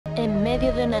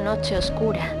medio de una noche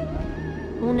oscura,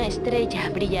 una estrella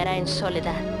brillará en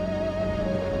soledad.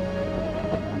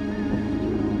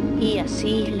 Y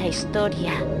así la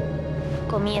historia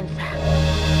comienza.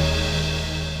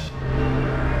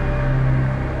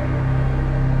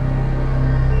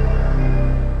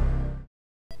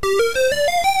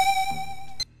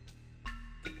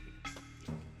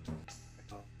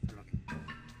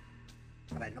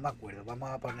 A ver, no me acuerdo. Vamos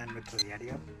a poner nuestro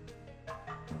diario.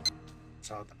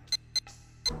 Otra.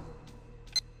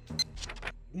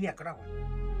 Día Crowan.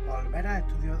 Volver al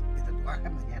estudio de tatuaje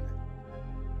mañana.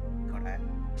 Coral.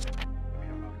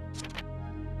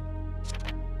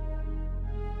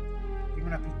 Tengo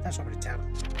una pista sobre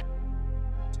Charlie.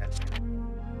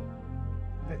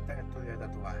 ¿Dónde está el estudio de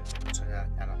tatuaje? Eso ya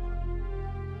lo conozco.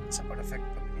 Pasa por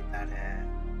efectos militares.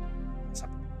 Pasa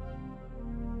por...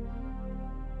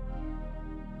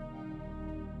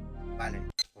 Vale,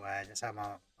 pues ya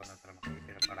sabemos cuándo tenemos que ir,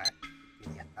 pero por ahí.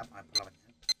 Y ya estamos, por la mañana.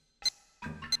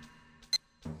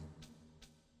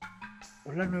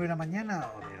 ¿Por las 9 de la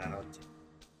mañana o de la noche?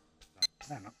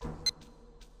 No, no.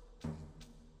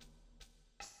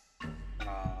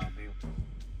 No, amigo.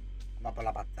 Vamos por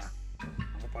la pasta.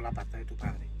 Vamos por la pasta de tu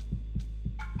padre.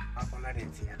 Vamos por la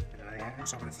herencia. Pero la dejan en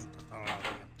sobrecito todos los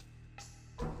lados.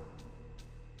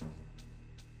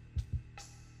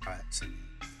 A ver, sí.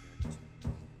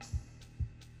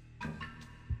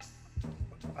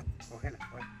 Cógela,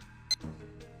 pues.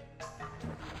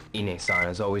 Ine-san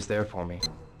is always there for me.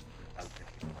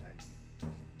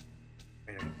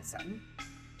 Pero Ine-san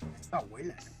es su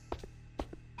abuela, ¿no?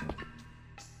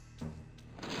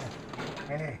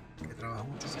 Que trabajó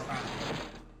mucho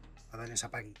para darle esa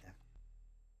paguita.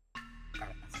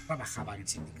 Claro, trabajaba en el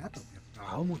sindicato, pero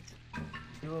trabajó mucho.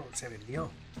 Luego se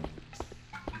vendió.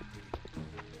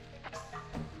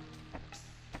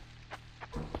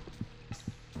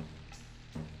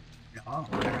 No,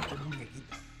 la gasto un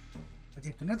muñequito.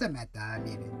 Oye, tú no te metas en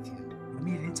mi herencia. Yo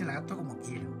mi herencia la gasto como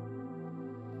quiero.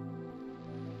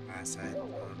 Pasa esto,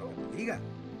 lo que tú digas.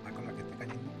 Más con la que estoy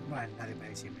cayendo, no hay nadie para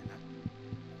decirme nada.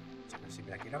 Pero si me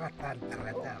la quiero gastar en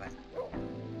tarjeta, a ver.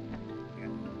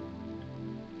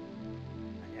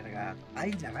 Ayer gato.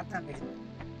 Ay, la gata,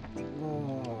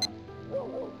 tengo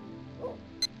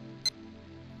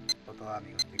todo,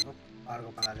 amigos. Tengo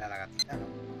algo para darle a la gatita, ¿no?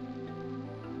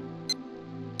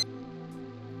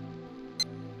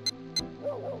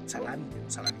 Salami, tengo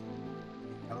salami.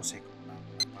 Pescado seco.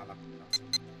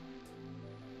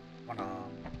 Bueno.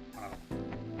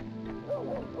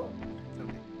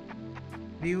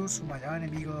 Ryu, su mayor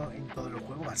enemigo en todos los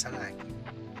juegos, va a salir aquí.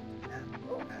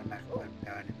 Nada, el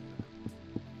peor enemigo.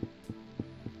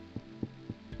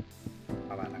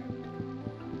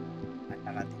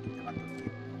 La gatita, ¿cuánto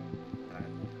tiempo?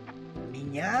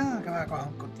 Niña, acaba de coger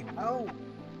un constipado.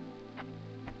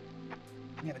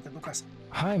 Niña, vete a tu casa.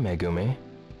 Hi, Megumi.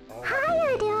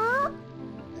 Hiya, Dio.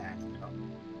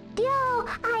 Dio,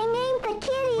 I named the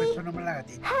kitty.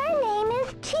 Her name is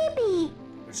Chibi.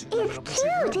 It's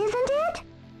cute, isn't it?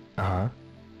 Uh-huh.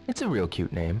 It's a real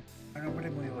cute name. Un nombre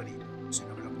muy bonito. Si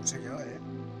no me lo puse yo, ¿eh?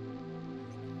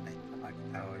 Me ha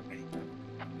quitado el mérito.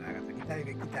 La gatita de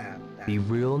Bequita. Be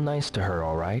real nice to her,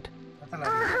 all right?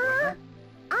 Uh-huh.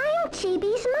 I'm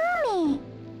Chibi's mommy.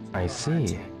 I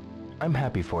see. I'm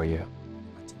happy for you.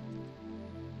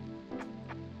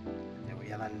 Le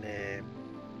voy a darle...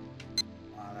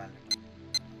 Vamos a darle...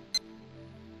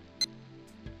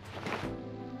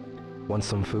 Want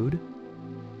some food?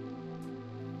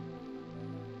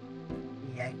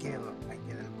 Y hay que darle...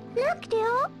 Look,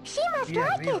 Dio, she must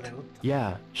like it.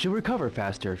 Yeah, she'll recover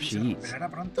faster if she eats. You're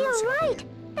right.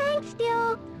 Thanks,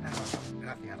 Dio.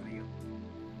 Gracias, Río.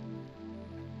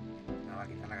 Me va a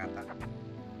quitar la gata.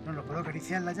 ¿No lo puedo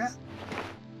acariciarla ya?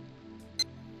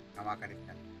 Vamos a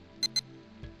acariciar.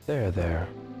 There.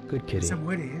 Good kitty. Se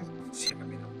muere, ¿eh? Siempre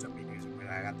me da mucho pino que se muere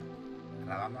la gata.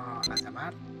 La vamos a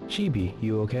llamar. Chibi,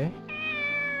 you okay?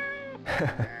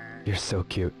 You're so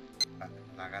cute.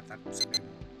 La gata se ve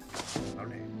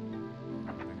doble.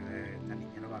 Esta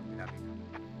niña no va a cuidar bien.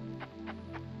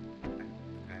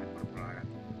 Por la gata.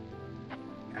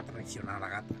 Me ha traicionado la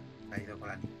gata. Se ha ido con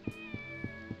la niña.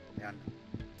 Ya no.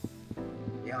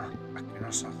 Ya,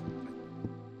 asqueroso.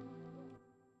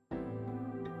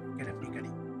 ¿Qué eres mi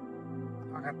cariño?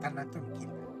 Vamos a gastarla esto en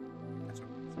quinta.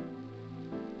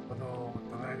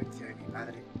 Toda la herencia de mi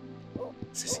padre.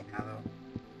 Asesinado.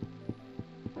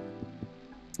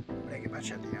 Hombre, qué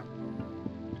pasa, tío.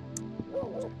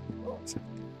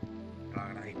 Lo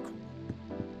agradezco.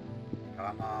 Venga,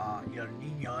 vamos. Y los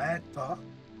niños estos.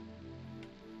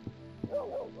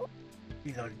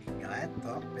 Y los niños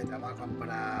estos, vamos a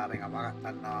comprar, venga, vamos a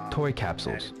gastarnos... Toy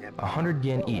capsules. 100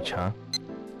 yen each, huh?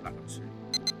 Claro, sí.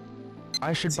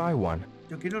 I should buy one.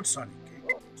 Yo quiero el Sonic, ¿eh?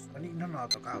 Sonic no nos ha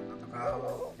tocado, nos ha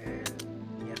tocado el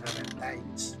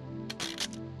Reactive.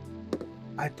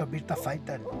 Ah, estos Virtua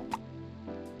Fighters, ¿no?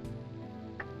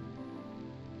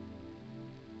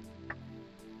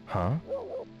 Huh?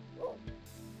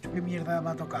 ¿Qué mierda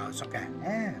me ha tocado? ¿Eso qué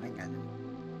es? Venga.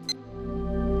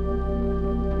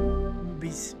 Un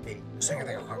bispe. No sé qué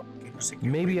tengo. Que no sé qué.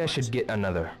 Maybe I should get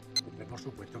another. Por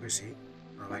supuesto que sí.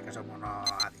 No veis que somos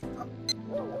unos adictos.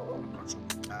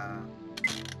 Consulta.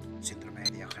 Síndrome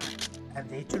de Diógenes.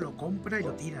 De hecho, lo compra y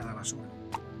lo tira a la basura.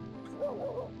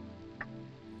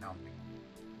 No, hombre.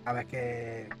 A ver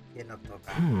qué nos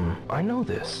toca. I know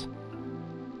this.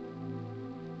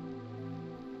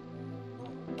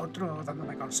 Otro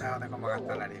dándome consejos de cómo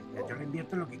gastar la herencia. Yo lo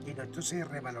invierto en lo que quiero. Esto se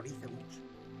revaloriza mucho.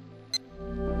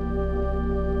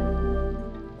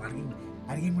 O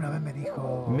alguien una vez me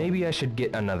dijo... Maybe I should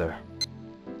get another.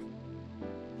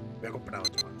 Voy a comprar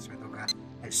otro. Se me toca...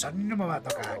 El Sonic no me va a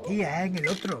tocar aquí, en el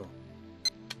otro.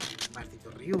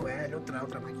 Martito Ryu, el otro, la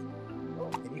otra máquina.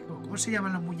 Me dijo, ¿cómo se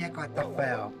llaman los muñecos estos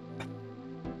feos?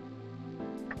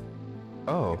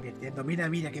 Oh, Invirtiendo.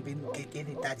 Mira, qué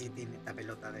detalle tiene esta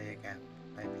pelota de...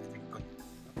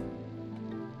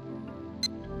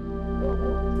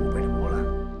 Super bola.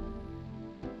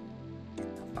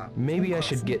 maybe I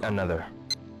should get another.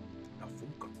 Los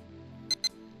Funko.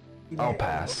 I'll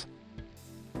pass.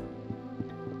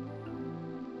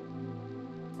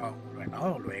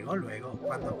 Oh, luego,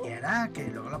 cuando quieras, que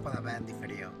luego lo puedas ver en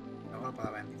diferido.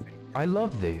 I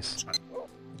love these.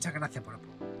 Muchas gracias por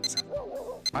apoyar.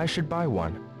 I should buy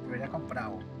one. Debería comprar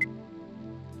uno.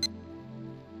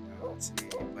 A ver si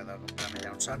puedo comprarme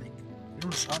ya un Sonic. Quiero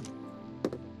un Sonic.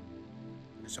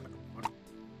 Por eso me compro.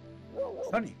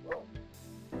 Sonic.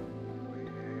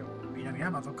 Mira, me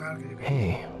va a tocar.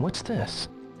 Hey, what's this?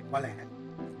 ¿Cuál es?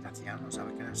 Estación, no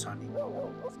sabes que es el Sonic.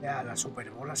 O sea, la Super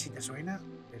Bola sí te suena,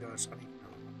 pero el Sonic no.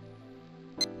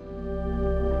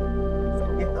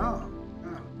 No,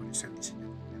 por eso el diseño.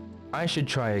 I should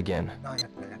try again. No, ya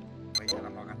está. Pues ya lo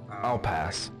hemos gastado. I'll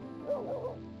pass.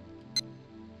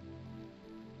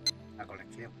 La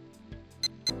colección.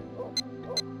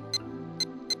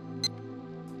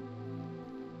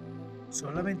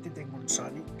 Solamente tengo un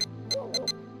Sonic.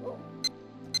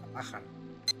 Pájaro.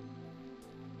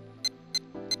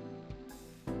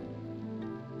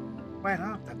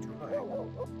 Bueno, está chulo,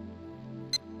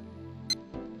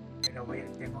 Pero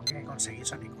tengo que conseguir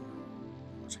Sonic 1.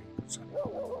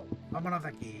 Vámonos de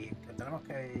aquí, que tenemos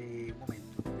que ir un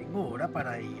momento. Tengo hora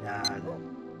para ir al...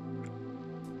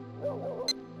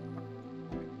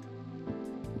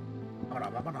 Ahora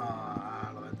vámonos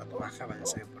a lo de tatuaje, vaya a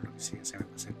ser por lo que sí se me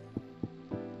pase.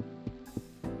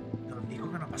 Nos dijo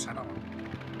que no pasara.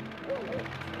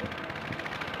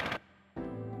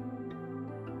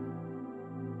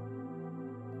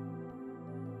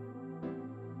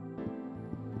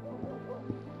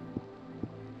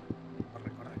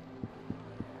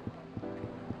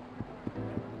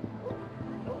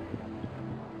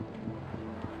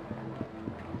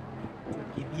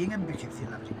 Bien envejeció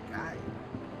la Dreamcast.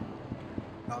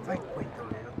 No os dais cuenta, lo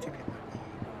estoy viendo aquí,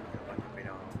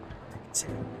 pero se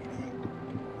ve muy bien.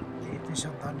 El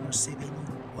PlayStation 2 no se ve ni un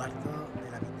cuarto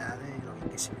de la mitad de lo bien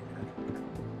que se ve en la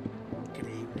Dreamcast.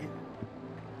 Increíble.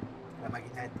 La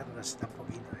máquina esta dura tan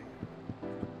poquito,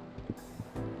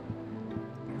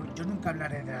 Pero yo nunca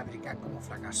hablaré de la Dreamcast como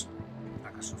fracaso. El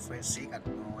fracaso fue Sega,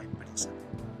 no empresa.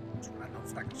 No un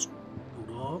fracaso.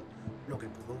 Duró lo que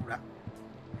pudo durar.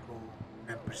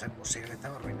 Una empresa como Sega que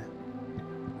estaba arruinada.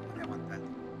 No podía aguantar.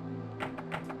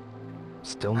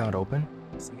 Still not open?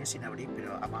 Sigue sin abrir,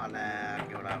 pero vamos a ver a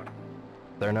qué hora abre.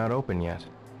 They're not open yet.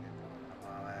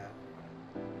 Vamos a ver.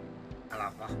 A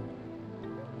las 2.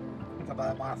 ¿Qué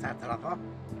podemos hacer hasta las 2?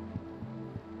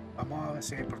 Vamos a ver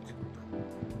si hay prostituta.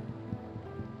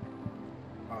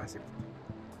 Vamos a ver si hay prostituta.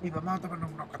 Y vamos a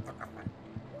tomarnos unos cuantos cafés.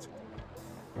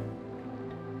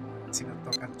 Si nos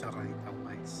tocan chorraditas un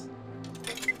maíz.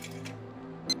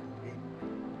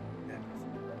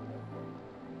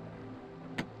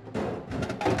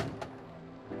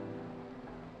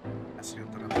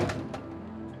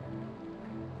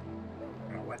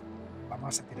 Pero bueno, vamos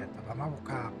a sentir esto. Vamos a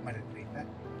buscar marineritas.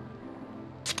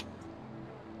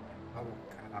 Vamos a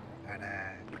buscar a las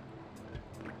mujeres.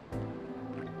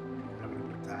 Lo que me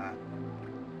gusta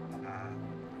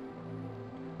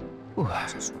a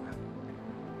asesinos.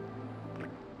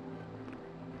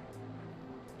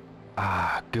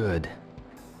 Ah, good.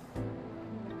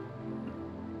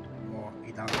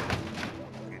 Y tal,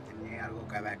 que tenía algo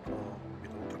que ver con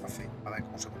café, para ver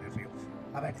cómo se pone el río.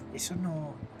 A ver, eso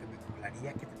no... Lo que me molaría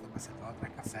es que te tomases 2 o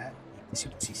 3 cafés y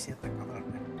si se atascado los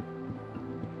nervios.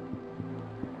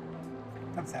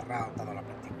 Están cerrados todos los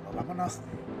partículas. Vámonos.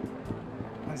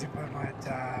 A ver si podemos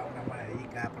echar una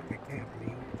monedica, porque es que el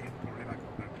río tiene un problema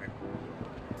con el juego.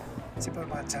 A ver si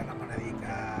podemos echar una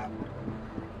monedica.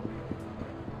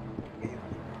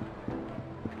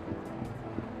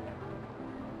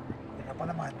 Que no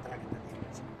podemos entrar aquí también.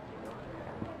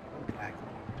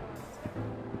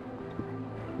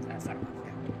 La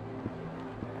farmacia.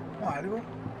 ¿Vamos a algo?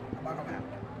 Vamos a comer.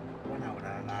 Buena hora,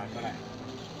 a las horas.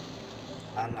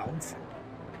 A las 11.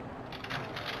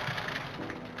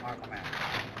 Vamos a comer.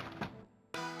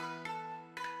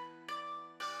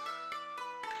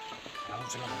 A las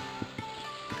 11 la comemos.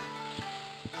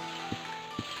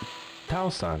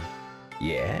 Tao-san.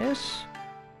 Yes?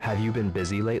 Have you been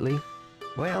busy lately?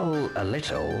 Well, a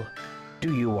little.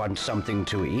 Do you want something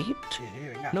to eat? Sí,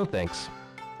 venga. No thanks.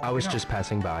 I was just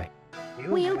passing by.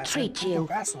 We'll treat you.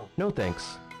 No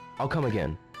thanks. I'll come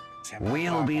again.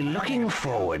 We'll be looking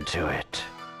forward to it.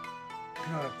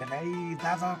 No, ¿tenéis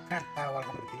dados, cartas o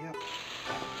algo parecido?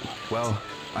 Well,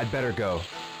 I'd better go.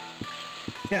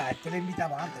 Ya, este le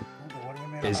invitamos antes.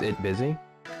 Devuélveme la Is it busy?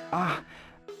 Ah,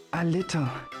 a little.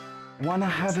 Wanna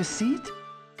have a seat?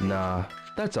 Nah,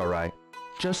 that's alright.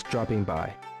 Just dropping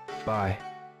by. Bye.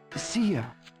 See ya.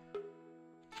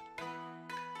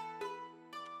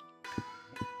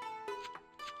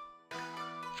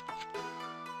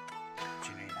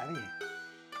 Si no hay nadie.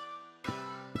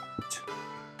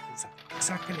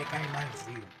 Cosas que le caen mal al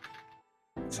río.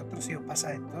 Vosotros si os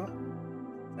pasa esto,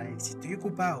 si estoy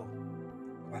ocupado,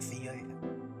 vacío, dice.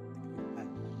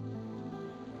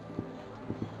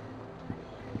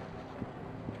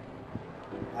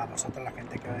 A vosotros la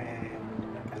gente que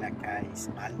le caéis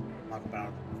mal, vamos a comprar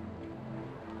otro.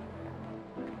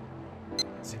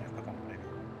 Si nos toca un premio.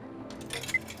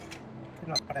 Que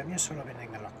los premios solo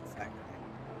vienen en los cofres.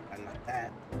 En los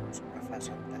test, los cofres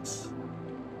son test.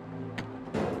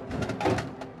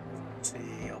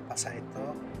 Si os pasa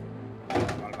esto,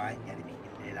 no volváis ni a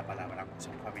dirigirle la palabra con su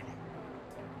familia.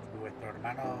 Si vuestro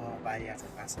hermano vaya a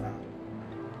su casa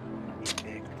y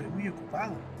dice, estoy muy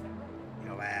ocupado, y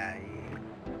lo veis ahí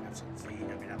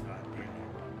calzoncillo mirando la tele,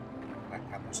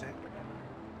 rascándose,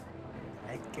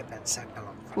 tenéis que pensar que a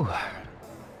lo mejor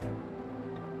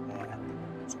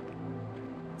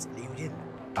salí huyendo.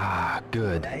 Ah,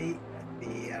 good. Podéis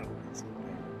decir algo de su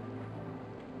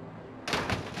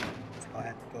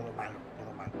todo malo,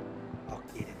 todo malo. No os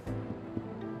quieren.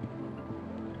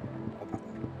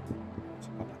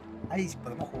 Psicópata. Ahí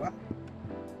podemos jugar.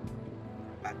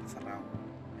 Ah, está cerrado.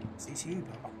 Sí,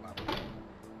 podemos jugar.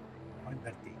 Vamos a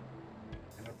invertir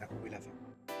en nuestra jubilación.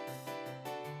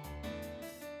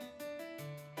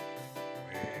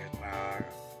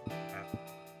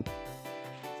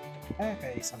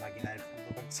 Que esa máquina del fondo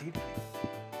para que sirve.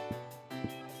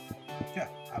 Ya,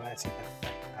 a ver si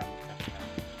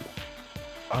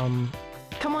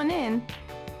Come on in.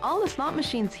 All the slot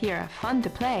machines here are fun to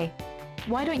play.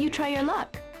 Why don't you try your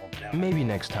luck? Maybe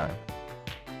next time.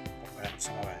 Vamos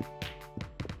a ver.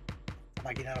 La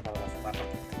máquina no podemos fumar los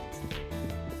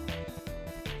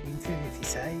 15,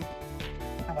 16.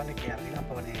 Ah, vale, que arriba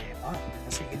pone. Ah, me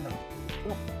está siguiendo.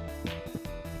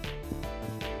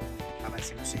 A ver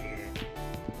si nos sigue.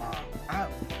 Vamos a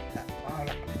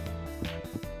hablar con él.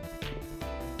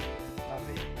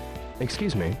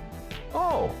 Excuse me.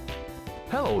 Oh!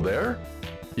 Hello there.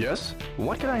 Yes?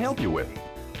 What can I help you with?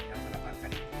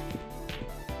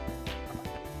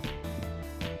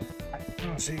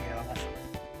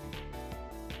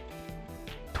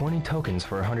 20 tokens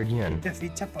for 100 yen.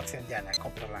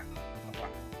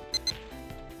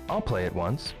 I'll play it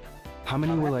once. How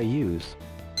many will I use?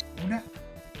 Una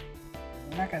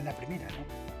que es la primera, ¿no?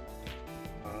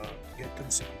 Yo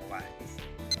entonces cómo va.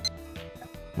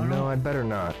 No, I'd better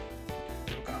not.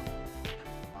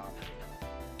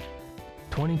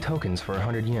 20 tokens for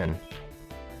 100 yen.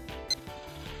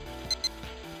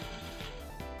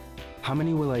 How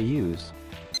many will I use?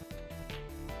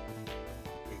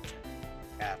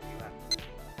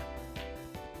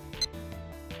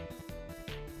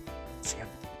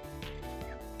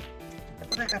 ¿Te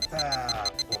puedes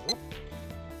gastar todo?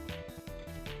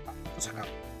 Lo sacamos.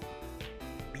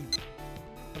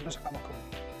 Lo sacamos como.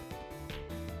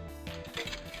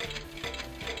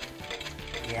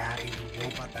 Ya,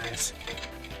 idiópata ese.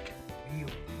 Mío.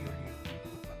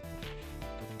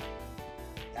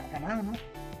 Ya has ganado, ¿no?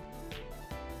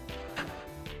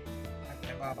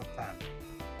 Te va a apostar.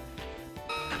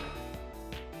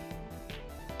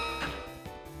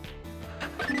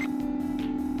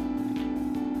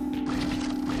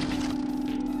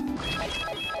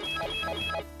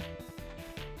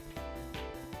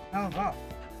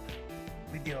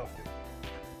 negocio.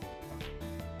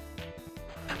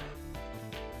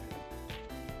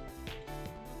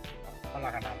 Con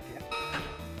la ganancia.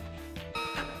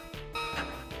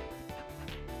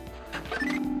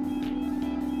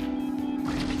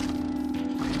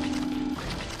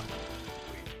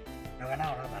 No he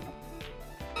ganado nada, ¿no?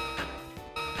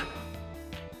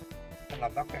 Son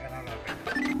las dos que he ganado la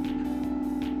primera.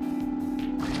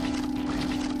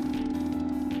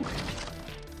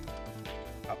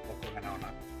 Tampoco he ganado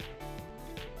nada.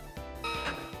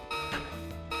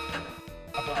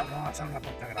 Vamos a hacer una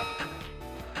puerta grande.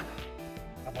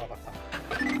 No puedo pasar.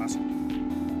 Paso.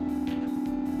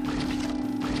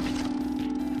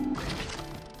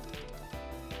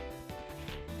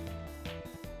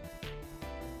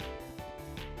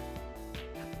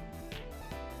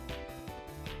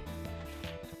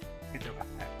 ¿Qué tengo que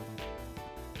hacer?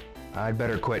 I'd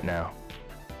better quit now.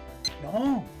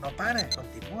 No, no pares,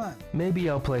 continúa. Maybe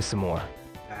I'll play some more.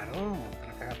 Claro,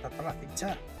 tienes que gastar todas las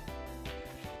fichas.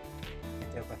 ¿Qué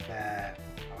tengo que hacer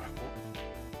abajo?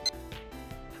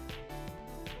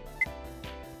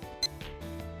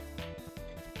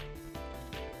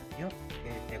 Yo,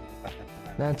 ¿qué tengo que hacer?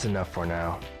 That's enough for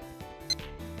now.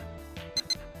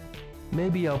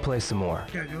 Maybe I'll play some more.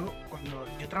 Yo cuando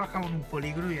yo trabajaba en un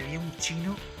polígono y había un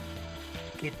chino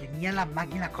que tenía las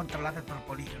máquinas controladas dentro del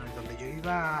polígono, y donde yo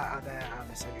iba a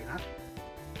desayunar,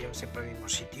 yo siempre al mismo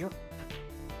sitio.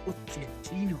 Hostia, el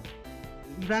chino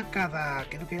iba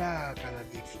creo que era cada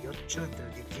 18, entre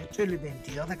el 18 y el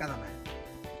 22 de cada mes.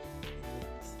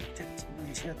 Este chino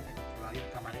ni siquiera tiene controlado. Y el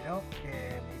camarero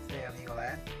me dice amigo de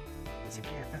él, me dice,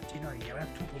 mira, está el chino, y ya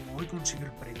verás tú cómo hoy consiguió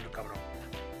el premio, el cabrón.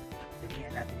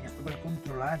 La tenía súper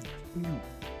controlada, chino,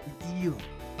 mi tío.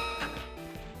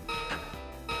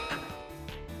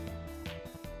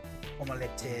 ¿Cómo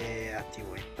leche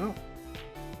activo esto?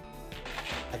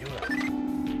 Ayuda.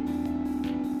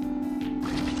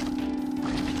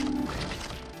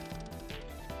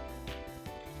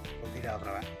 Lo tira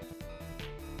otra vez.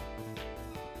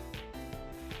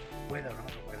 ¿Puedo o no? No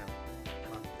puedo.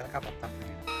 Bueno, tengo que apostar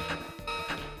primero.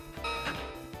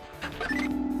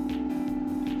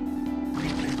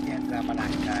 Diferencia entre la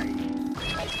palanca y...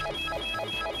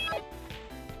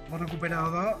 Hemos recuperado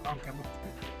dos, aunque hemos...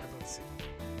 14.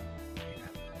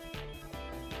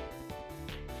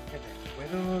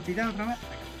 ¿Puedo tirar otra vez?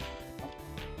 Venga.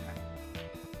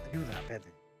 Ayuda,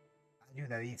 espérate.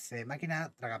 Ayuda, dice.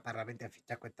 Máquina tragaparra, 20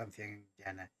 fichas cuestan 100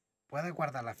 yenes. Puedes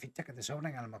guardar las fichas que te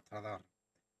sobran al mostrador.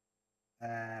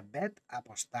 Bet,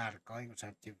 apostar, coin,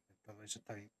 usar chip. Todo eso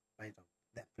está bien.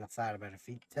 Desplazar, ver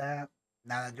fichas.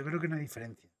 Nada, yo creo que no hay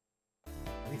diferencia.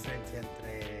 No hay diferencia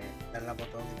entre darle al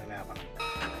botón y darle a la palanca.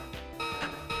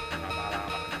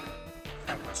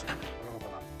 Algo así. Luego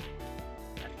podamos.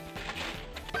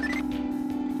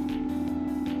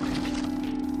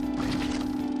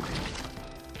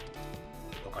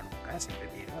 Toca nunca, siempre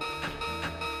pierdo.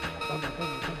 Toma.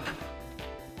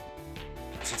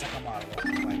 Si sacamos algo,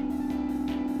 guay.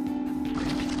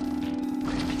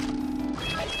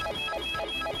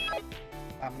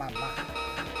 Más.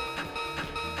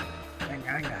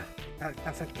 Venga.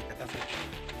 Está cerquita.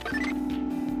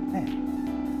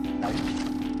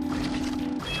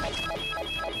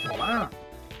 Toma.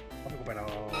 Hemos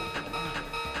recuperado.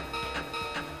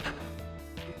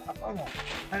 Vamos.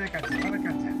 Dale cancha.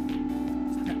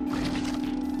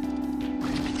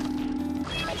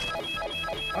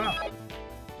 Ah.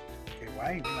 Qué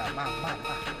guay. Mira, más.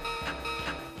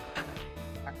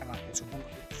 Ganancias, supongo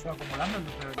que estoy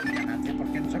acumulando, pero mis ganancias, ¿por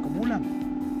qué no se acumulan?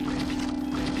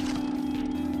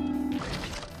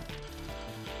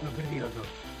 Lo he perdido todo.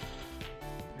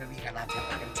 Pero mis ganancias,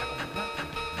 ¿por qué no se acumulan?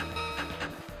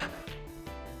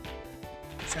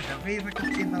 O sea, tengo que ir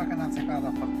recogiendo la ganancia cada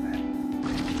 2 por 3.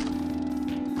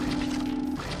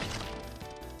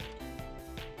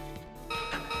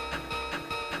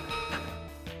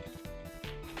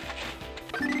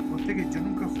 Ponte que yo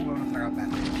nunca he jugado a una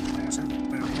tragaperra.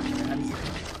 Pero porque me da miedo.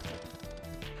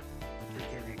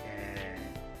 Tiene que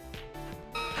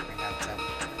enganchar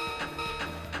mucho.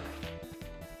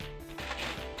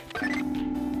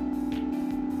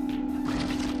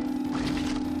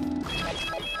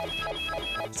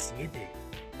 7.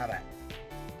 A ver.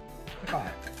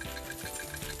 Coge.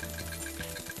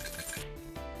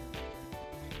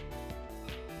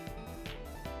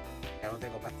 Ya lo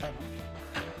tengo pasta, ¿no?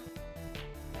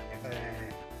 Había que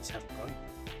pisar coin.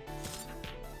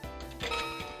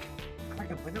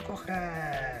 Que puedo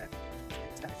coger...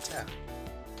 Echa.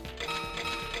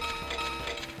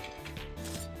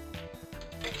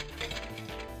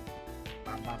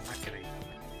 Más querido.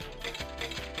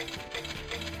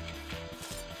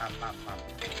 Más.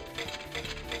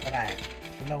 Trae.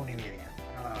 La 1:30.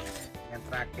 No, la 1:30.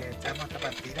 Mientras que echamos esta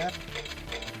partida,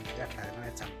 ya está, no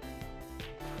echamos.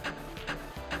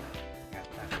 Ya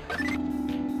está.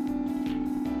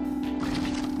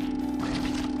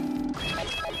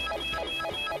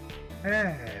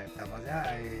 Estamos ya.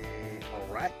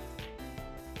 Alright.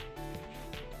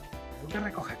 ¿Tú qué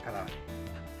recoges cada vez?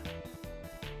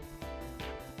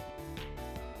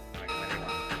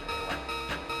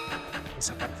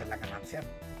 Esa parte es la ganancia.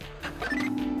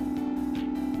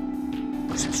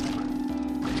 No se suma.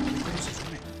 No se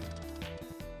sume.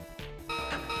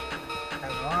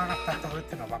 Claro, vamos a gastar todo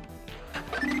esto y nos vamos.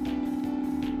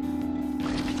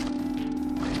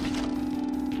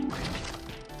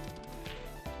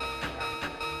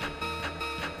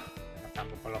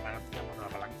 Gastamos por lo menos, tenemos una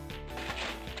palanca.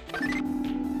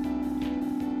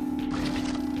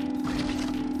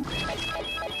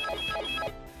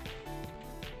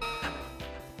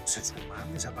 Se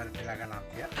suman, desaparece la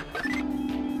ganancia.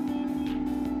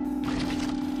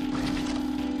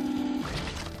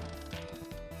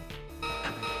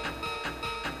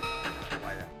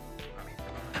 Vaya, a mí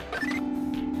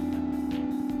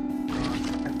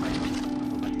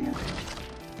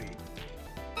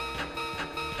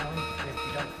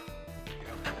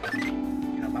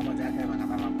y nos vamos ya que van a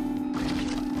parar.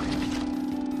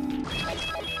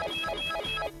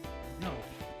 No.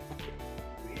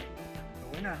 Bien.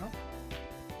 Buena, ¿no?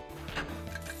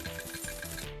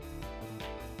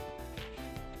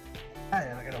 Ah,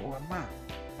 ya no quiero jugar más.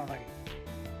 Vamos aquí.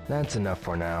 That's enough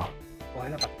for now. Coge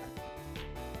la pasta.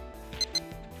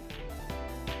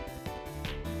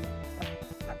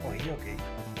 ¿La has cogido o qué?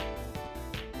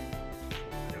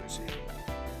 Creo que sí.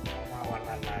 Vamos a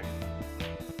guardarla aquí.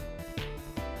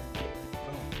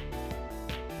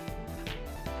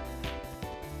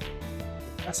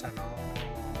 ¿Qué pasa? No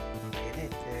quieres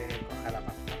coger la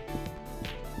pasta.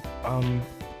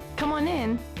 Come on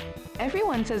in.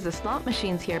 Everyone says the slot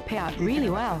machines here pay out really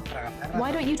well.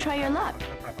 Why don't you try your luck?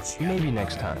 Maybe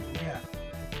next time.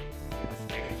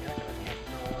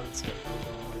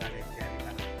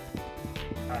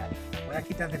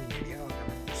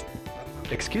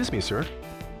 Excuse me, sir.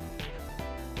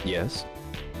 Yes?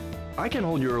 I can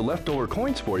hold your leftover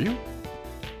coins for you.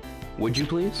 Would you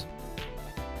please?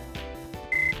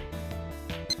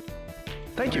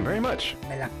 Thank you very much.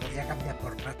 Me las podía cambiar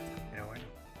por plata, pero bueno.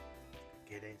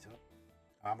 ¿Quiere eso?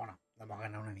 Vámonos, vamos a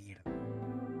ganar una mierda.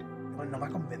 Pues no me ha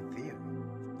convencido.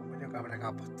 Como yo que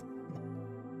habrá puesto.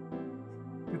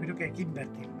 Yo creo que hay que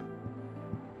invertir más.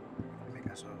 En este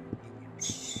caso,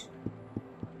 niños.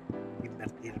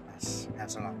 Invertir más. Me ha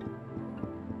sonado.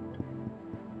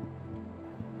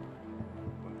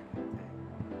 Bueno,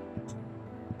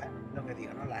 lo que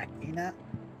digo, ¿no? La esquina.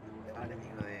 El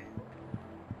enemigo de.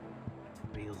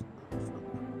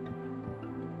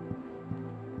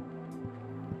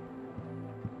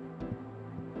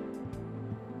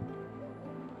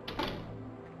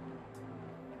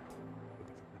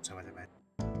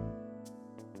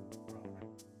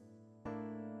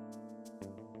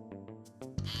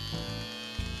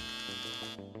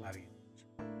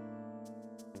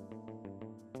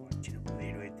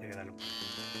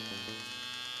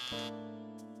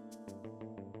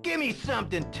 Give me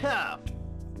something tough,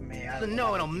 so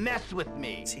no one will mess with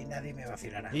me. Si nadie me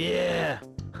vacilará. Yeah,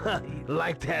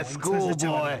 like that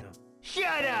schoolboy.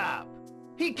 Shut up!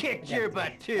 He kicked your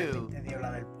butt too.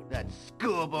 That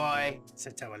schoolboy.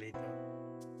 Ese chavalito.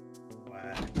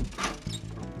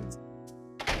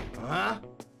 Huh?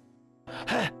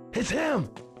 It's him!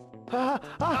 I'm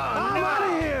out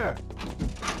of here!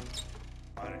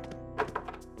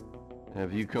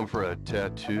 Have you come for a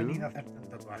tattoo?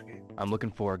 I'm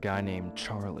looking for a guy named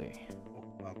Charlie.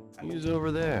 He's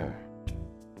over there.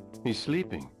 He's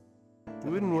sleeping.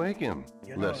 You wouldn't wake him,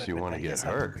 unless you want to get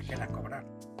hurt.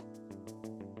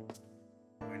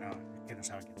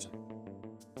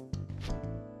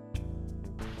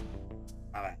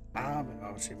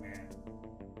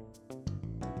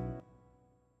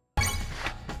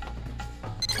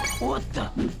 What the?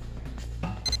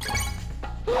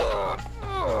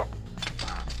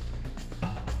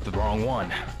 The wrong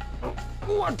one.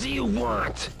 What do you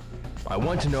want? I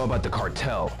want to know about the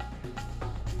cartel.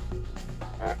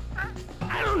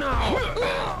 I don't know.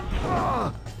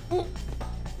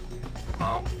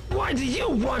 Why do you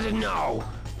want to know?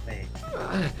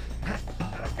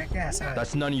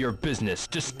 That's none of your business.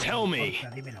 Just tell me.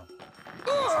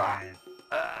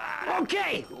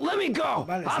 Okay, let me go.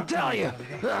 I'll tell you.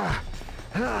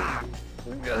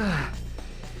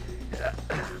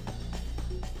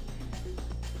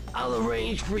 I'll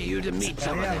arrange for you to meet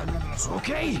some of them,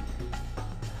 okay?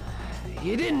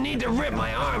 You didn't need to rip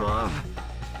my arm off.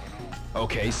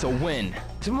 Okay, so when?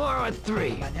 Tomorrow at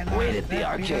 3. Wait at the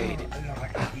arcade.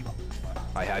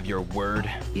 I have your word.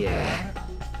 Yeah.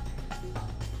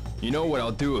 You know what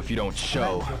I'll do if you don't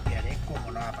show.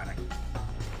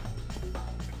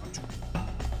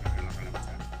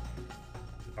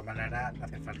 De todas maneras, no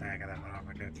hace falta que quedemos los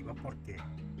recreativos porque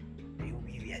Ryu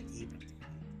vive allí prácticamente.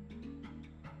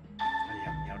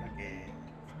 Oye, y ahora que...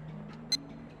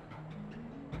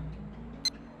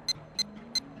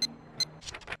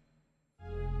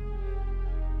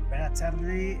 Ver a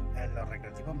Charlie en los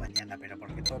recreativos mañana, pero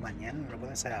 ¿por qué todo mañana? No lo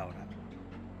puede ser ahora.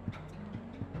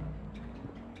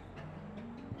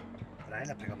 Trae,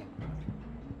 la pegamos.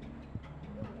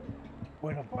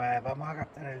 Bueno, pues vamos a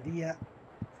gastar el día.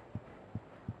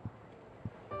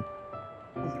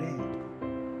 Hombre.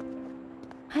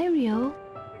 Hi, Ryo.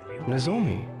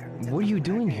 Nozomi, what are you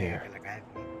doing here?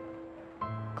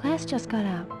 Class just got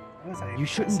out, You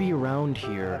shouldn't be around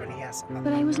here.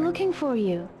 but I was looking for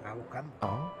you.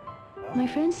 Oh? My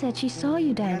friend said she saw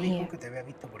you down here.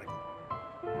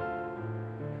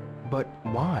 But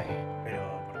why?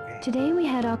 Today we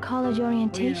had our college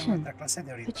orientation,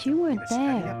 but you weren't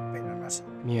there.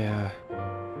 Yeah,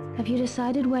 Have you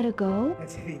decided where to go?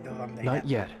 not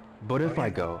yet. But if I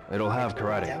go, it'll have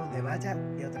karate.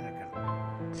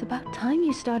 It's about time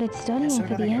you started studying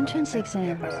for the entrance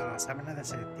exams.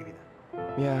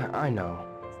 Yeah, I know.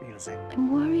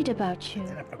 I'm worried about you.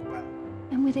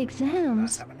 And with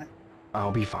exams,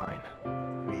 I'll be fine.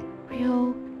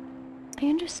 Ryo, I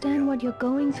understand what you're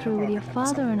going through with your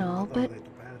father and all, but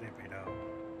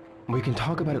We can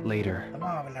talk about it later.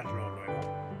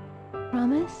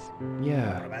 promise?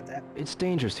 Yeah, it's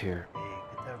dangerous here.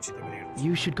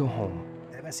 You should go home.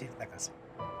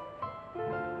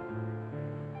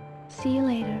 See you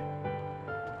later.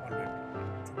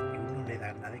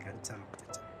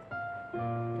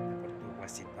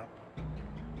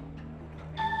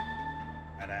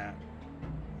 Ahora,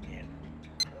 mierda.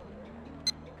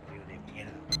 Río de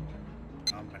mierda.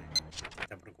 Hombre,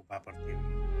 está preocupada por ti.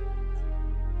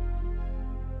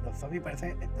 Los zombies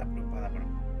parece estar preocupada por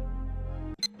mí.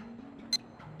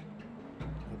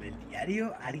 Lo del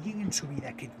diario, ¿alguien en su vida ha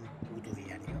escrito un puto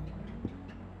diario?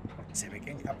 Porque se ve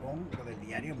que en Japón lo del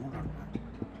diario es muy normal.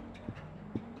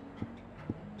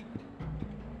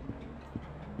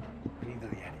 Querido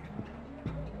diario.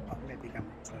 Oh, me pica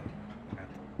mucho el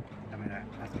gato. La verdad,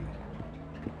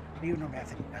 Ryu no me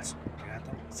hace ni caso. El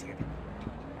gato sigue picando.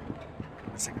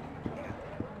 No sé qué me pica.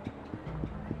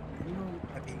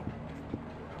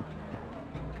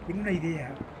 Tengo una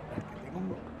idea. Porque tengo un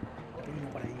pepino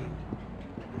por ahí.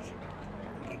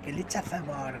 ¿Qué le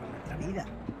echazamos ahora con nuestra vida?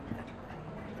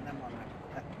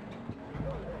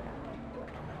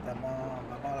 Vamos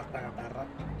a las plagaparras.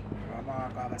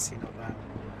 Vamos a ver si nos dan.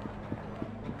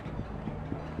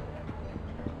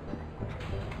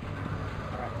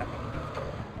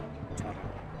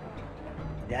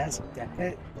 Ya es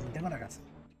que tengo una casa.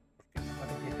 Porque no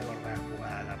puedo que volver a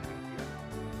jugar a la recreativa.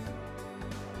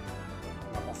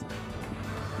 Vamos.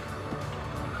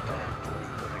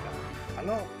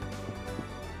 ¿Aló?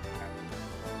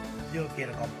 Yo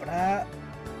quiero comprar.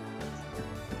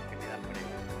 Que me dan breve.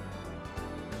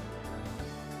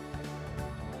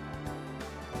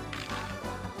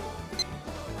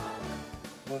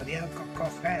 Podría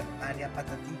coger varias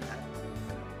patatitas.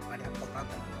 Varias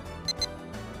patatas.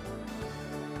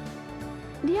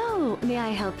 Yo, may I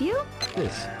help you?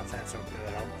 This.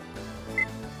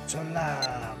 Son las...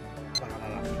 Bueno,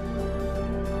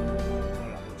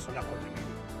 son las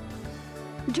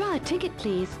 4:30. Draw a ticket,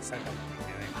 please.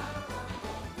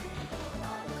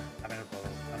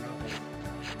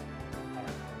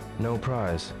 No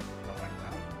prize.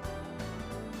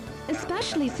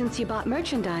 Especially since you bought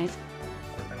merchandise.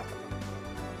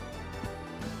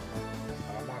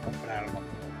 Vamos a comprar algo.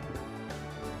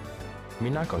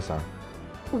 Minako-san.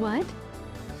 What?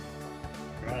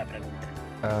 No la pregunta.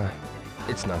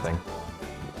 It's nothing.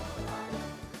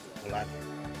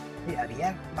 Sí,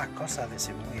 había más cosas de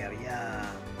Shenmue, había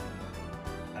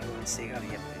algo de Sega,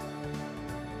 había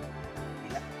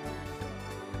mira,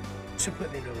 se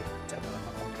puede luego escuchar,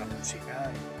 podemos comprar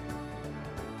música,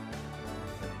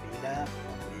 pila,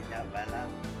 bombilla, bala,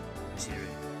 me sirve.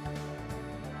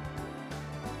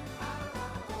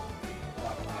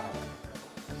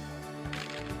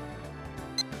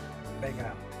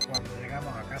 Venga, cuando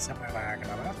llegamos a casa me van a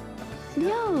grabar.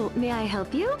 Yo, may I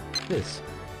help you? This.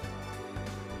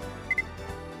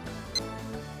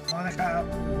 Vamos a dejar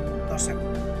 2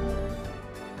 segundos.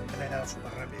 Le he dado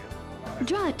súper rápido.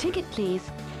 Draw a ticket, please.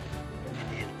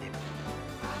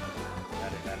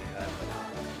 Dale.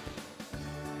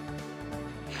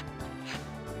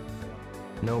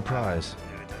 No prize.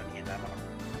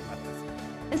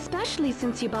 especially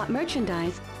since you bought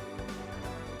merchandise.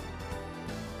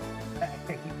 Es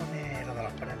que aquí pone lo de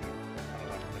los premios.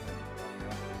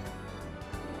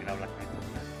 Quiero hablar con esto.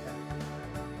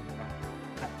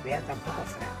 Vea, tampoco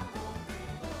freno.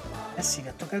 Si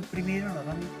nos toca el primero, nos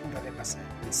dan una de pasar.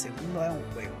 El segundo es un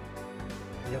juego.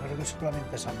 Yo creo que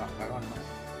solamente son dos juegos, ¿no?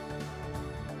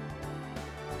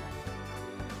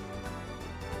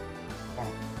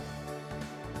 Bueno.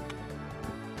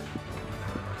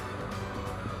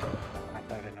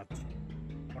 Hasta de noche.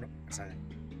 Bueno, pasaré.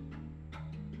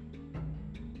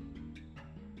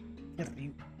 Qué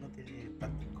río, no tiene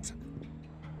tantas cosas.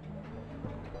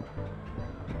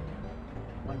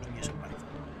 Los niños son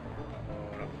parecidos.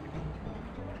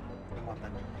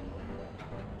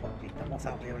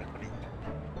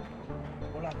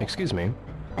 Excuse me.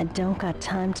 I don't got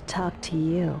time to talk to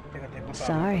you.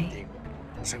 Sorry.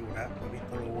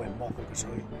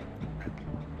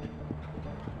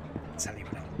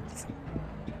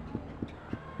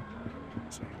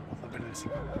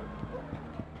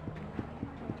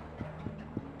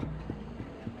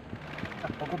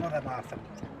 Tampoco podemos hacer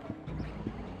mucho.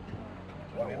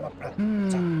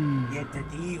 Y este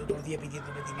tío todo el día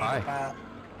pidiéndome dinero para...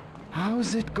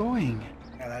 How's it going?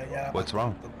 What's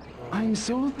wrong? I'm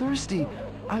so thirsty.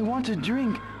 I want a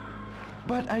drink,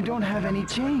 but I don't have any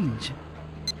change.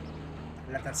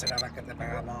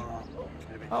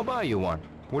 I'll buy you one.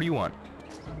 What do you want?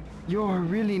 You're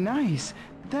really nice.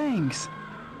 Thanks.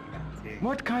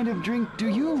 What kind of drink do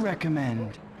you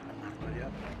recommend?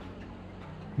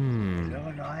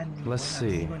 Let's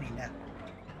see.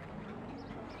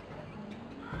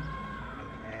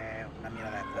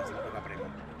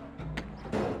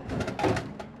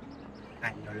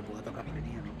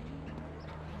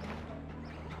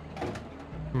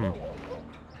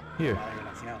 Here.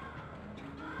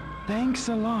 Thanks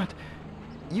a lot.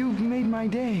 You've made my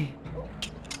day.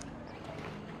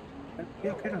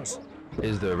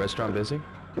 Is the restaurant busy?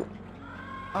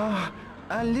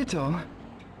 A little.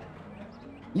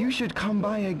 You should come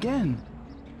by again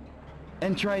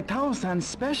and try Tao-san's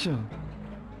special.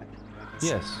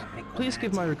 Yes. Please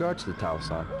give my regards to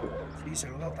Tao-san.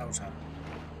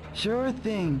 Sure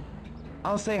thing.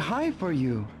 I'll say hi for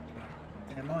you.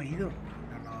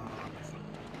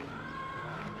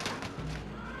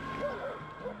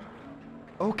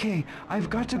 Okay, I've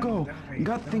got to go.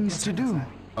 Got things to do.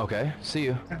 Okay, see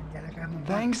you.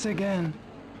 Thanks again.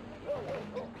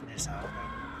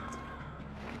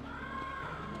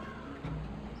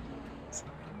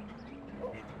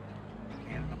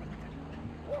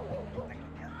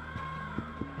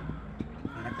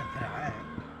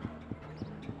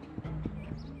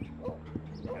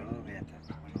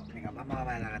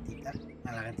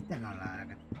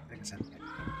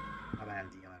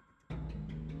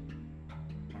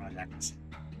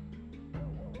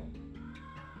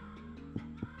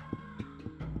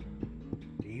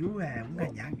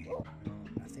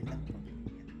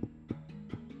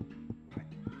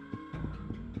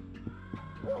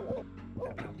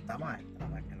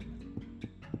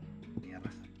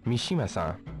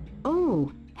 Mishima-san.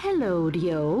 Oh, hello,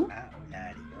 Ryo.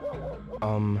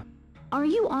 Are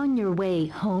you on your way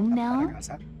home now?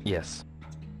 Yes.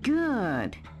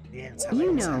 Good.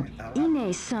 You know,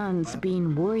 Ine-san's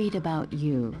been worried about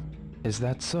you. Is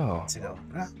that so?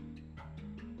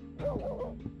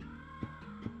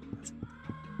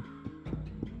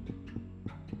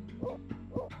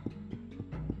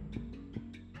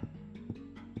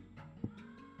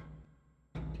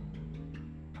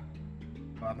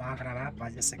 Vamos a grabar,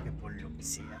 váyase que por lo que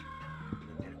sea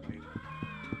del juego.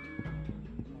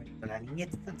 La niña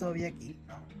está todavía aquí,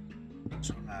 ¿no?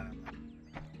 Son la...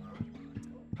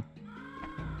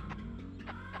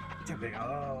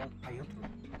 Hay otro.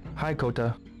 Hi,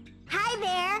 Kota. Hi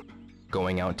there.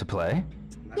 Going out to play?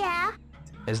 Yeah.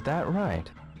 Is that right?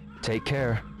 Take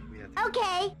care.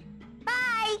 Okay.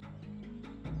 Bye.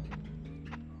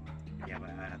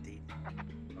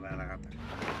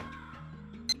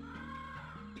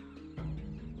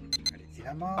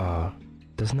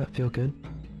 Doesn't that feel good?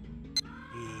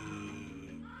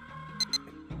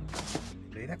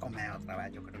 ¿Le iré a comer otra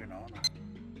vez? Yo creo que no, ¿no?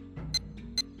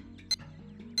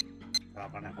 Se va a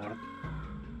poner gordo.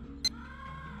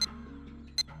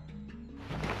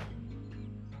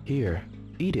 Here,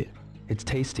 eat it. It's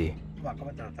tasty. Va,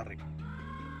 cómetelo, está rico.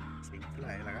 Se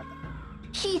infla, la gata.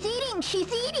 She's eating.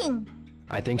 She's eating.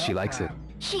 I think she likes it.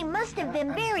 She must have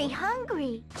been very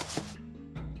hungry.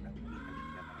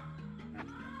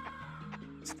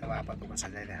 Esta va para tu casa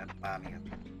ya y dejar para mi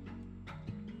gata.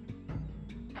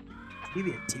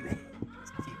 Chive.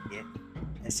 Sí, bien.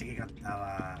 Ese que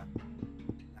cantaba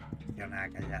las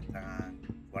canciones que ya están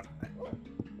fuertes.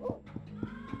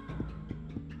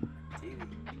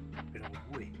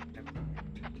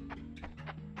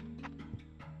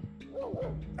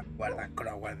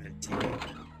 con los guardias del chibi.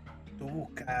 Tú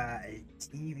buscas el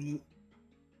chibi.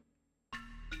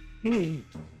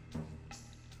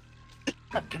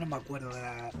 Es que no me acuerdo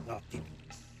de los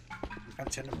títulos. La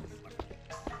canción no me acuerdo.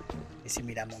 Y si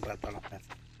miramos un rato a los peces.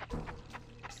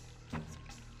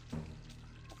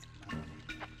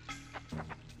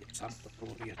 Dios santo, qué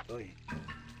aburrido estoy.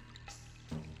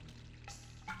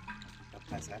 Los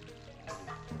peces.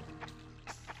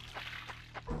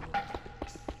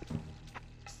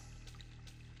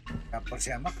 Por si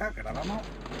las moscas, grabamos.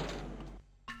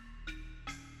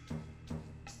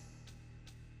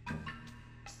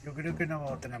 Yo creo que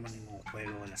no tenemos ningún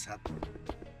juego en la Saturn.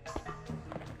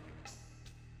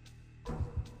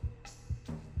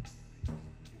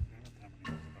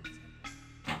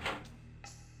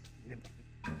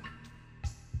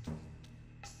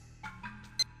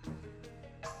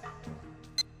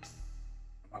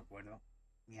 No me acuerdo.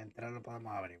 Mientras lo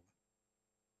podemos averiguar.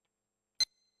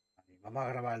 Vamos a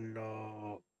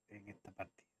grabarlo en esta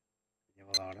partida.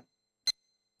 Llevo 2 horas.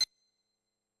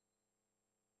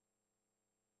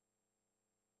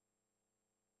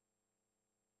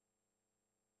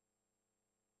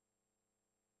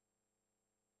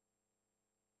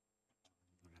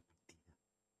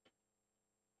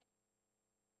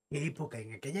 ¿Qué época?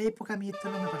 En aquella época a mí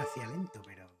esto no me parecía lento,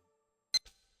 pero...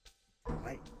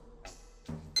 Ay,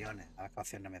 opciones. A ver qué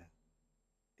opciones me da.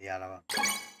 Diálogo.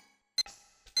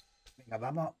 Venga,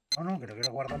 vamos. No, que no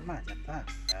quiero guardar más. Ya está.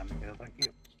 Ya me quedo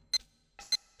tranquilo.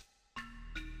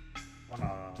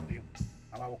 Bueno, tío.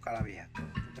 Vamos a buscar a la vieja.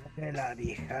 Yo creo que la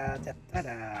vieja ya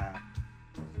estará.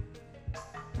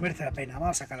 Merece la pena. Vamos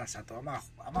a sacar a Sato. Vamos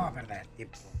a perder el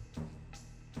tiempo.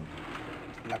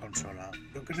 La consola.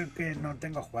 Yo creo que no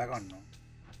tengo juegos, ¿no?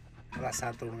 La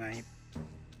Saturn ahí.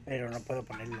 Pero no puedo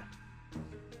ponerla.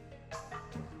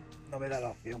 No me da la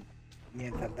opción. Ni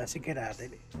encender siquiera la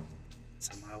tele.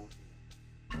 Se me ha aburrido.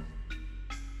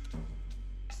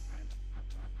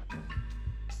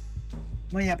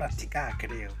 Voy a practicar,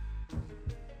 creo.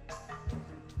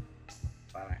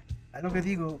 Vale. Es lo que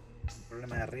digo. El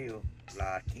problema de río.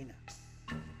 La esquina.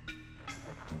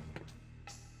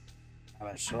 A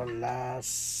ver, son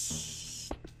las...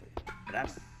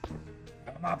 tempranas.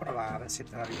 Vamos a probar a ver si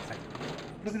está la vieja.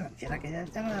 Creo que la anciana que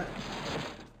ya la...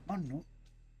 No.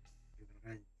 Yo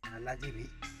creo que ya la llevé.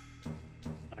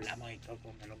 Hablamos y todo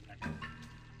con el hombre.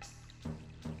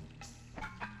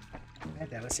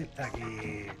 Vete, a ver si está aquí...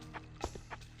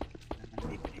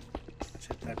 mi primo. A ver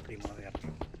si está el primo de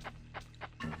arriba.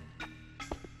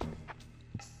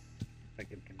 Está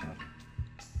aquí el primo de arriba.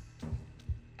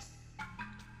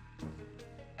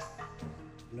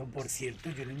 No, por cierto,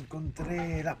 yo no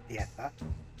encontré las piezas.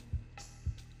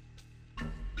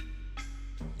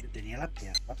 Yo tenía las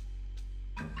piezas.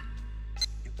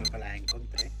 Yo creo que las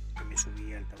encontré. Que me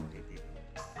subí al taburete.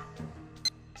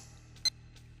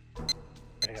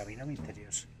 Pergamino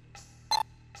misterioso.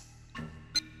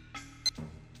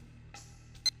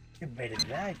 Es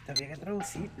verdad, esto había que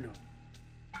traducirlo.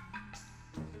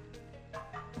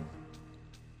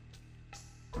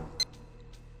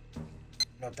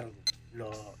 Lo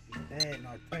hice,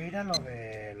 no, esto era lo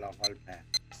de los golpes.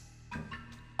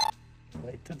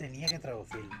 Esto tenía que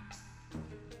traducirlo.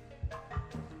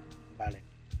 Vale.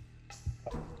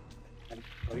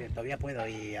 Todavía puedo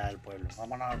ir al pueblo.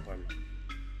 Vámonos al pueblo.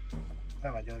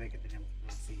 Prueba yo de que tenemos que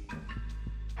traducir.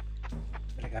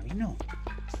 Pergamino.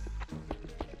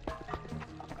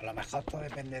 A lo mejor todo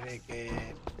depende de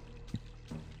que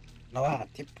no va a dar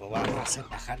tiempo, va a ser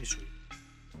bajar y subir.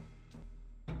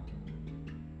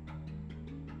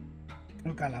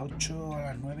 Creo que a las 8 o a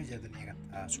las 9 ya tenía que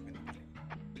estar subiendo para arriba.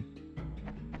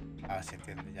 A ver si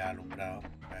entiende ya alumbrado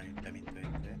el ayuntamiento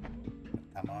este.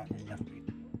 Estamos en la ruina.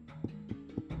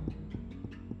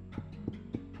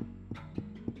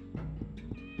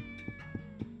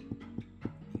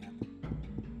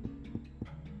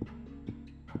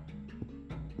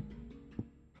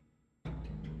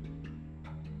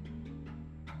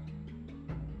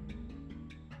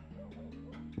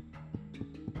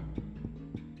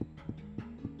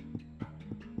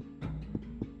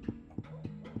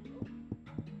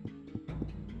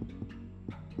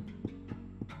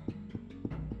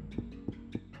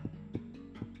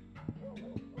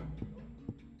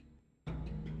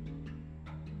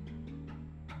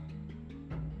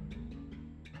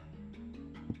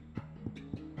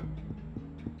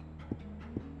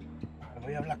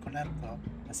 Voy a hablar con esto,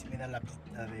 así me dan la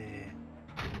pista de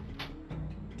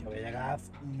que voy a llegar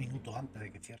un minuto antes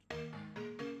de que cierre.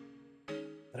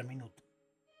 3 minutos.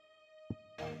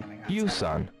 You,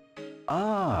 son.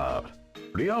 Ah,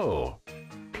 Ryo,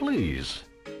 please.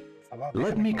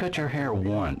 Let me cut your hair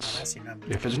once,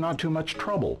 if it's not too much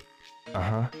trouble.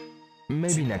 Uh-huh.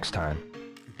 Maybe next time.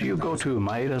 Do you go to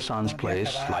Maeda-san's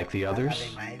place like the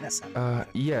others?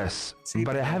 Yes,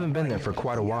 but I haven't been there for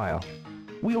quite a while.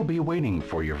 We'll be waiting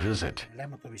for your visit.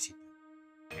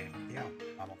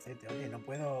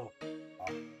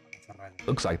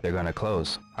 Looks like they're gonna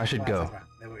close. I should go.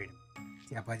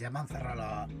 Pues ya me han cerrado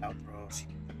la otro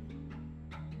sitio.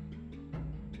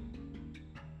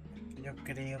 Yo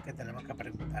creo que tenemos que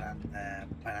preguntar antes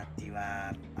para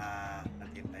activar a la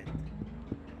tienda esta.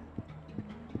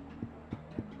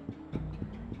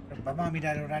 Pues vamos a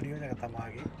mirar el horario ya que estamos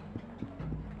aquí.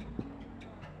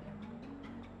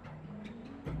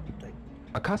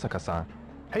 Akasaka-san.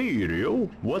 Hey, Ryo,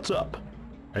 what's up?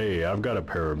 Hey, I've got a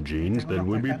pair of jeans that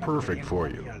would be perfect for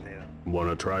you.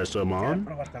 Wanna try some on?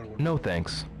 No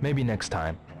thanks. Maybe next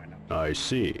time. I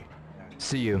see.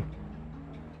 See you.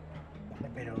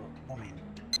 Pero, un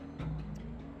momento.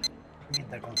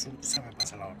 Mientras consulto se me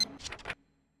pasa la hora.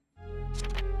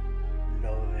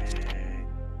 Lo de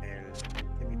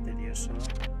el misterioso.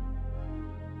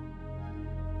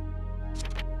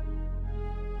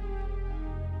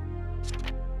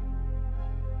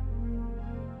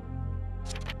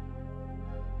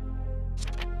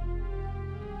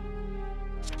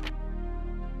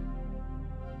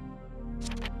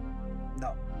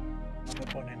 No me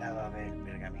pone nada del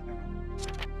pergamino.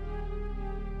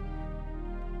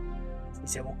 Si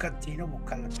se busca en chino,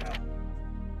 busca la entrada.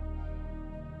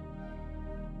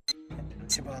 No sé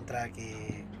si puedo entrar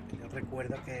aquí. Yo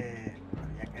recuerdo que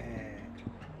había que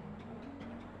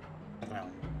cerrar.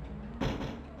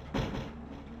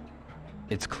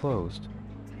 It's closed.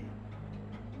 Sí.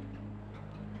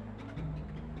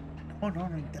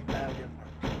 No intenta abrirlo.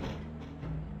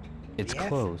 It's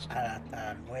closed.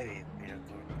 Hasta 9, pero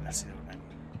con clase de horario.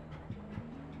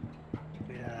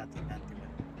 Voy a ir a la tienda antigua.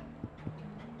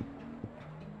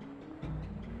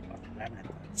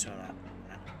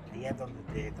 Ahí es donde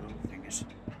te traducen eso.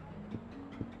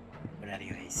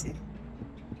 Horario ese.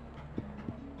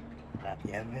 A las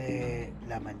 10 de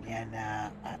la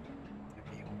mañana a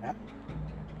 1.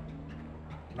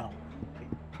 No.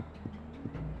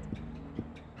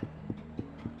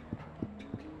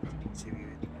 Se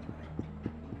vive.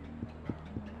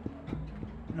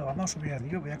 Lo vamos a subir al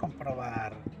lío. Voy a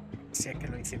comprobar si es que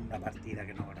lo hice en una partida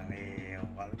que no grabé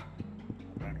o algo.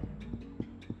 Claro.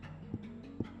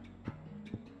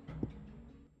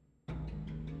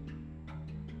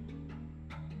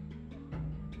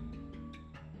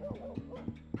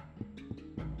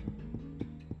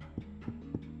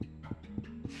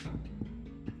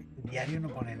 El diario no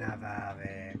pone nada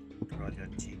de rollo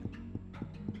chino.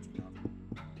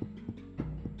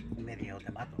 Medio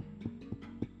te mato.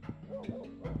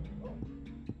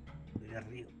 Soy el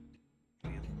río.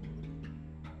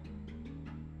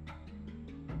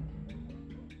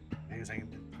 Ellos han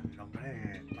inventado el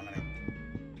nombre malamente.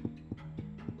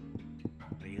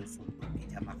 Río Suzuki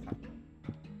Yamaha.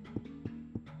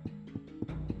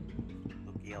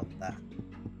 Suzuki Honda.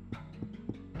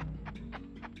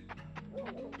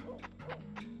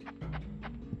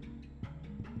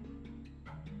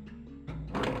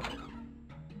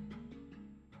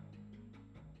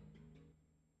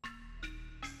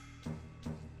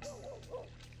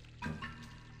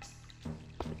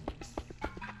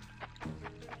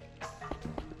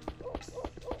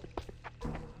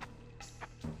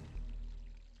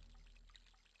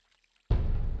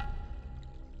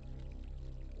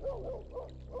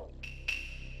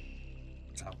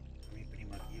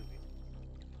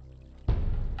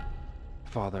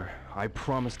 Father, I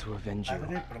promise to avenge you.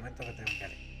 Padre, prometo que te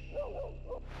vengaré.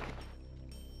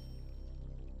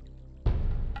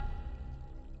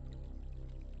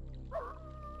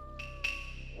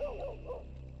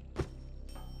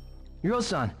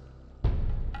 Ryo-san,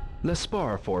 let's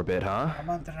spar for a bit, huh?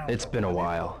 It's been a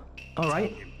while. All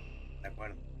right. De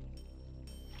acuerdo.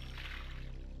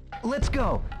 Let's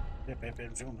go. Espera,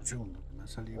 un segundo. Me ha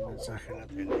salido un mensaje en la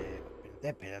tele.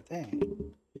 Espérate.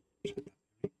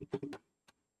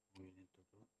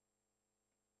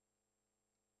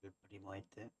 El primo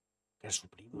este, que es su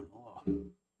primo, ¿no?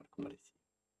 Algo parecido.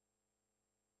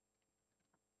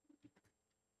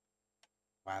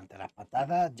 Ante las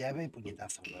patadas, llave y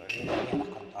puñetazo. Ya las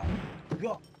contado.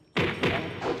 ¡Yo!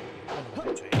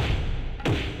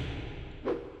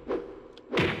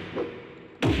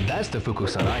 That's the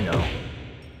Fuku-san I know.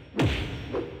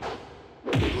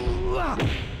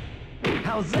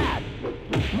 How's that?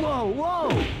 Whoa!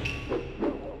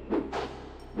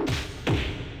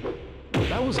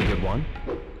 That was a good one.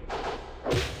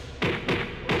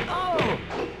 Oh!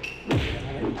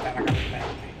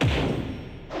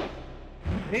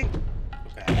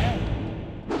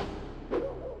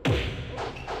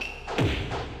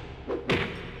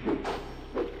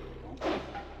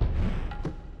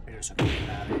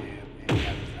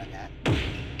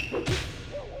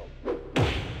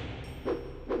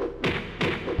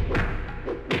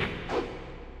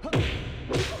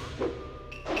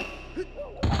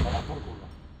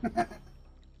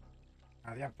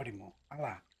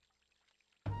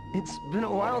 It's been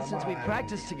a while since we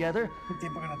practiced together.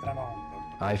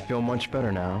 I feel much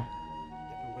better now.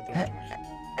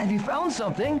 Have you found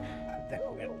something?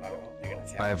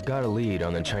 I've got a lead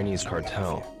on the Chinese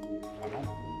cartel.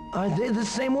 Are they the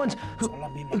same ones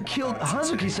who killed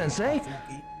Hazuki-sensei?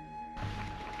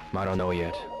 I don't know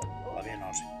yet.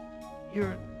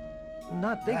 You're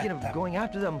not thinking of going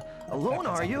after them alone,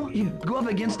 are you? You go up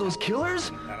against those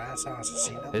killers?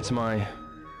 It's my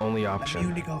only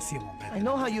option. I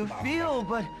know how you feel,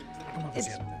 but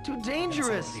it's too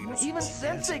dangerous. Even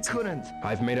Sensei couldn't.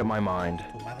 I've made up my mind.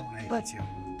 But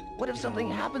what if something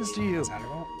happens to you?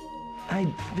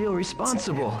 I'd feel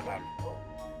responsible.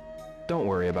 Don't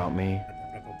worry about me.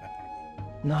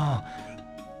 No.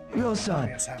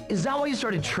 Ryo-san, is that why you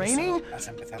started training?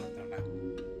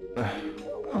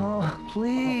 Oh,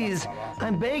 please.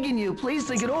 I'm begging you. Please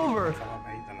think it over.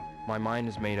 My mind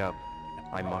is made up.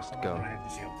 I must go.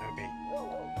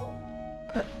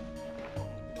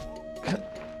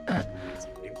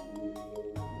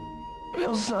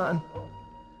 Ryo-san.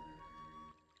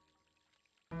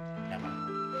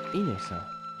 Ine-san,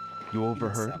 you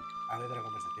overheard?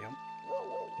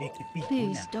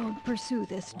 Please don't pursue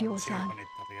this, Ryo-san.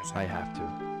 I have to.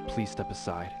 Please step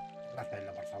aside.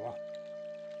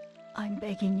 I'm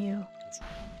begging you.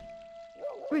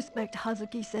 Respect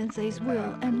Hazuki-sensei's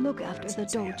will and look after the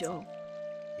dojo.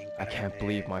 I can't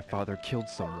believe my father killed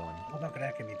someone.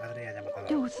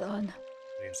 Ryo-san.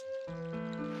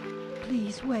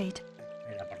 Please wait.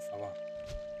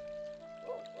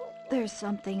 There's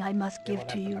something I must give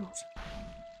to you.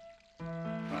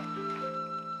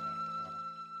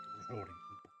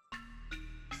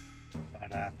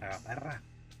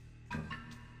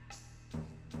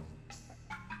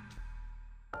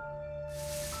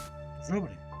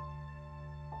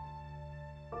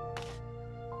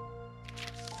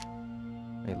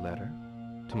 A letter?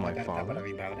 To my father?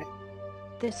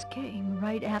 This came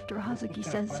right after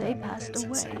Hazuki-sensei passed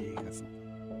away.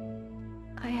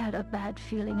 I had a bad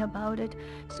feeling about it,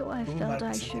 so I felt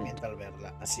I should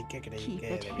keep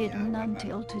it hidden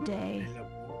until today.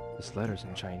 This letter's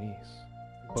in Chinese.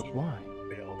 But why?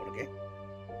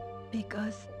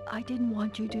 Because I didn't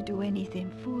want you to do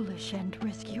anything foolish and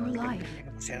risk your life.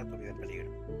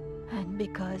 And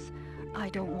because I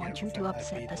don't want you to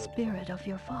upset the spirit of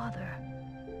your father.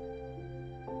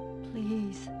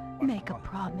 Please, make a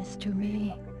promise to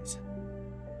me.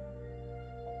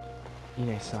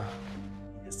 Ine-san.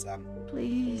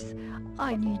 Please,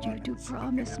 I need you to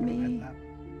promise me.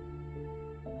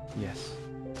 Yes,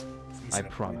 I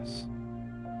promise.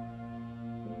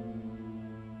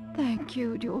 Thank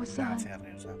you, Ryo-san. Yo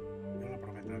le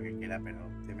prometo lo que quiera, pero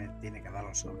usted me tiene que dar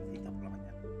los sobrecitos por la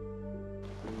mañana.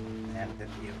 Me ha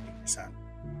entendido, Ine-san.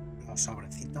 Los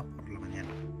sobrecitos por la mañana.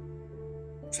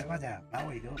 No se vaya, ¿me ha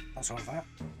oído? ¿Está sorda?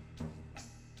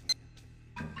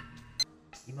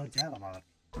 Y no, ya, vamos a dormir.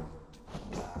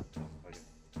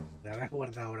 Te habrás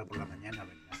guardado ahora por la mañana,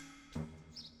 ¿verdad?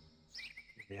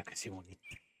 Veo que sí, bonito.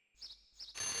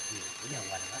 Y lo voy a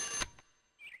guardar.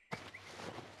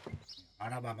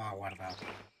 Ahora vamos a guardar.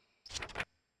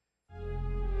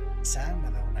 Sam me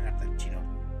ha dado una carta en chino.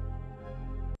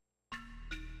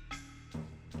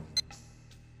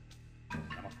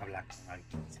 Tenemos que hablar con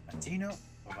alguien que sepa chino,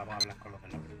 pues vamos a hablar con los de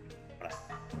los preparados.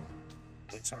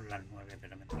 Hoy son las 9,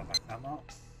 pero mientras bajamos,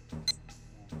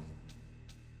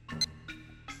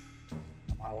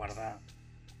 vamos a guardar.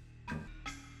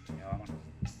 Ya vámonos.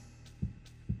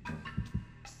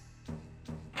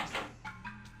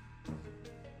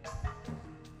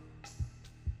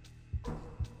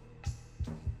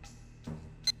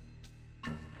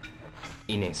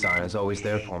 Ine-san is always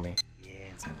there for me.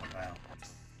 Bien, se ha acordado.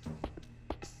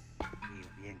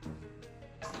 Bien.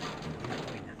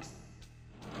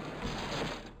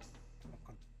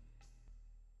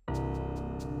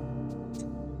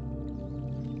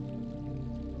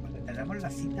 Cuando tenemos la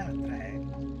cita, la trae.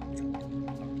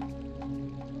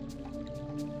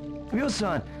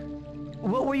 Ryo-san,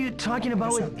 what were you talking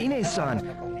about with Ine-san?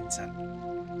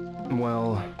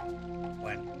 Well...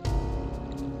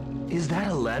 Is that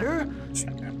a letter?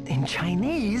 In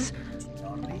Chinese?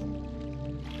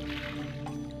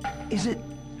 Is it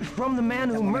from the man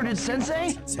who murdered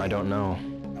Sensei? I don't know.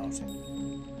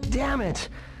 Damn it!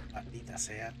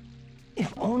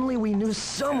 If only we knew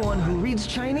someone who reads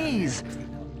Chinese!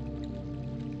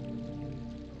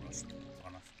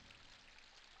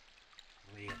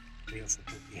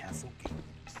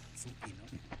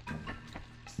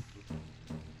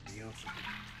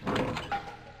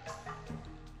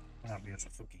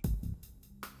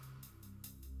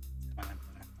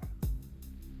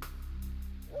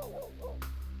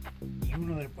 Y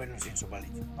uno del pueblo sin su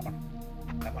paliza. Vámonos.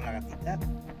 Damos la ya.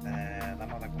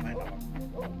 Damos de comer.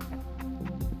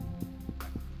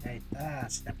 Ahí está,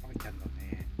 se está aprovechando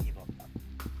de mi bondad.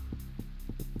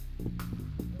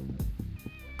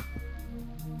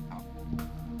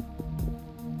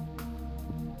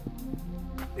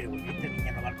 Pero esta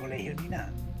niña no va al colegio ni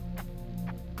nada.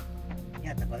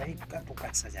 Niña, te puedes ir a tu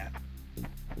casa ya.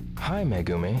 Hi,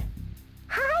 Megumi.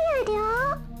 Hi,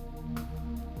 Ryo.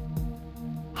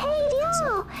 Hey,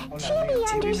 Ryo. Chibi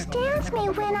understands me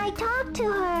when I talk to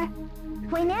her.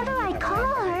 Whenever I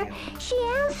call her, she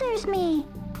answers me.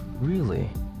 Really?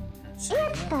 It's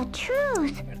the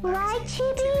truth, right,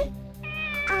 Chibi?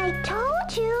 I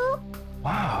told you.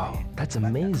 Wow, that's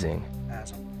amazing.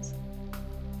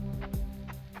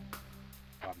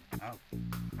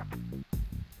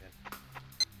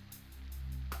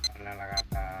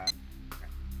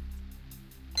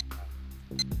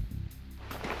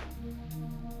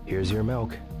 Here's your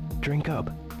milk. Drink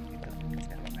up.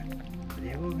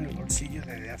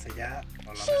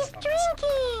 She's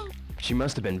drinking. She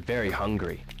must have been very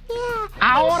hungry. Yeah,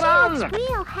 and she looks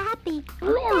real happy.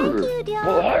 Thank you,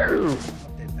 Ryo.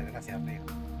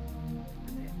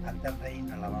 Antes de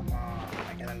irnos la vamos a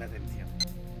darle atención.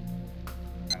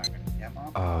 Para que le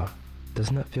llamamos.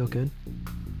 Doesn't that feel good?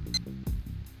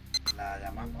 La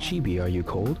llamamos. Chibi, are you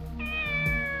cold?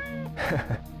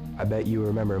 I bet you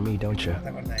remember me, don't you? ¿No te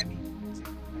acuerdas de mí? Sí.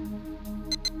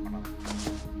 Bueno,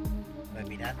 de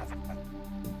mirar no hace falta.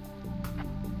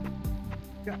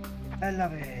 Ya, esta es la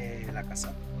de la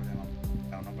casa.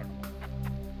 No, no, pero no.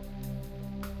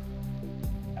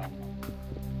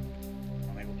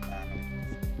 No me gusta, no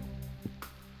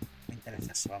me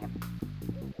interesa eso, vámonos.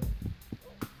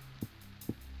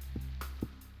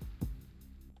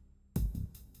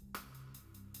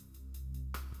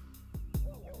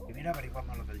 Primero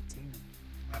averiguamos lo del chino.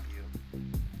 Rápido.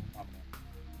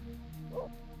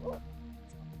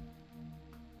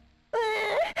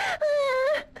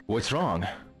 What's wrong?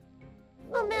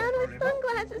 A man with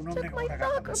sunglasses took my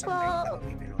soccer ball.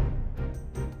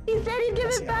 He said he'd give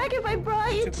it back if I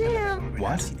brought you to him.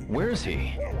 What? Where is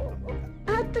he?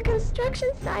 At the construction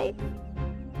site.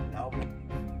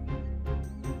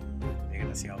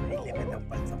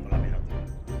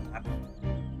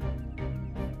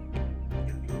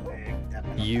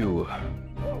 You.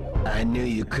 I knew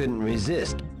you couldn't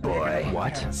resist, boy.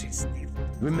 What?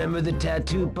 Remember the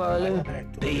tattoo parlor?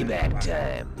 Payback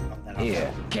time.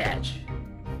 Here, catch.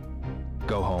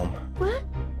 Go home. What?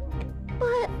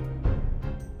 What?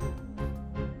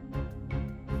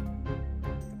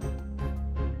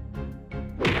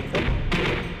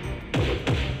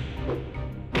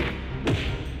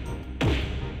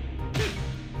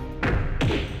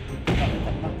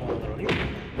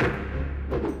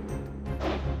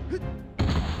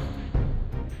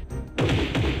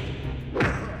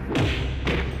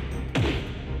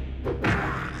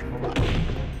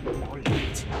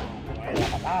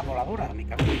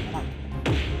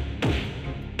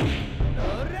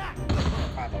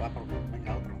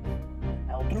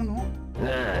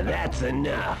 That's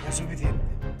enough. Es suficiente.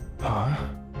 Huh?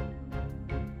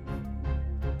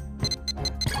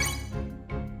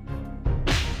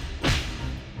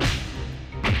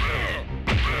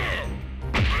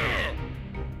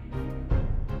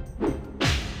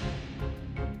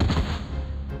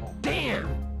 Damn!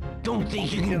 Don't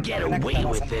think you can get away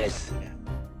with this.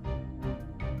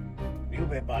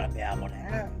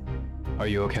 Are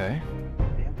you okay?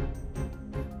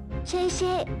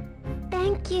 Shay,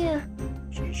 thank you.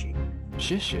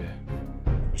 Shishi.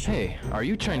 Hey, are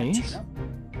you Chinese?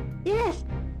 Yes,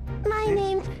 my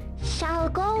name's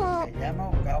Xiaogong.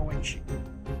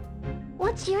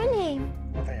 What's your name?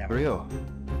 Ryo.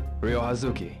 Ryo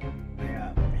Hazuki.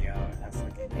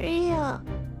 Ryo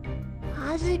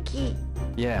Hazuki.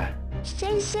 Yeah.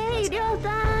 Shay,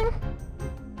 Ryo-san.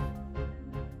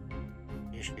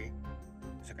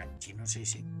 Chino, sí,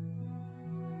 sí.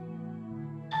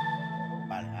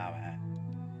 Vale, a ver.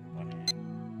 Pone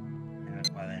en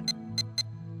el cuaderno.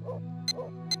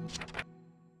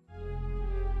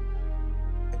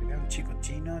 Había un chico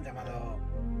chino llamado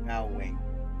Gao Wei.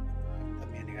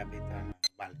 También el capitán.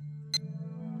 Vale.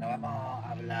 Ahora vamos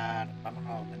a hablar.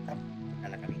 Vámonos a donde estamos. A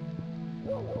la cabina.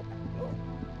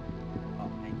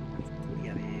 Vamos, hay una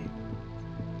historia de.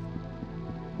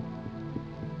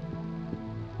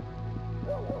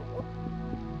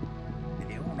 Le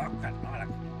dio un Oscar, ¿no? A la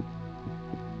cabina.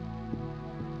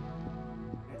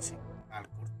 Sí, al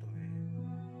corto de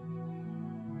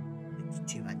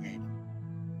Chichibañero.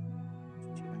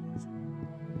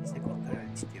 Ese corto era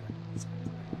de Chichibañero.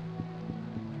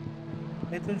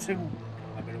 Vete un segundo,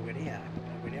 la peluquería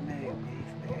me dice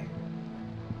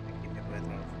de quién me puede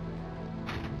traer.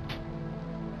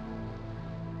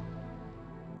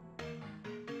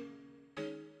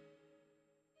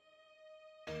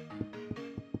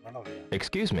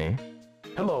 Excuse me?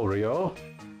 Hello, Rio.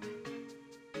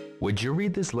 Would you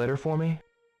read this letter for me?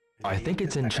 I think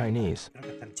it's in Chinese.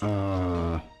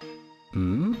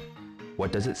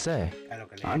 What does it say?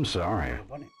 I'm sorry.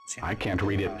 I can't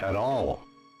read it at all.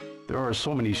 There are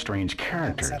so many strange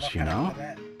characters, you know?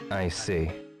 I see.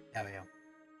 Ya veo.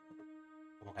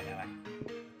 ¿Cómo que ya va?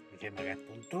 Diciendo que es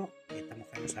tonto y esta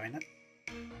mujer no sabe nada.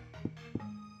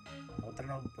 La otra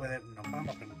no puede... Nos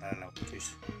vamos a preguntar a la otra.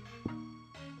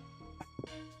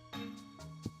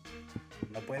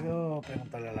 No puedo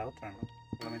preguntarle a la otra, ¿no?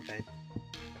 Solamente a ella.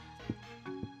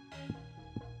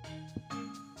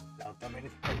 La otra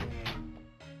merece que le pregunte.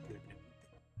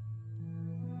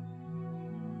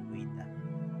 Cuita.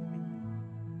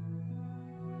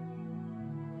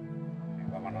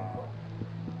 Vámonos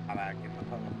a ver quién más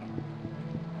podemos preguntar.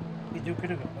 Y yo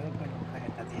creo que puedo preguntar en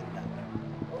esta tienda.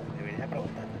 Debería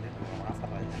preguntar en esta tienda como una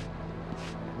farralla.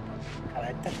 A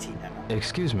ver, esta china, ¿no?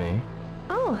 Excuse me?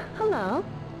 Oh, hello.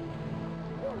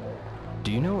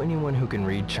 Do you know anyone who can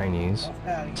read Chinese?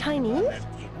 Chinese?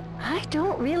 I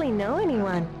don't really know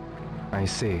anyone. I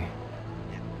see.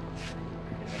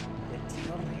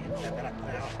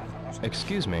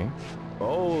 Excuse me?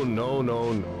 Oh,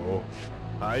 no.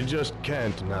 I just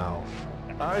can't now.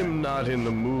 I'm not in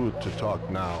the mood to talk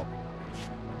now.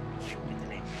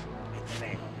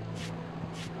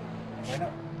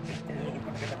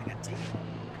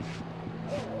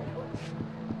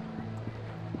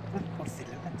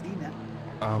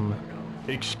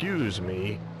 Excuse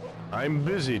me. I'm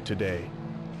busy today.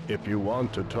 If you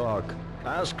want to talk,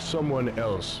 ask someone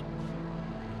else.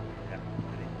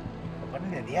 Lo pone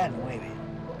de día 9.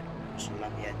 Son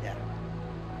las 10 ya.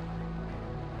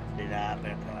 Será,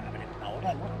 pero a ver, una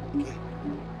hora, ¿no? ¿Qué?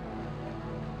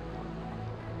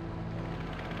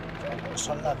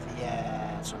 Son las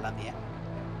 10. Son las 10.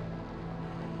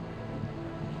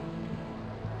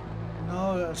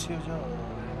 No, he sido yo.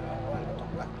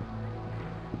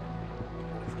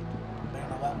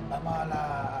 Vamos al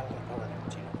restaurante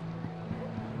chino.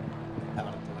 Al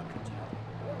restaurante chino.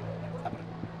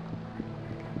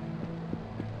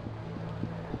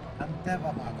 Antes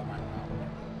vamos a comer, ¿no?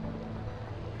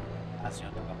 Así no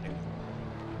tengo premio.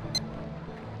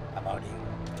 Vamos a abrir.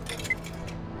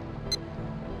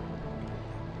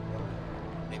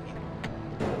 Premio.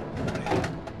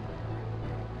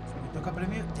 Si me toca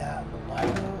premio, ya lo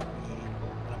guardo y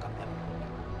lo cambiamos.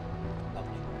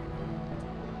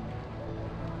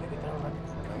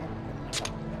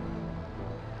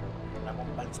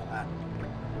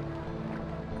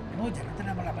 No, ya no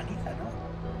tenemos la paliza, ¿no?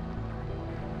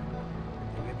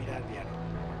 Tengo que mirar el diario.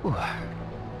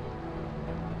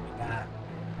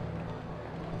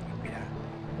 Mira.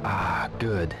 Ah,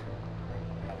 good.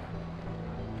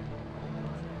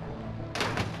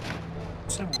 Un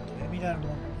segundo, voy a mirar un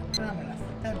programa en la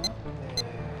cita, ¿no?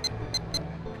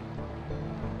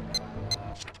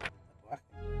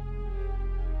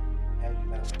 He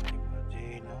ayudado a un tipo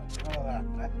chino. No lo van a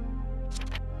traer.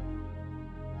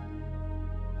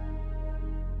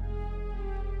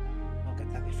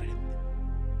 Diferente.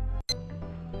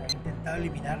 He intentado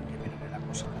eliminarme, pero la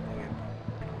cosa no puede.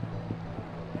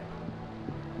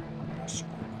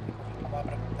 Vamos a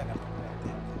preguntar al restaurante.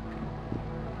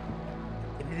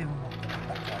 Tiene de un montón de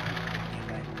pacas.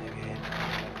 Mierda, que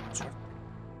suerte.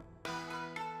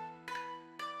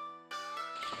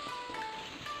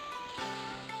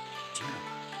 Chino.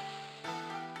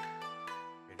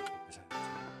 Pero qué pasa.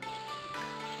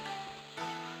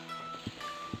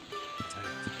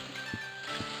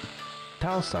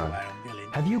 Tao-san,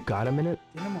 have you got a minute?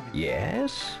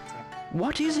 Yes?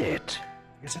 What is it?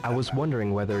 I was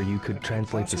wondering whether you could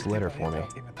translate this letter for me.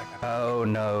 Oh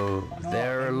no,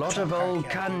 there are a lot of old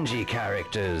kanji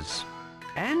characters.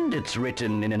 And it's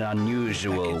written in an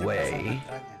unusual way.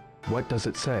 What does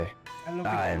it say?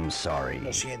 I'm sorry.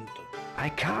 I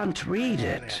can't read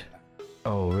it.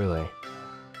 Oh, really?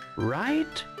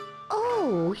 Right?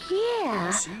 Oh,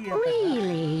 yeah,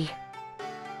 really?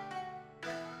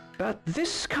 But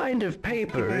this kind of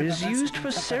paper is used for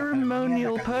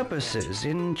ceremonial purposes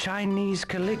in Chinese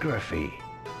calligraphy.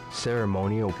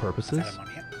 Ceremonial purposes?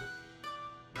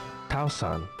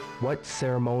 Tao-san, what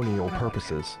ceremonial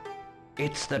purposes?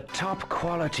 It's the top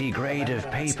quality grade of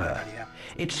paper.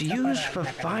 It's used for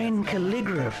fine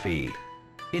calligraphy.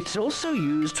 It's also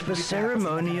used for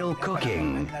ceremonial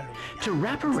cooking. To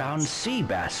wrap around sea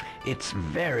bass, it's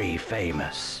very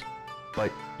famous.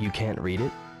 But you can't read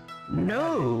it?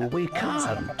 No, we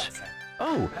can't.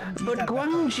 Oh, but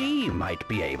Guangxi might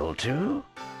be able to.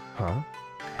 Huh?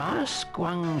 Ask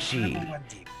Guangxi.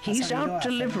 He's out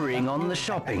delivering on the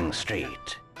shopping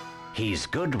street. He's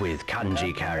good with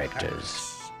kanji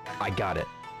characters. I got it.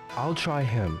 I'll try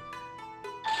him.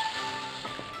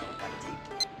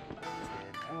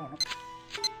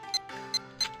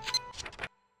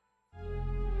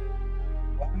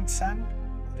 Wang-san,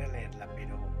 podría leerla,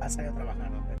 pero pasa a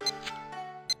trabajar, ¿no?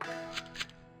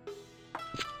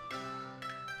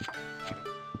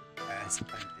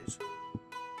 Exactamente eso.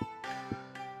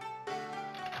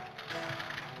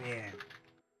 Bien.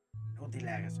 Inútil,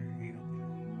 que soy inútil.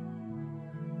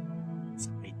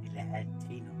 Soy inútil,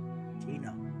 chino.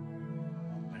 Chino.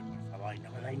 Hombre, por favor, y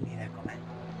no me dais ni de comer.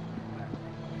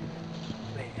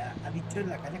 Venga, ha dicho en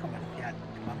la calle comercial.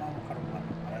 Vamos a buscar un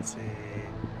mapa para ver si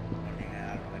nos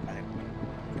llega algo de calle comercial.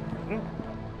 ¿Qué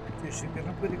perro? Sí, que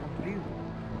no puede cumplir.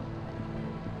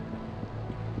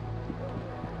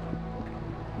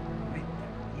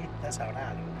 Sabrá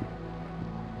algo.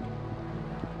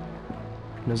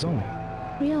 Nozomi.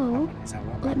 Ryo,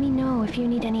 let me know if you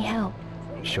need any help.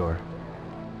 Sure.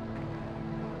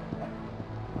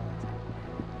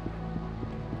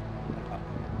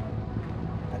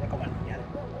 Calle comercial.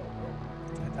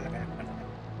 Esta es la calle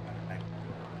comercial.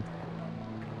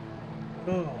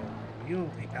 Oh, Dios,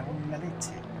 me cago en la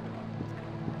leche.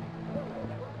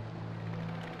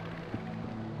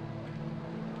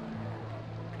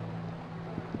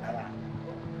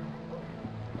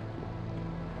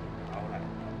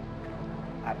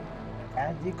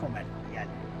 Calle comercial.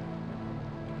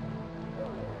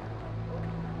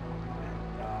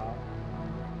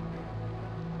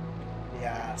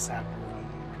 Ya Sakuri.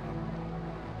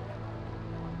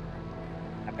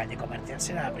 La calle comercial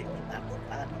será la principal,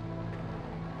 ¿verdad?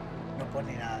 No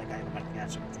pone nada de calle comercial,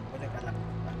 se supone que es la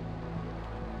principal.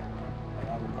 Vamos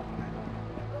a buscar por ahí.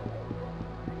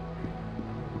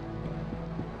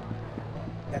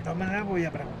 De todas maneras voy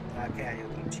a preguntar que hay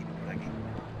otro chino por aquí.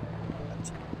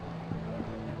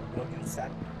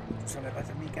 Incluso me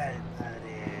parece a mí que el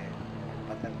padre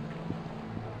paterno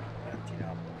era un chino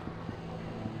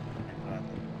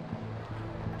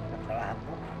está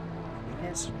trabajando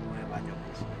en Nueva York.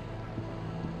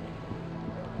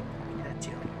 Mira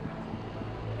chino.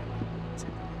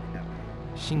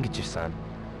 Shingichi-san.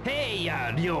 Hey,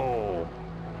 Ryo!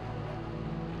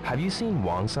 Have you seen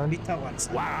Wang-san? ¿Viste a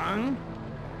Wang-san? Wang?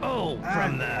 Oh,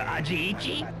 from the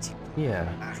Ajiichi? Yeah,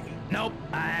 Nope,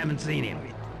 I haven't seen him.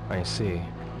 I see.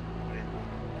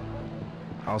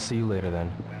 I'll see you later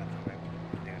then.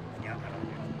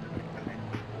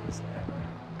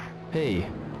 Hey,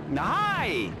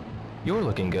 Hi! you're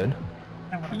looking good.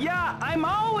 Yeah, I'm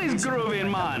always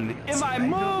grooving, man. If I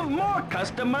move, more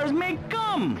customers may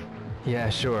come. Yeah,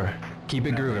 sure. Keep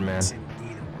it grooving, man.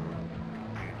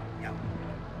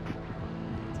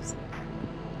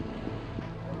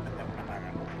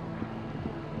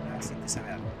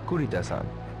 Kurita-san.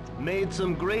 Made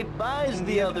some great buys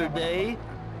the other day.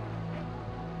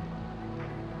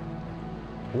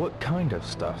 What kind of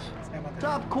stuff?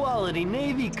 Top quality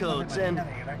Navy coats and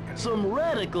some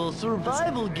radical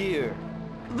survival gear.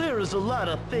 There is a lot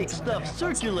of fake stuff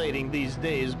circulating these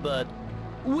days, but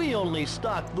we only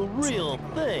stock the real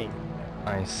thing.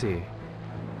 I see.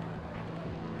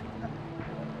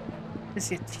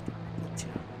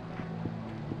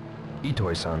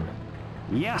 Itoi-san.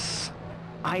 Yes,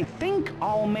 I think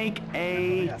I'll make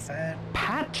a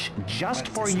patch just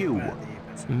for you.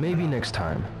 Maybe next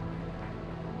time.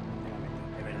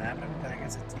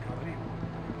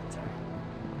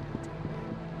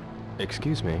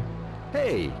 Excuse me.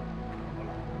 Hey,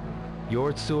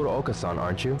 You're Tsuruoka-san,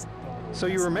 aren't you? so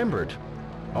you remembered.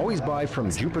 Always buy from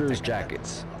Jupiter's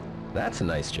Jackets. That's a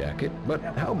nice jacket, but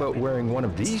how about wearing one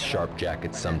of these sharp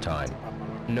jackets sometime?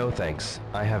 No thanks.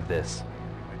 I have this.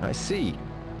 I see.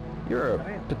 You're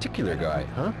a particular guy,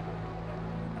 huh?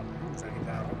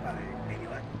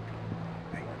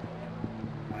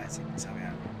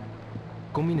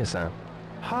 Komine-san,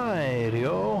 Hi,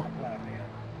 Ryo.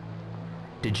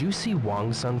 did you see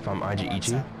Wang-san from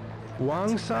Ajiichi?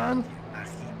 Wang-san?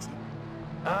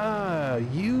 Ah,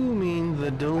 you mean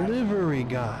the delivery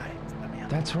guy.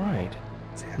 That's right.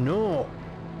 No,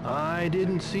 I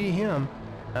didn't see him.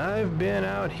 I've been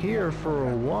out here for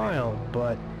a while,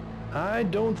 but I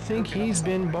don't think he's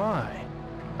been by.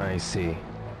 I see.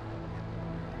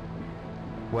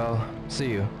 Well, see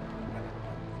you.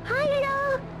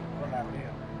 Hiya!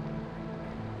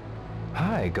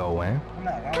 Hi, Go-Wan.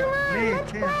 Come on,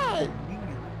 let's play!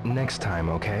 Next time,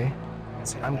 okay?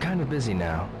 I'm kind of busy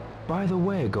now. By the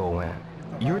way, Go-Wan,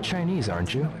 you're Chinese,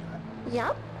 aren't you?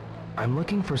 Yup, I'm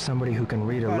looking for somebody who can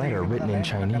read a letter written in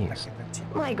Chinese.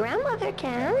 my grandmother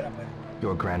can.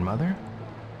 Your grandmother?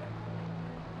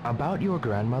 About your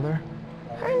grandmother?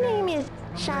 Her name is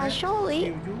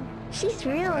Shasholi. She's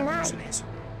real nice.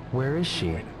 Where is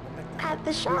she? At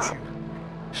the shop.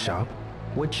 Shop?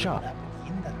 What shop?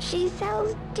 She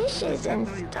sells dishes and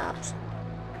stuff.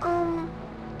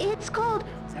 It's called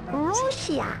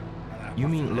Rosia. You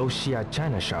mean Loxia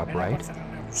China shop, right?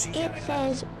 It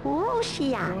says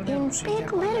Rosia in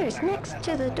big letters next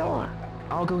to the door.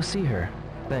 I'll go see her.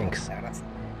 Thanks.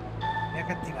 Voy a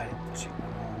activar esto, si no...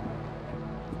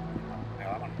 Pero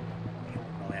vámonos.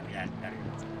 No voy a mirar el diario.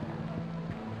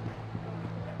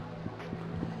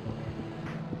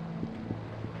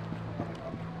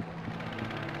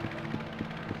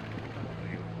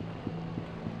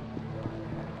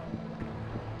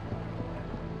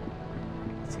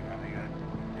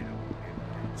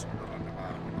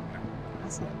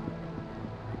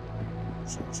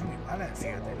 Son iguales,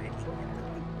 fíjate,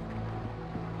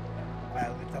 para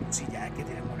donde estamos, sí, ya es que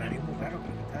tiene un horario muy raro,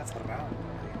 pero está cerrado.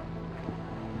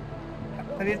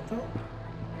 ¿Está abierto?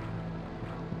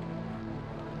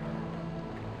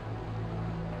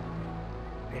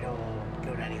 Pero, ¿qué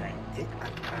horario es este?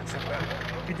 Está cerrado.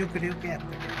 Yo creo que hasta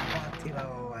que no hemos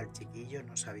activado al chiquillo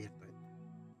no se ha abierto esto.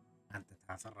 Antes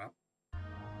estaba cerrado.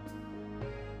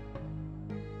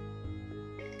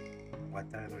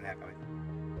 Aguanta, le duele la cabeza.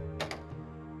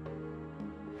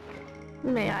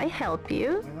 May I help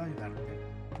you? ¿Puedo ayudarte?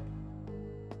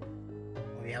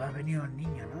 Hoy había venido el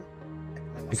niño, ¿no?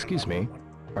 Excuse me,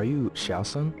 are you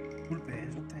Xiaosun? Disculpe,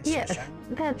 ¿es usted Yes,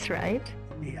 Sesion? that's right.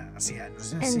 Mira, así es, no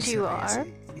sé And si se you lee are?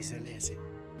 así, si se lee así.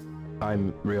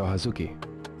 I'm Ryo Hazuki.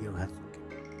 Yo, Hazuki.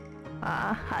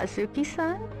 Ah,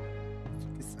 Hazuki-san?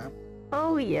 Hazuki-san.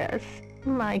 Oh yes,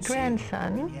 my Sí, mi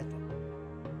grandson. nieto.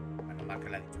 Bueno, mal que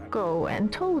le ha dicho algo. Go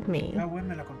and told me. Ah, bueno,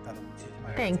 me lo ha contado.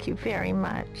 Muchísimas Thank you very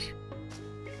much.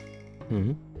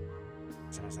 Mm-hmm. gracias.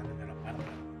 Se nos salen de los manos.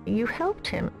 You helped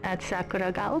him at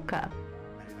Sakuragaoka.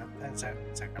 Ayudante en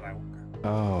Sakuragaoka.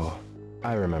 Oh,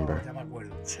 I remember. Ya me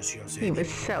acuerdo. Sesion, He was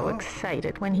so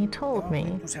excited when he told Muy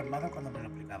me. entusiasmado cuando me lo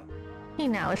explicaba. He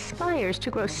now aspires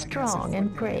to grow strong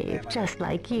and brave, just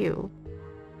like you.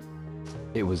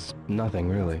 It was nothing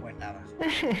really. Pues nada.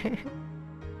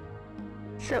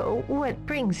 So, what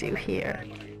brings you here?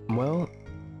 Well,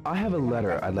 I have a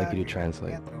letter I'd like you to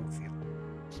translate. Voy a traducir.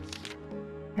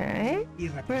 Eh? Y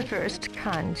repito, Reversed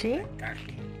kanji?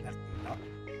 kanji invertido.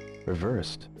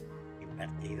 Reversed.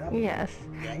 Invertido. Yes,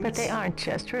 but they aren't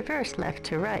just reversed left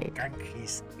to right.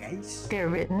 Kanjis gays. They're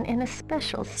written in a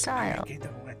special style.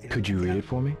 Could you read it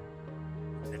for me?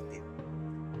 Invertido.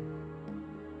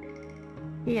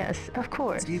 Yes, of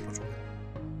course. Sí, por supuesto.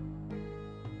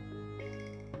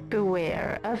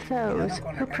 Beware of those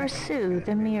who pursue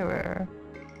the mirror.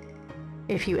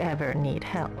 If you ever need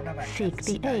help, seek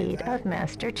the aid of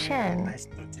Master Chen.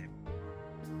 Maestro Chen.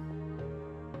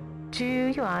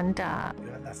 Zhu Yuan Da.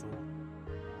 Viola azul.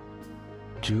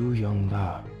 Zhu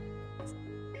Yongla.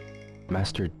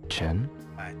 Master Chen?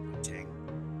 Maestro Chen.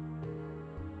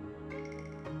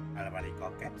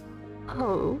 Albaricoque.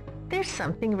 Oh, there's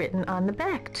something written on the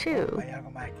back too. Hay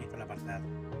algo más escrito en la parte de atrás.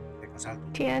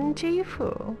 Tian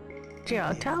Jifu,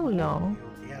 Jiao Tao Long,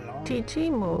 Ti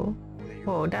Jimu,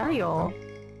 Wo Da Yo.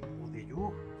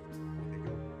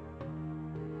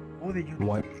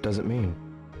 What does it mean?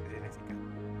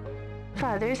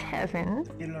 Father's heaven,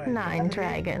 9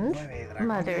 dragons,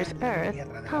 mother's earth,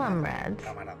 comrades.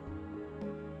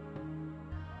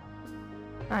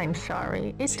 I'm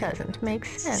sorry, it doesn't make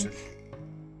sense.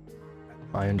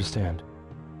 I understand.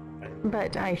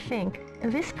 But I think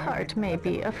this part may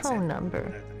be a phone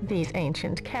number. These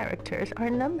ancient characters are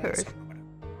numbers.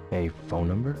 A phone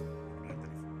number?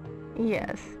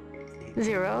 Yes.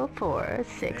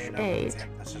 0468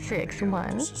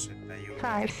 61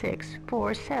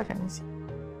 5647.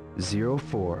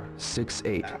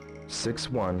 0468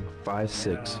 61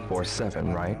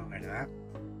 5647, right?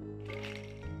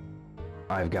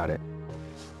 I've got it.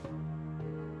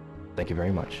 Thank you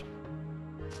very much.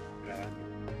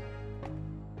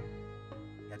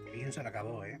 Ya tu hijo se lo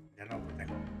acabó, ¿eh? Ya no lo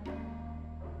protejo.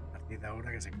 A partir de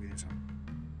ahora que se cuide solo.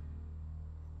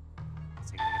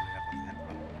 Así que me voy a proteger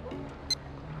todo.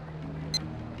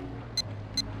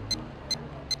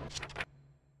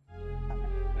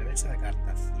 Reversa de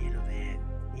cartas.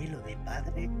 Cielo de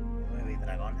padre, 9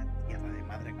 dragones, tierra de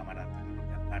madre camarada.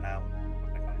 Para un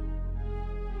correcamino.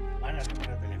 Para el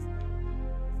número de teléfono.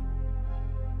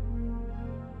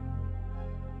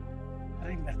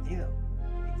 Está invertido.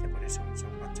 Dice por eso,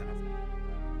 son unos xenófobos.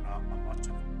 No,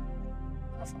 mucho.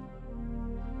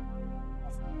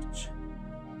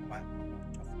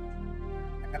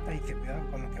 La carta dice cuidado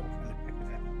con lo que busca el espejo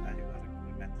de la pantalla para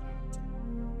recorrer metros de noche.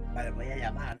 Vale, voy a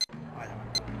llamar. Voy a llamar.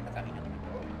 La camino.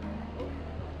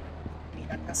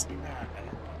 Mira casi la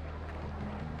cabeza.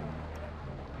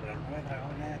 Pero los 9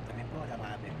 dragones también puedo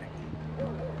llamar desde aquí.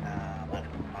 Vale,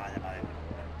 vamos a llamar de nuevo.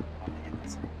 Vamos a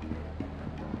casa.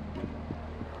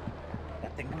 Ya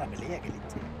tengo una pelea que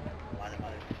leche. Vamos a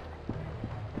llamar de nuevo.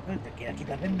 Bueno, te quieres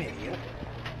quitar de en medio.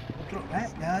 Otro,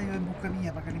 ya iba en busca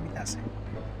mía para que le invitase.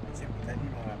 Si invitáis ni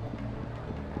lo hago.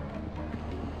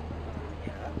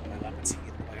 Ya, me va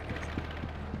persiguiendo para que le invite.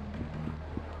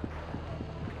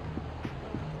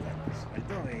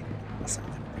 Suelto en cosas,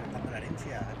 te estoy gastando la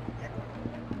herencia.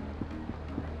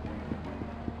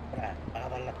 Para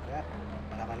dar las cosas,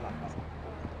 para dar las cosas.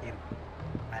 Tiempo.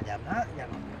 A llamar y a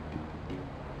no.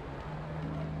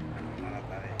 Una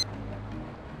lata de.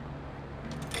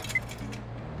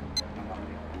 Vamos a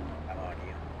abrir. Vamos a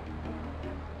abrir.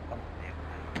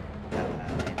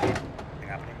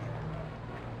 Venga, premio.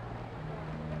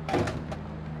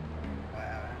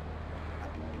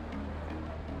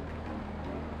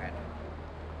 Bueno.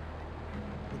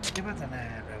 ¿Qué va a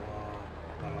tener luego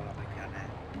todas las regiones?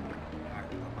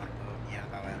 Tomando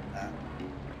mierda, ¿verdad?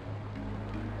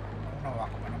 No va a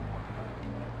comer un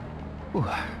poco.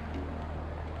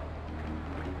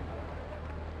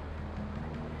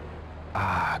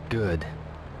 Ah, good.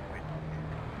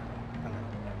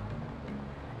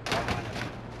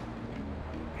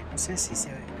 No sé si se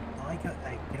ve. No, creo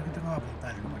que tengo que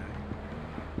apuntar el número.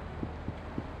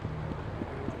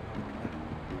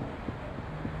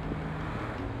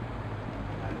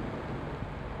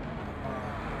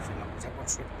 Se la puse por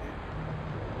suerte.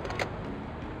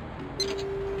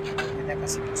 Ya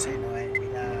casi no sé, no es.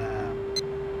 Mira.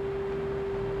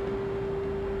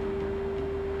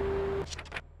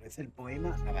 El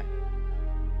poema, a ver.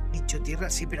 Dicho tierra,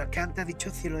 sí, pero es que antes ha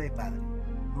dicho cielo de padre.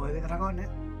 9 dragones.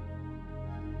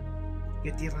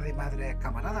 ¿Qué tierra de madre es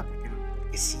camarada? Porque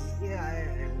sí,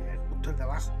 es justo el de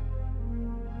abajo.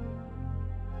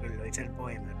 Pero lo dice el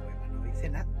poema no dice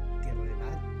nada. Tierra de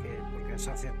madre, porque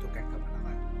asocias tú que es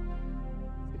camarada.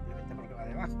 Simplemente porque va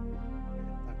debajo.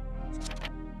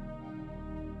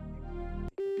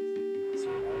 Sí,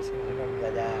 a ver si no se me olvida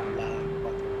ya hablar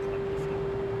 4 de la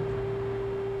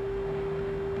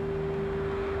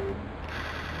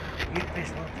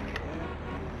peso.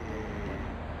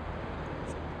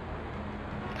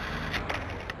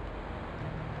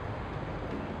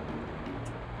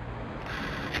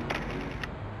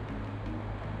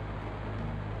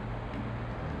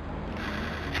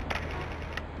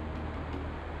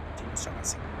 Chinos son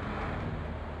así.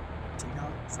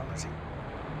 Chinos son así.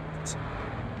 Sí.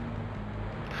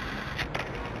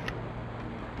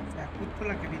 O sea, justo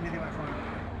la que viene debajo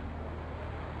del.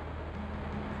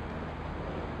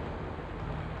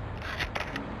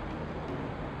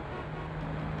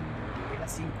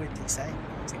 56,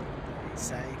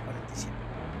 47.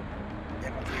 Ya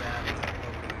confía en la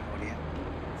memoria.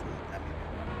 Sí, también.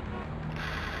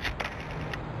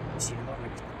 Y si no,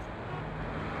 repito.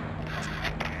 No pasa nada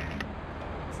porque.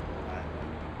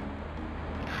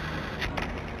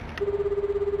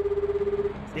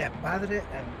 Sí, es padre.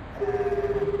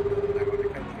 La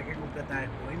correcta tiene que completar el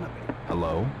poema, pero.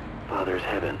 Hello? Father's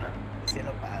heaven.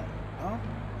 Cielo padre, ¿no?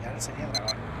 Y ahora sería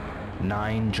dragón.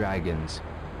 9 dragons.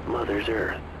 Mother's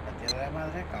earth. La tierra de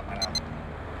madre, camarada.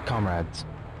 Comrades.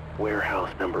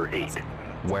 Warehouse number 8.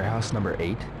 Warehouse number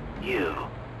 8? You.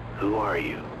 Who are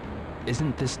you?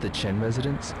 Isn't this the Chen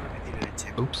residence?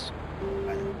 Oops.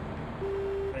 Vale.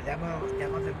 Pero ya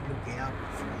hemos desbloqueado.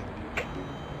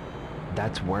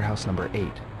 That's warehouse number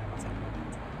 8.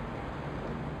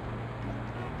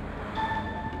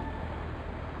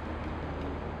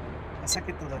 Pasa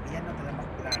que todavía no tenemos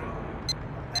claro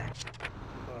dónde es.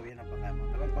 Todavía no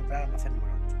podemos. Debo encontrar el almacén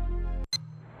número 8.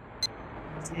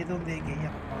 Sí, es donde hay que ir.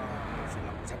 Se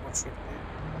la puse por suerte.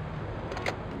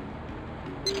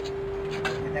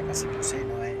 Ya casi no sé,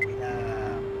 no es. Mira.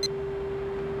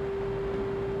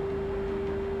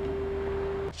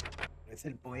 Es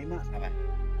el poema. A ver.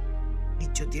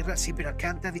 Dicho tierra, sí, pero es que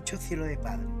antes ha dicho cielo de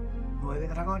padre. 9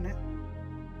 dragones.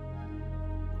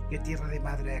 ¿Qué tierra de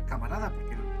madre es camarada?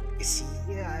 Porque sí,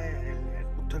 es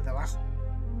justo el de abajo.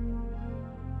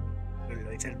 Pero lo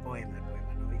dice el poema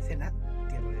no dice nada.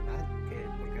 Tierra de madre,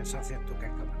 porque asocias tú que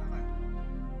es camarada.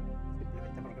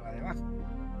 Simplemente porque va debajo.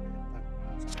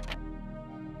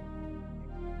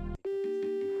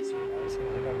 Sí, a ver si no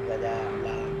se me olvida ya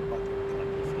hablar 4 de la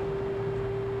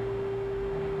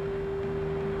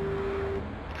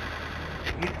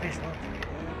peso.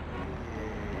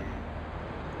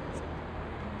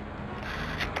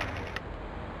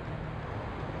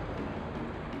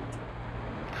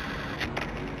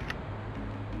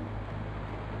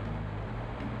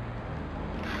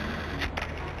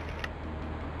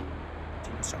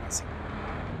 Son así.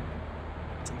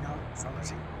 Chinos son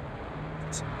así.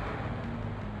 Sí.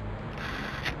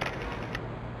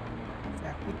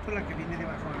 justo la que viene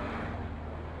debajo.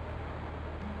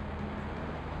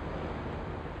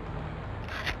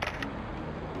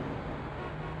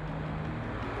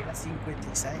 Era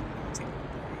 56,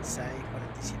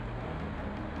 47.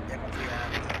 Ya confía en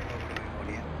la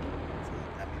memoria. Sí,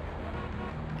 también.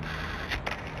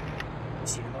 Y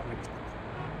si no lo repito.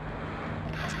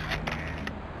 No pasa nada.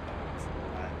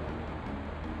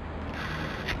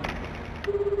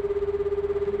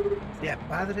 Sí, es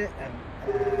padre.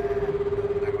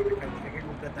 Tiene que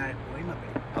completar el poema,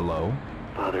 pero. Hello?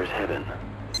 Father's heaven.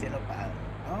 Cielo padre,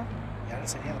 ¿no? Y ahora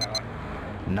sería dragón.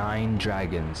 9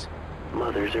 dragons.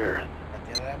 Mother's earth. La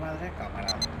tierra de la madre,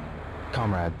 camarada.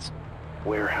 Comrades.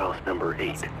 Warehouse number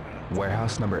 8.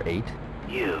 Warehouse number 8?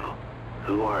 You.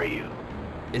 Who are you?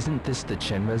 Isn't this the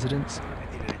Chen residence?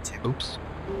 Oops.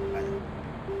 Vale.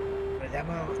 Pero ya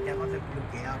hemos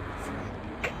desbloqueado, por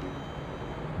favor.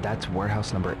 That's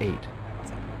warehouse number 8.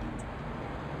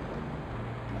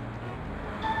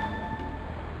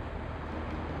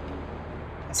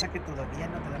 Pasa que todavía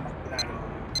no tenemos claro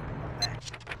dónde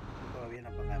es. Todavía no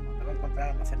podemos. Debo encontrar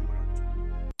el almacén número 8.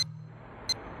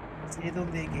 Sí es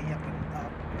donde quería preguntar,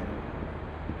 pero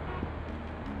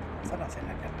esta no hace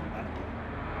nada que arreglar.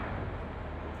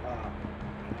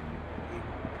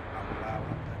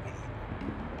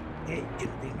 Yo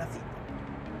no tengo una cita.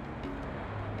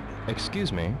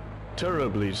 Excuse me?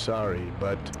 Terribly sorry,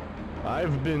 but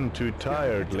I've been too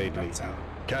tired lately.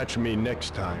 Catch me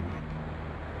next time.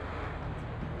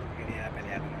 Quería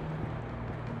pelear, ¿no?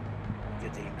 Yo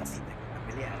tenía una cita con una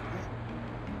pelea, ¿no?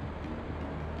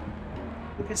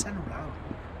 Creo que se ha anulado.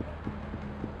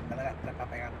 Una de las tres para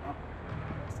pegar, ¿no?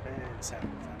 Se ha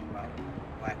anulado.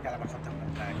 O es que a lo mejor te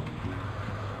encuentras ahí.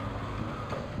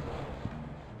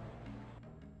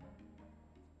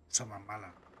 Son más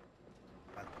malas.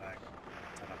 Para entrar aquí.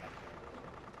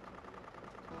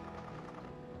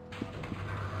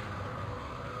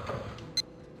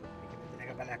 Tiene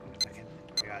que pelear con esta gente.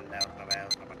 Pegarle otra vez a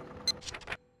otra mano.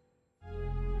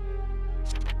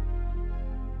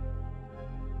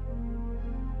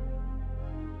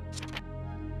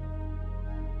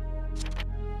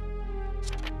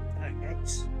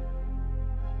 Gates.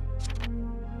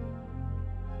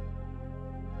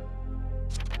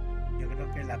 Yo creo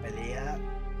que la pelea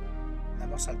la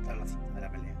hemos saltado la cinta de la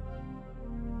pelea.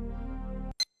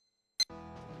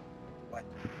 Bueno,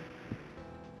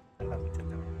 tarda mucho el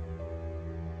tema.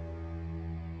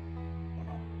 O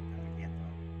no, está requiriendo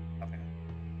la pegar.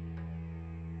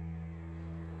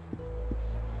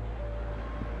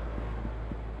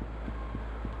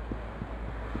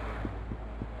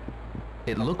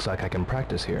 It looks like I can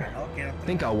practice here.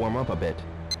 Think I'll warm up a bit.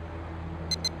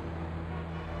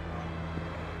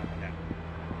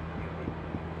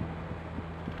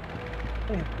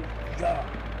 Ya,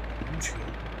 mucho.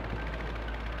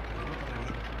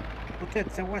 Usted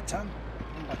está guachando.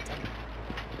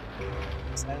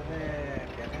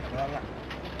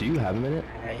 Do you have a minute?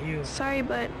 Sorry,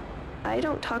 but I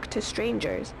don't talk to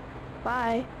strangers.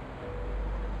 Bye.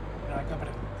 No hay que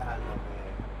preguntar lo que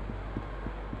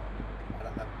para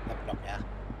desbloquear.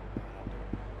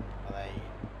 Para ir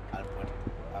al puerto.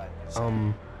 A ver,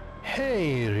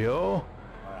 Hey, Ryo.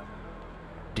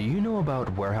 Do you know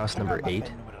about warehouse number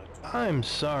 8? I'm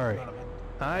sorry.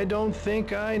 I don't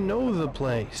think I know the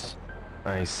place.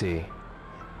 I see.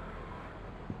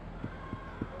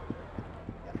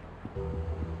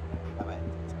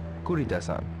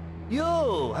 Kurita-san.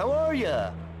 Yo, how are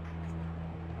ya?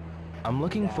 I'm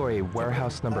looking for a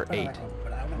warehouse number 8.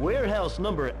 Warehouse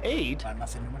number 8?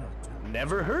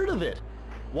 Never heard of it.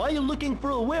 Why are you looking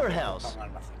for a warehouse?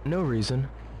 No reason.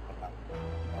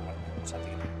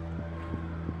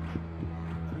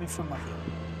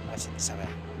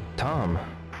 Tom.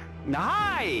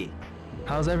 Hi!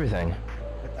 How's everything?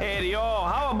 Hey, yo,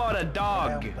 how about a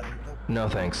dog? No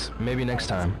thanks. Maybe next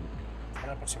time.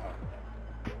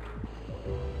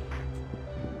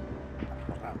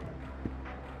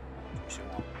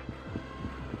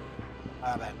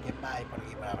 A ver, ¿qué más hay por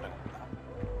aquí para preguntar?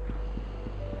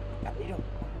 ¿Camino?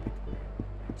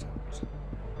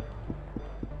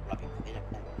 La picadilla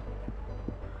que hay.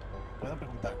 ¿Puedo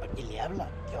preguntar a quién le habla?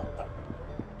 ¿Qué onda?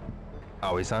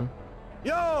 Aoi-san?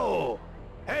 Yo!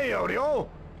 Hey, Ryo!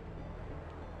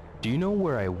 Do you know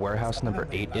where a warehouse number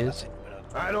 8 is?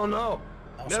 I don't know.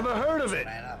 Never heard of it.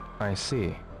 I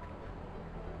see.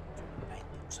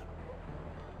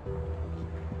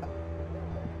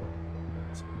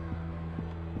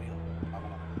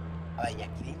 A ver, y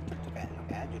aquí dentro esto qué es lo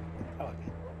que hay, yo no he encontrado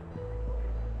aquí.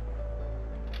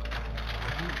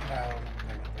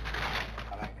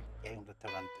 A ver, aquí hay un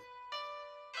restaurante.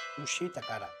 Sushi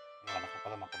Takara. A lo mejor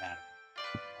podemos comer algo.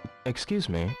 Excuse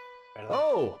me? Perdón.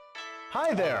 Oh!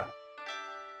 Hi there!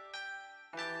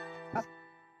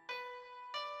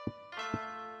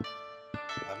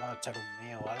 Podemos echar un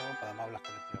meo o algo, podemos hablar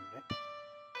con este hombre.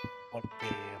 Porque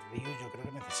Ryu yo creo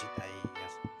que necesita ir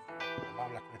así. Podemos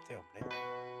hablar con este hombre.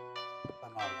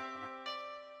 Vamos a hablar con él.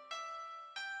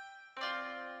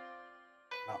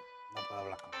 No, no puedo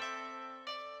hablar con él.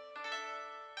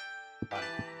 Vale.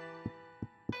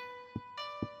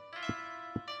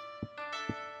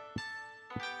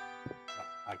 No,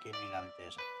 aquí ni nada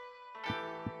interesante.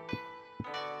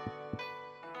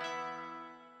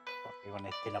 Porque con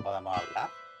este no podemos hablar.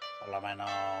 Por lo menos.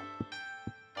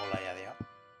 Hola y adiós.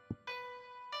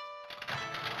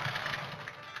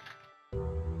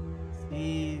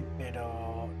 Sí,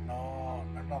 pero no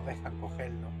nos dejan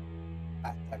cogerlo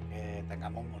hasta que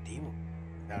tengamos un motivo.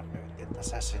 Claro, intenta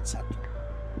ser sensato.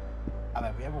 A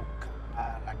ver, voy a buscar.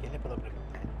 ¿A quién le puedo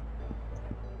preguntar?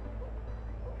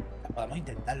 Podemos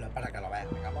intentarlo para que lo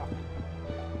veas. Venga, vamos.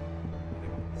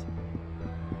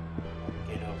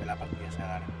 Quiero que la partida sea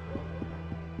larga.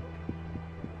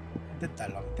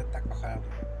 Intentarlo, intentar coger algo.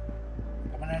 De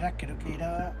todas maneras, creo que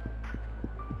irá.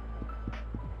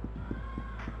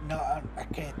 No, es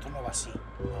que esto no va así.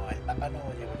 No, el mapa no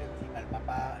lo llevo yo encima. El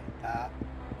mapa está.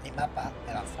 Hay mapas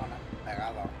de la zona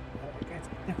pegados. Porque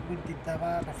este juego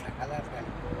intentaba reflejar la realidad.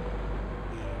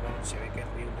 Y bueno, se ve que el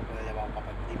río no puede llevar un mapa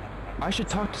encima. I should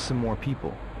talk to some more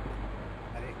people.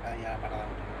 Me deja ahí a la parada.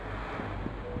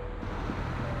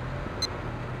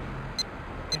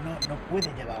 Que no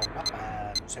puede llevar un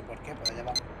mapa. No sé por qué. Puede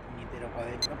llevar un puñetero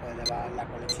cuaderno. Puede llevar la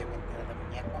colección entera de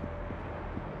muñecos.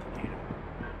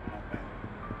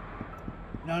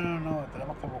 No,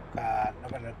 tenemos que buscar. No,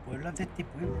 pero el pueblo es de este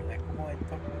pueblo. Es como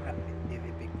esto, una especie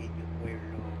de pequeño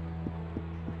pueblo.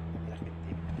 La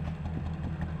gente.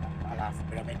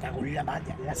 Pero me cago en la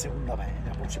malla. Es la segunda vez.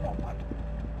 La próxima os mato.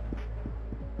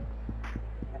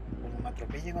 Como me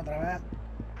atropellen otra vez.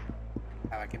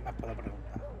 A ver, ¿quién más puedo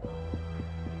preguntar?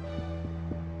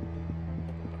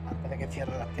 Antes de que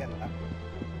cierren las tiendas.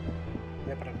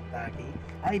 Voy a preguntar aquí.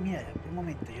 Ay, mira, un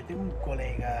momento. Yo tengo un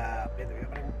colega. Te voy a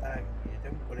preguntar aquí.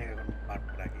 Tengo un colega con un bar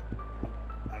por aquí.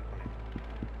 Al colega.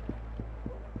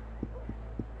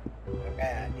 Creo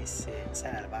que ese es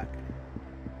el bar.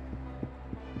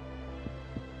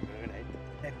 Creo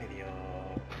que es medio.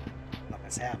 Lo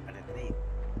que sea, meretriz.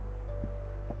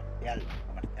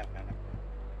 Comercial, no.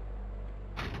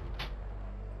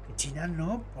 En China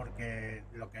no, porque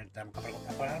lo que tenemos que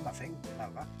preguntar por el almacén,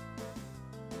 ¿verdad?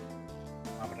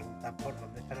 A preguntar por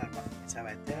dónde está el almacén.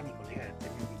 ¿Sabes? Este era mi colega, este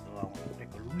me invitó a un hombre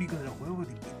con el único de los juegos que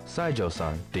te invito.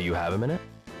 Saijo-san, do you have a minute?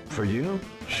 For you?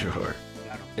 Sure.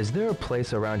 Is there a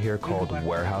place around here called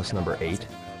Warehouse Number 8?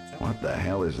 What the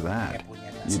hell is that?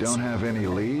 You don't have any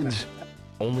leads?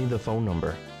 Only the phone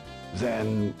number.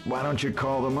 Then why don't you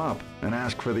call them up and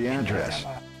ask for the address?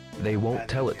 They won't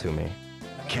tell it to me.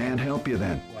 Can't help you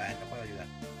then.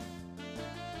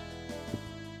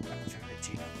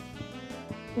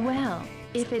 Well,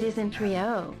 if it isn't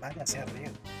Rio.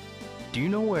 Do you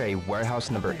know where a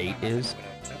warehouse number 8 is?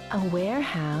 A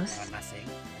warehouse?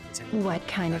 What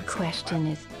kind of question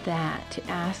is that to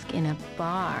ask in a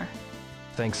bar?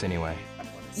 Thanks anyway.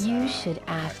 You should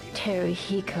ask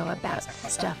Teruhiko about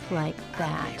stuff like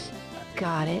that.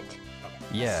 Got it?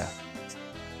 Yeah.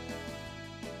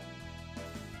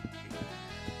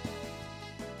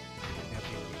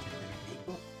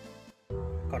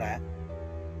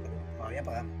 Todavía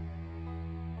podemos.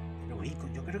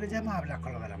 Yo creo que ya hemos hablado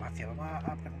con lo de la mafia. Vamos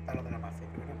a preguntar lo de la mafia.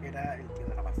 Yo creo que era el tío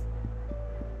de la mafia.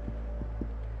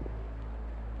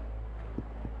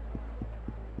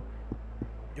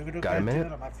 Yo creo que era el tío de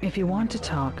la mafia. If you want to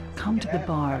talk, come to the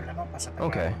bar.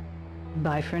 Okay.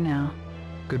 Bye for now.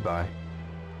 Goodbye.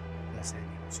 La serie,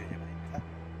 suyo, ¿verdad?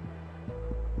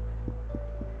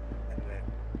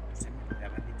 No sé, me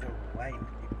habían dicho guay,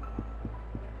 tipo.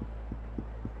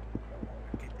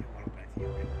 ¿Qué tengo algo parecido?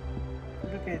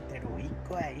 Creo que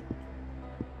Teruhiko ahí.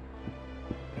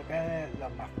 Creo que es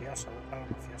los mafiosos, los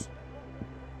mafiosos.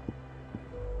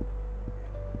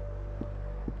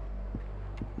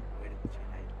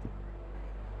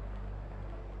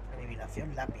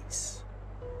 Adivinación lápiz.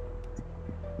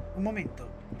 Un momento,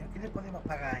 ¿qué le podemos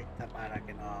pagar a esta para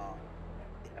que nos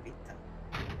dé la pista?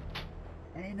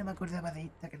 No me acordaba de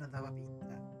esta que nos daba pista.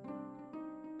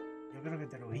 Yo creo que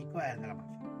Teruhiko es el de la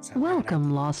mafia. O sea,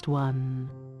 Welcome, lost one.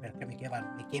 Pero es que me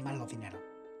queman los dineros.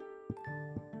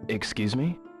 Excuse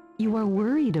me? You are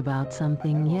worried about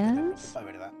something, yes?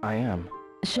 I am.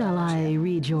 Shall I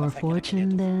read your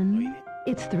fortune then?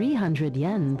 It's 300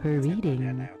 yen per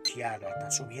reading. Hostia, lo está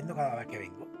subiendo cada vez que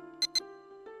vengo.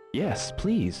 Yes,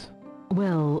 please.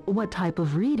 Well, what type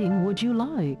of reading would you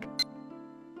like?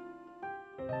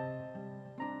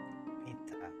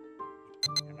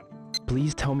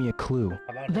 please tell me a clue?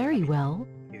 Very well.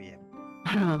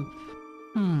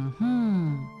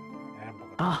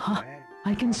 Aha,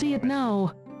 I can see it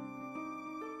now.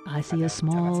 I see a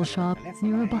small shop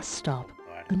near a bus stop.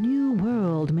 A new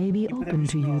world may be open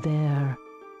to you there.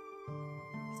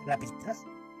 ¿La pistas?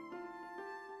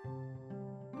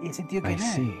 ¿Y ese tío quién I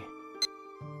es? see.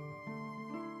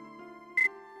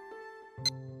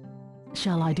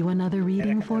 Shall I do another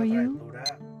reading for you?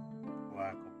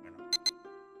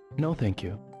 No, thank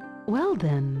you. Well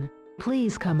then,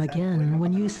 please come again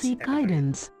when you seek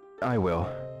guidance. I will.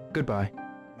 Goodbye.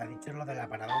 Me ha dicho lo de la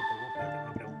parada de autobús, pero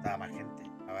tengo que preguntar a más gente.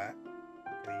 A ver,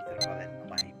 ¿qué dice lo del no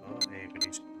mágico de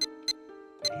Chris?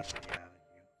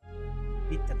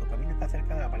 Viste, tu camino está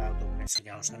cerca de la parada de autobús. Eso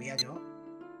ya lo sabía yo.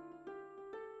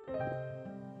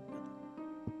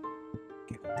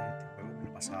 Que conté este juego me lo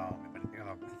he pasado, me parece que a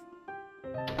 2 veces.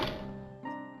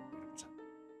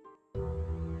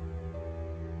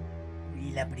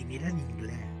 Y la primera en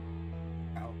inglés.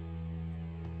 Wow.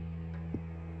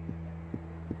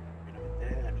 Pero me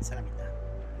enteré de la misa a la mitad.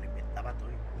 Lo inventaba todo.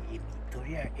 Y mi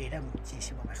historia era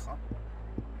muchísimo mejor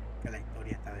que la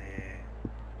historia esta de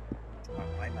mucho más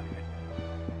guay, más divertida.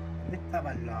 ¿Dónde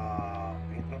estaban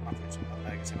los mafiosos?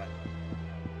 Para que se vayan.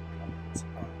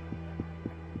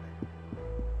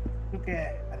 Creo que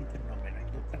ha dicho el nombre, ¿no?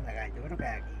 Industria Nagai. Yo creo que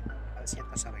es aquí. A ver si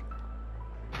estos saben.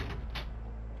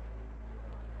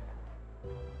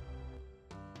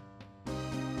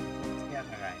 Industria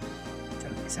Nagai.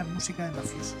 Esa música de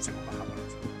mafiosos se compra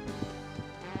japonés.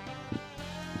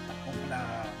 Tampoco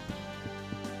la...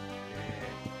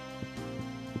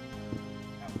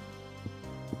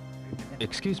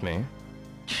 Excuse me.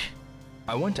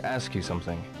 I want to ask you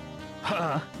something.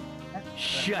 Huh?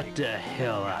 Shut the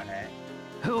hell up.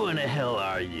 Who in the hell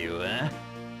are you, eh?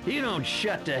 You don't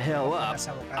shut the hell up,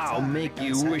 I'll make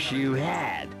you wish you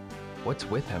had. What's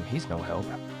with him? He's no help.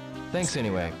 Thanks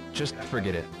anyway. Just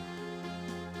forget it.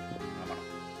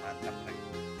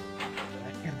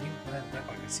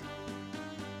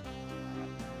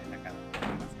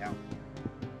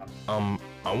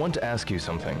 I want to ask you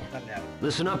something.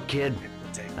 Listen up, kid.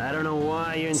 I don't know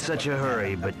why you're in such a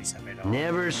hurry, but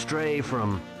never stray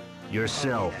from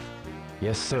yourself.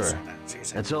 Yes, sir.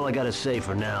 That's all I gotta say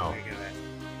for now.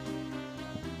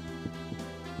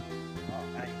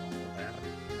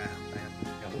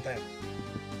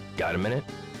 Got a minute?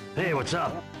 Hey, what's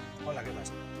up?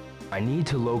 I need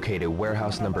to locate a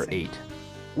warehouse number 8.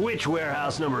 Which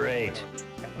warehouse number 8?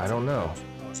 I don't know.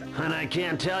 And I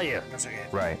can't tell you.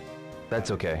 Right.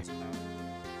 That's okay.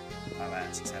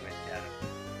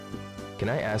 Can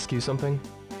I ask you something?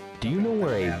 Do you know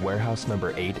where a warehouse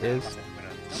number 8 is?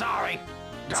 Sorry,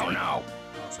 don't know.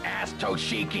 Ask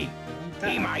Toshiki.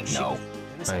 He might know.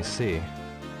 I see.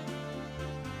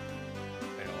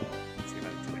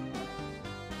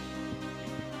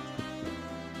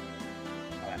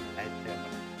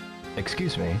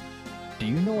 Excuse me, do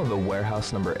you know of a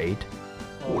warehouse number 8?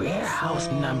 Warehouse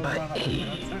number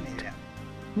 8?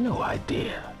 No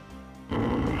idea.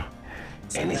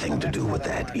 Anything to do with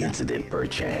that incident,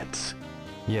 perchance?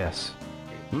 Yes.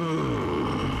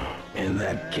 In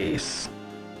that case,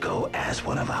 go ask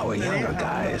one of our younger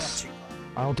guys.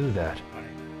 I'll do that.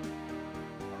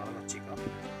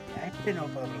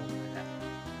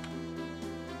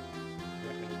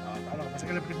 Lo que pasa es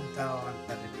que le he preguntado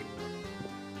antes de tiempo.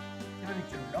 Yo no he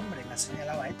dicho el nombre, me ha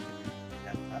señalado a este.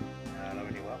 Ya está, ya lo he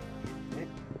averiguado.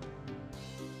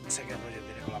 No sé qué rollo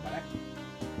tiene con la pared.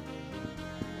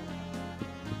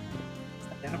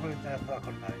 Ya no preguntaré todas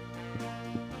con nadie.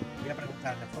 Voy a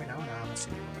preguntarle fuera ahora a ver si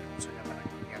tengo permiso ya para que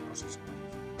diga cosas.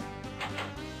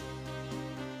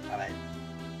 A ver,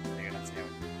 desgraciado.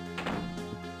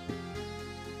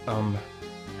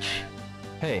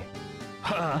 Hey.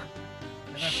 Huh?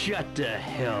 Shut the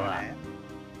hell up.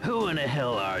 Who in the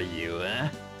hell are you, eh?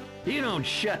 You don't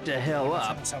shut the hell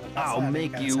up, I'll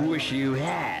make you wish you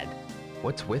had.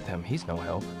 What's with him? He's no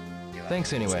help.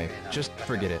 Thanks anyway. Just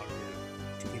forget it.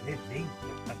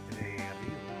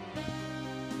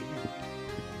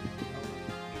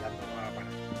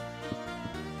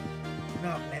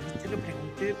 No, te lo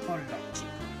pregunté por los chicos.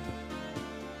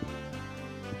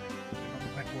 No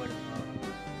me recuerdo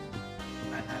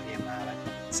a nadie más a la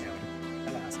se a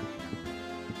la salida.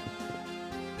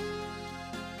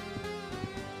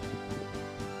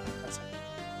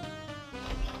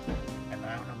 Que no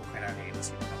es una mujer alegre,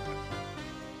 sino una mujer.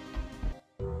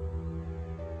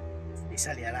 Y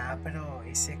salía la A, pero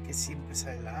ese es que siempre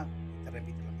sale la A y te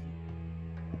repite lo mismo.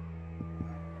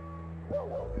 No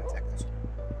hagas caso.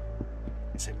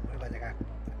 Que se mueva a llegar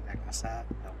a la casa,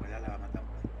 la abuela la va a matar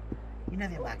por ahí. Y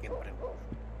nadie más a quien preguntar.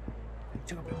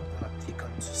 dicho que pregunto a las chicas,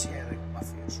 no sé si hay algo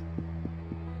mafioso.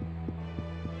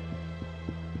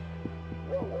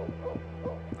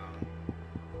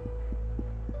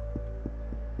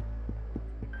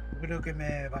 Creo que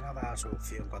me van a dar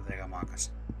solución cuando llegamos a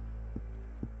casa.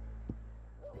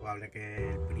 Probable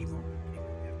que el primo de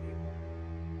arriba.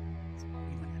 Su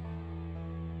primo de arriba.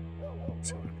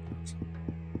 Seguramente no sé.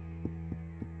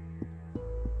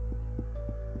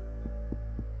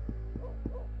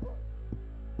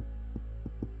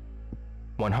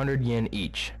 $100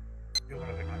 each. Yo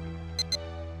creo que no.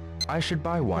 I should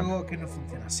buy one. Algo que no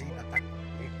funciona así, no tan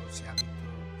complejo. Si ha visto,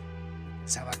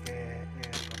 pensaba que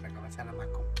los rompecabezas era más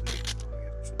complejo y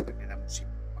resulta que era muy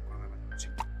simple. Me acuerdo que era muy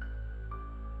simple.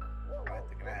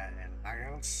 Te creas el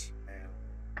darles,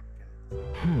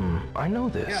 I know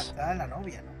Mira, this. está la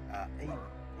novia, ¿no? La Amy, que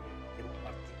lleva un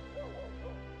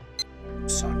martillo.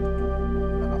 Sonic,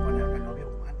 le va a poner una novia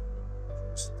humana.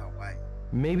 Eso está guay.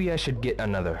 Maybe I should get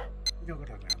another. Yo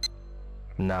creo que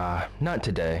no. Nah, not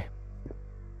today.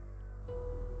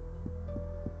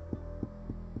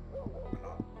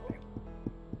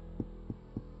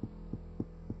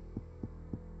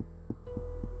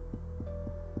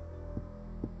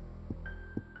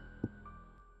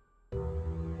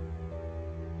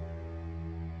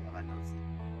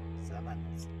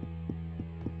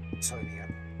 Soy mi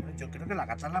gata. Yo creo que la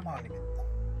gata la hemos alimentado.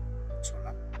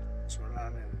 Sola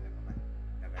le de comer.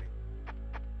 Ya veréis.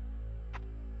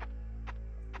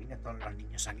 Mira, todos los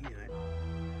niños han ido,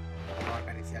 Vamos a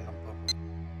acariciarla un poco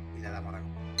y le damos la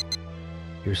comer.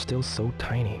 You're still so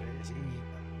tiny. Sí,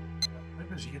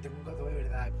 bueno, si yo tengo un gato de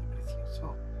verdad aquí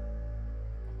precioso.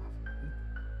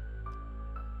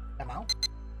 ¿Llamado?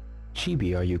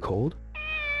 Chibi, are you cold?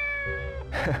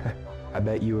 I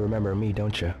bet you remember me,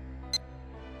 don't you?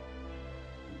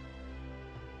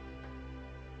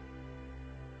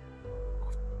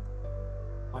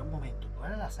 Un momento, ¿tú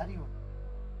eres Lazario?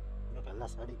 No, que es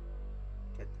Lazario.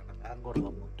 Que te ha engordado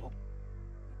un montón.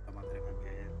 Esta madre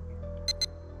que...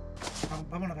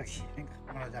 Vámonos de aquí, venga,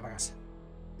 vámonos ya para casa.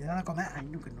 ¿Le he dado a comer? Ay,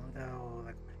 no, que no le he dado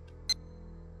de comer.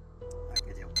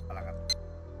 Aquí llevo, a la gata.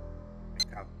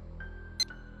 Pescado.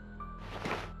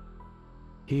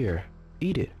 Here,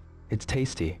 eat it. It's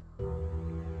tasty.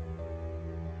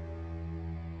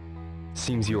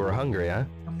 Seems you were hungry, huh?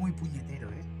 Es muy puñetero,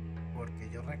 porque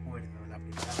yo recuerdo la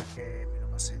primera vez que me lo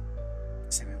pasé,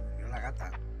 que se me murió la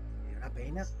gata. Me dio una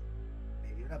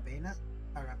pena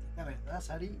la gatita, ¿verdad,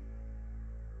 Sari?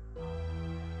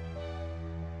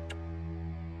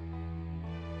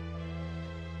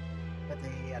 Fíjate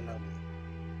ahí al lado mío.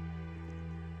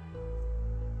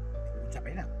 Me dio mucha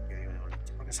pena, que digo,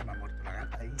 porque se me ha muerto la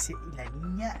gata. Y la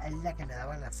niña es la que me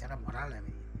daba lecciones morales. Me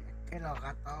dice, es que los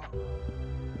gatos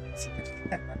sí que tienen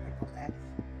que comer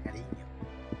cariño.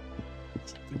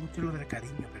 Sentí mucho lo del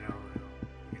cariño, pero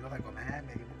lo de comer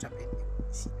me dio mucha pena.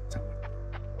 Y sí, se ha muerto.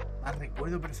 Más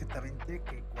recuerdo perfectamente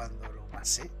que cuando lo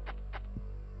pasé,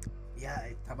 ya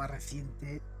estaba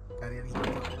reciente que había visto.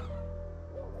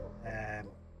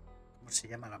 ¿Cómo se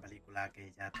llama la película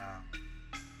que ya está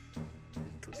en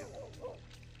el estudio?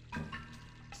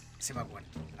 Sí me acuerdo,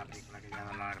 la película que ya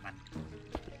dan los hermanos.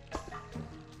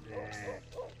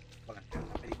 Joder,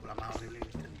 la película más horrible que he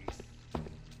visto en mi vida.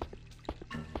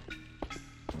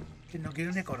 Que no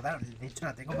quiero ni acordar, de hecho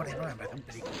la tengo por ahí, me parece un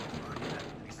película. La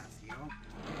animación.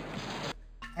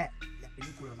 La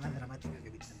película más dramática que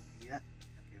he visto en mi vida.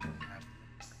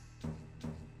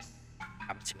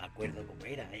 A ver si me acuerdo cómo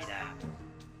era.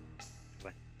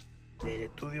 Bueno, del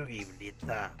estudio Ghibli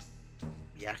está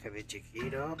Viaje de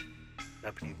Chihiro,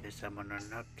 La princesa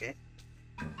Mononoke,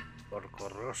 Porco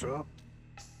Rosso.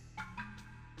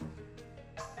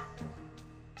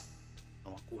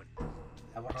 No me acuerdo.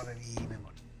 La borro de mi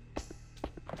memoria.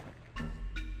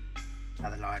 La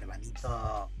de los hermanitos.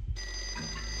 Ah,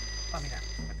 mira,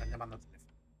 me están llamando al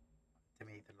teléfono. Este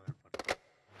me dice lo del puerto.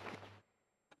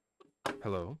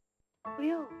 Hello?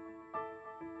 Will,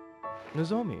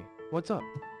 Nozomi, what's up?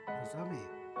 Nozomi,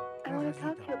 I want to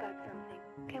talk to you about something.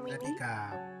 Can we meet?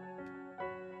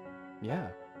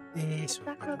 Yeah. Eso,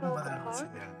 That could go to the park.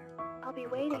 I'll be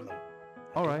waiting.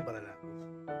 All right.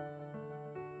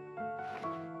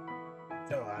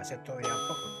 Yo acepto ya un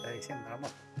poco, está diciendo el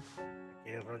amor.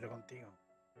 ¿Quieres rollo contigo?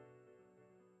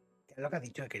 ¿Qué es lo que has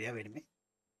dicho que quería verme?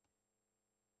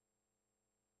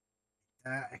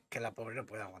 Es que la pobre no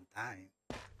puede aguantar,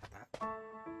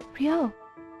 Ryo.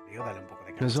 Ryo, dale un poco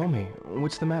de cabeza. Nozomi,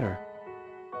 what's the matter?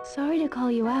 Sorry to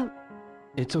call you out.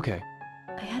 It's okay.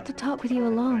 I had to talk with you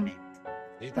alone.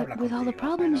 But with all the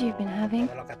problems you've been having...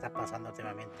 Todo lo que estás pasando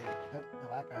últimamente, me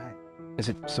va a caer. Is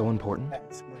it so important?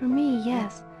 For me,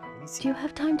 yes. Do you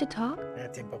have time to talk?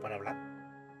 ¿Tienes tiempo para hablar?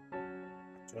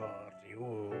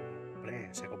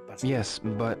 Yes,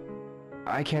 but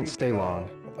I can't stay long.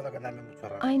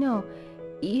 I know.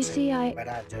 You see, I'd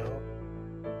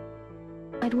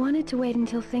wanted to wait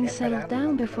until things settled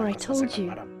down before I told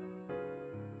you.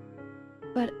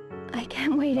 But I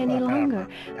can't wait any longer.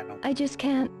 I just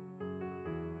can't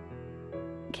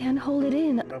hold it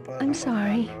in. I'm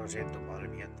sorry.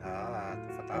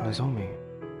 Nozomi.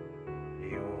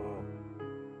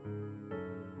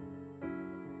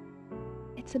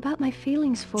 It's about my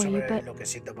feelings for you, but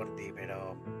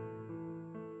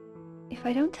if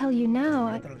I don't tell you now,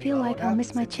 I feel like I'll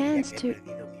miss my chance to...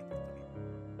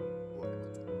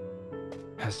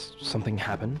 Has something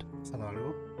happened?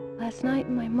 Last night,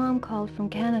 my mom called from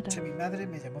Canada.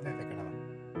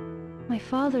 My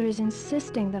father is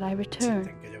insisting that I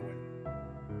return.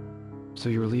 So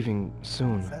you're leaving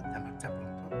soon?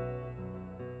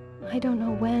 I don't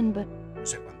know when, but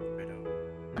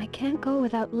I can't go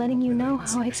without letting you know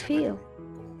how I feel.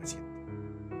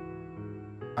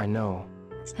 I know.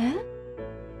 Huh?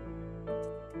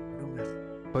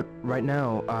 But right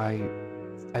now, I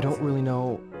don't really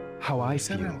know how I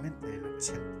feel.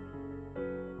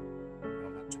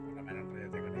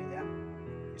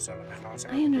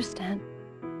 I understand.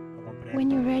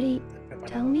 When you're ready,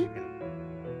 tell me.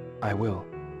 I will.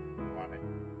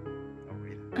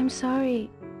 I'm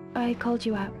sorry I called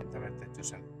you out.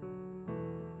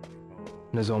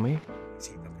 Nozomi,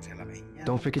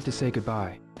 don't forget to say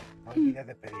goodbye.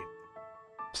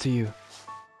 See you.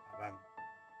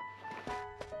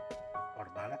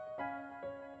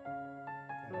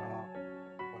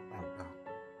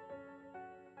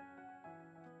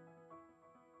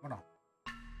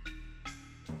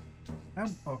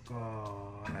 Un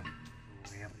poco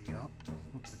río,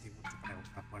 mucho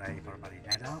preguntas por ahí por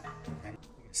marinero,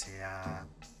 que sea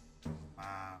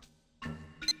más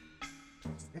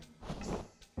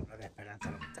no de esperanza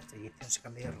a los muchachos. Y este no se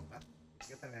cambia de ropa.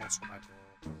 Yo también el sobaco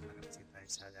con la camiseta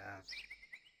esa ya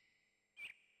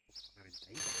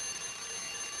reventadita.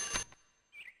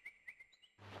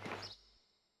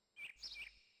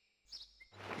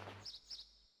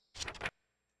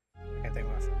 ¿Qué tengo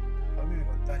que hacer? Me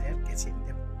contó ayer qué siento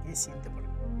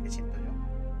yo.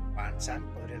 Juan San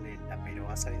podría leerla, pero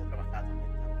ha salido a trabajar donde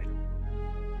está, pero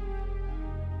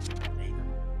no ha leído.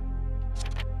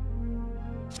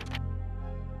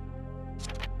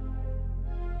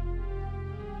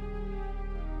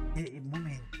 El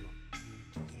momento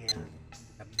y el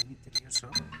camino misterioso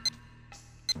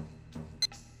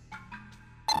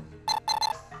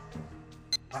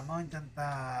vamos a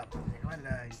intentar, no él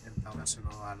ha intentado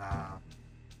dárselo a la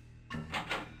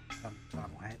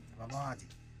mujer. Vamos allí,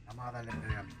 vamos a darle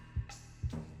pergamino.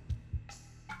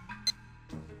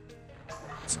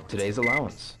 Today's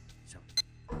allowance.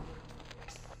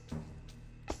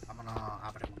 Vámonos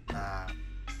a preguntar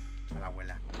a la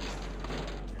abuela.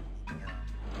 El niño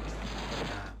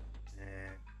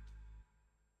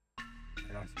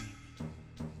de los niños.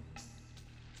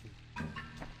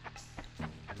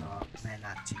 De los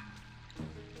menachi.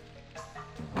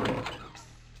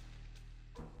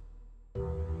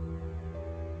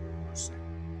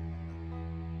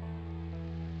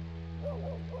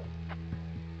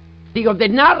 ¡Digo, de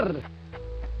nar!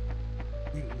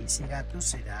 Y ese gato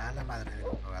será la madre del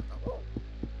otro gato.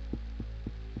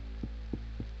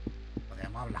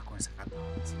 Podríamos hablar con ese gato.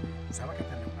 Usaba que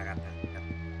tener una gata.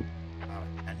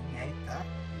 La niña esta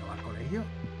no va al colegio,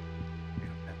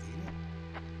 pero la tiene.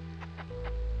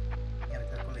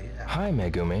 Vete al colegio ya. Hi,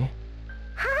 Megumi.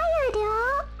 Hiya,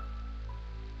 Dio.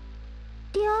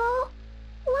 Dio,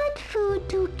 what food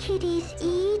do kitties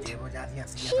eat?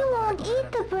 She won't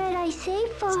eat the bread I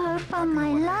saved for her from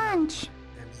my lunch.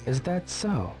 Is that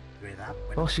so?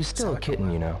 Well, she's still a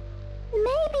kitten, you know.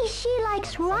 Maybe she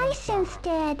likes rice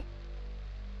instead.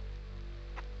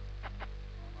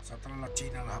 Nosotros los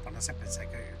chinos, los japoneses, pensé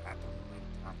que el gato no me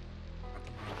gustaba. El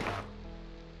gato no me gustaba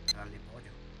darle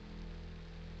pollo.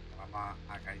 Lo vamos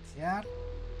a acariciar.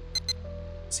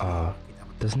 Sí,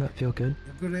 doesn't that feel good?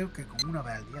 Yo creo que con una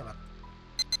vez al día va.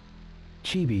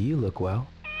 Chibi, you look well.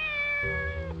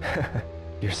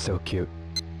 You're so cute.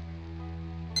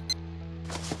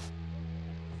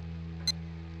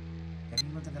 Ya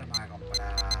mismo tendremos que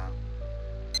comprar.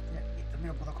 Y esto me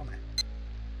lo puedo comer.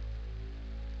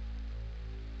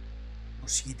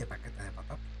 Unos 7 paquetes de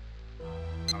patatas.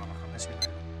 A lo mejor me sirve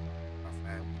para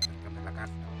hacer un intercambio en la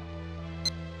cárcel.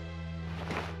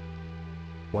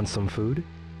 Want some food?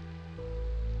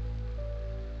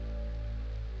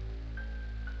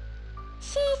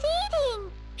 She's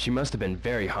eating! She must have been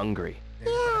very hungry.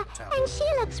 Yeah, and she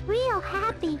looks real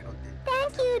happy.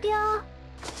 Thank you, Dio.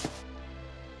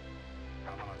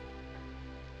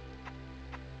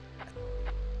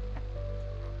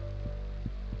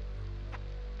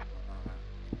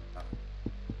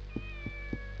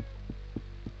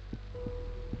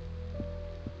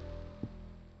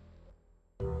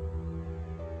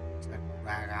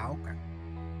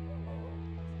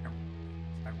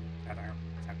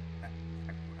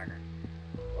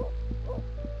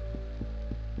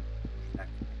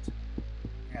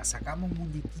 Venga, sacamos un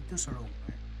muñequito solo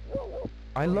uno,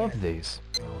 I love these.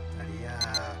 Me gustaría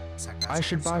sacar... I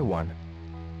should buy one.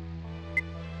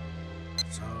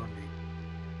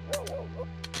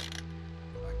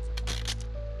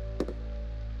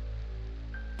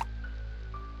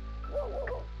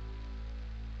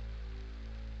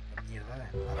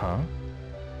 Huh?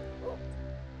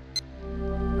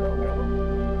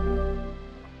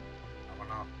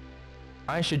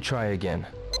 I should try again.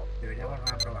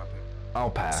 I'll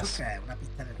pass. ¿Eso qué es? ¿Una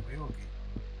pista del juego o qué?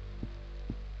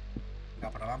 La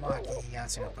probamos aquí ya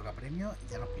si nos toca premio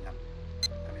y ya nos piramos.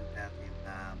 También de la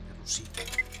tienda de Rusito. A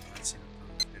ver si nos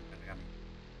toca el pergamino.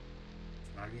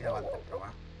 Se me ha olvidado antes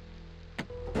probar.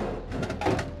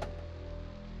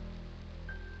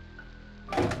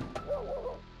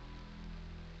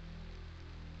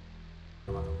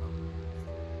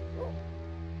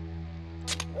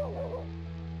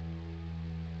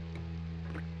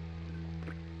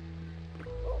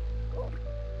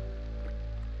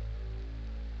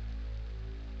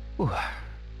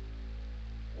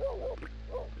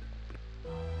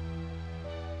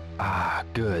 Ah,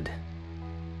 good.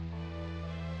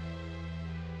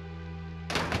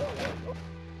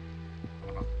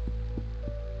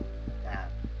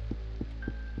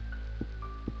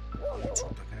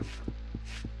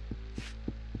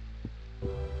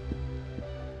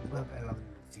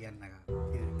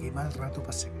 Qué mal rato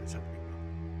pasé con esa película.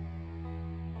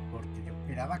 Porque yo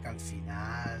esperaba que al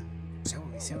final, no sé,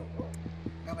 hubiese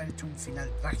haber hecho un final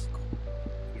trágico.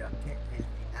 Pero es que el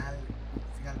final, un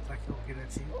final trágico quiero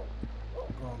decir,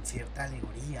 con cierta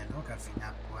alegoría, ¿no? Que al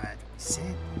final, pues, yo qué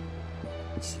sé,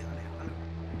 misiones o algo.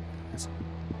 Eso.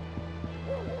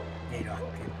 Pero es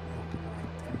que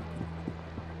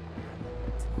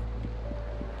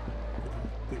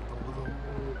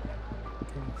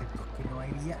no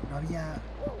había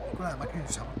película además que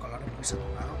usamos colores muy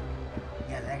saturados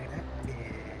y alegres que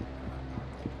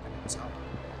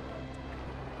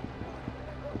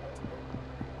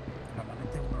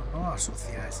normalmente uno no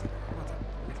asocia a ese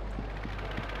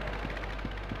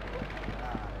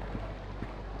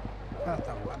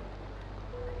está jugando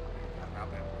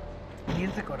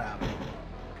bien decorable.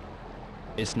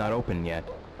 It's not open yet.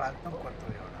 Falta un cuarto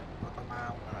de hora, no toma una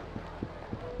hora.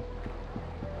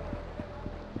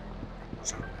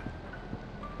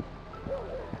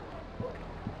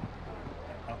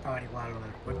 Vamos a averiguar lo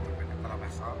del puerto, que no está lo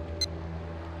mejor.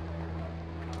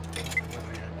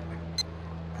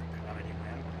 Hasta que averigüe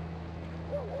algo.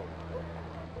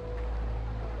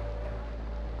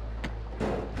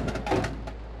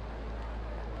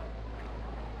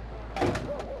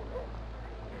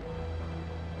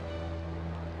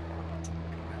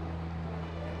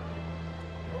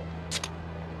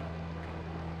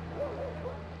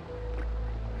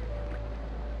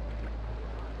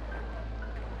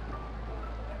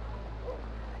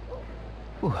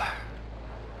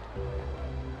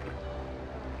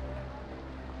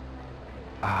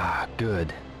 Ah,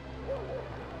 good.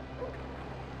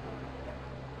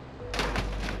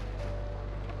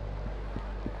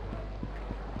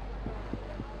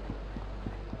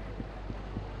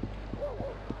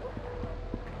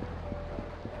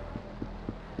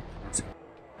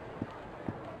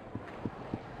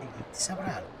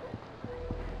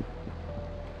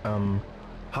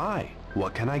 Hi,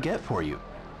 what can I get for you?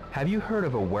 Have you heard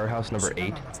of a warehouse number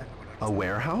 8? A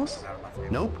warehouse?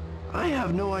 Nope, I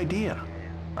have no idea.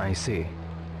 I see.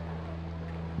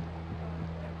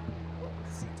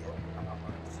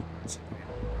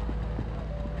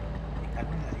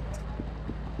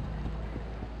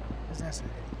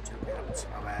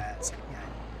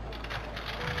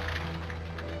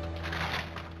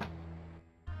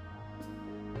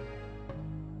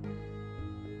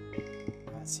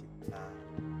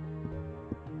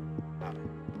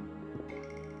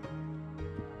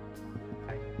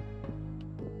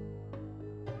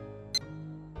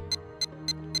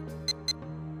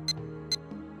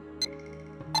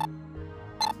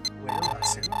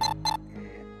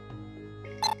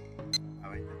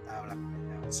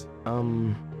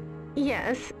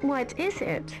 Yes, what is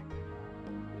it?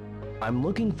 I'm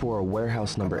looking for a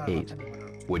warehouse number 8.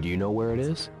 Would you know where it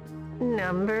is?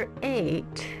 Number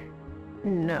 8?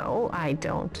 No, I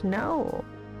don't know.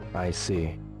 I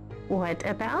see. What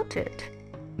about it?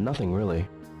 Nothing really.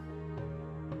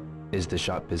 Is the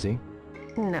shop busy?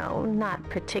 No, not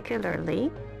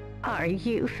particularly. Are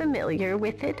you familiar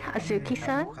with it,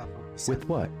 Hazuki-san? With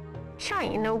what?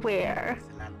 Chinaware.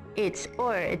 Its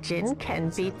origin can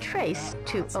be traced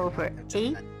to over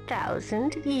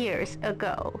 8,000 years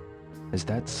ago. Is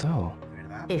that so?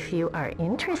 If you are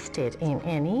interested in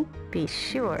any, be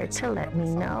sure to let me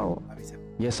know.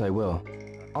 Yes, I will.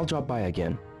 I'll drop by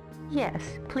again.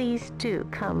 Yes, please do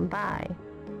come by.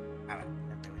 A ver,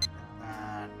 ya te voy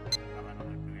a intentar grabarlo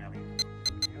del primer amigo.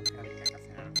 Creo que había que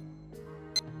hacer algo.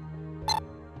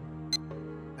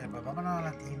 Vale, pues vámonos a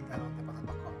la tienda donde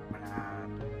podemos comprar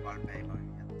golpes y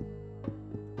movimientos.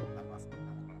 Vamos a hacer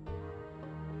nada con la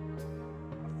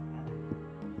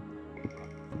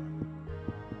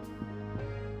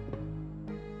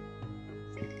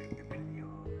sí, creo que perdió.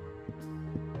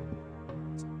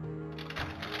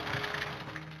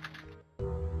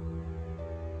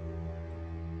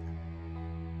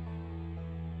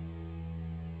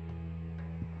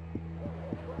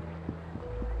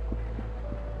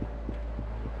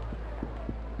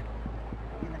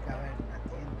 Tiene que haber una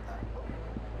tienda.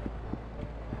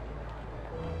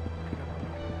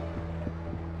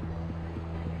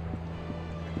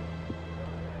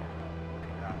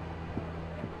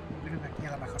 Creo que aquí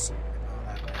a lo mejor sí me puedo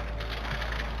dar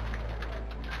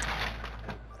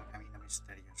el camino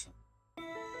misterioso.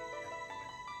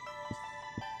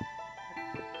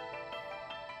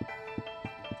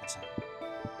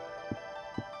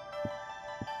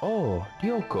 Oh,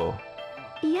 Yoko.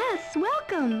 Yes,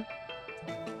 welcome.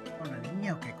 ¿Con la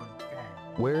niña o qué? ¿Con qué?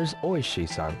 Where's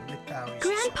Oishi-san? ¿Dónde está hoy?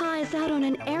 Grandpa is out on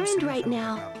an errand right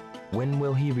now. When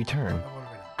will he return? ¿Cuándo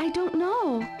volverá? I don't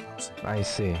know. No sé. I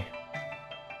see.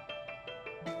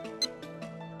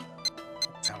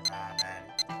 Chao, nada.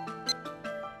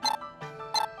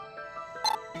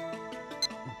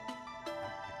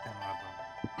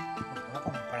 Puedo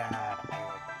comprar algo de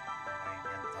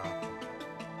movimiento.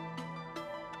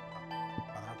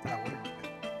 Cuando no te la vuelvo.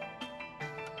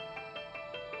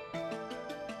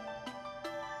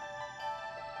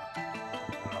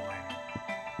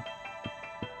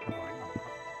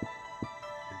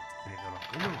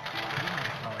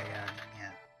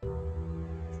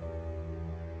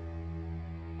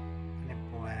 Vale,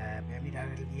 pues voy a mirar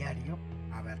el diario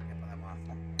a ver qué podemos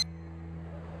hacer.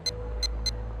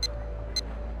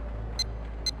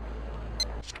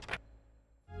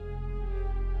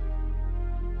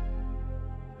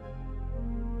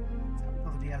 Ya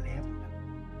podría leerla.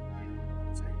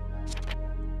 No sé.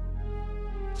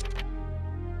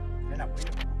 Era el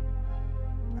abuelo.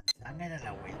 Manzana era el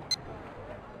abuelo.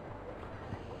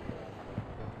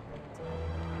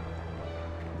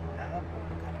 Nada,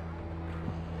 buscar.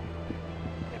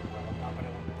 Después vamos a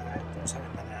preguntar a esto,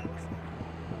 ¿saben la de almacén?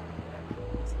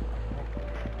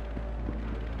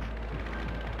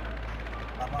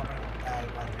 Vamos a preguntar al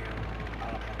barrio a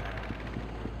la mañana.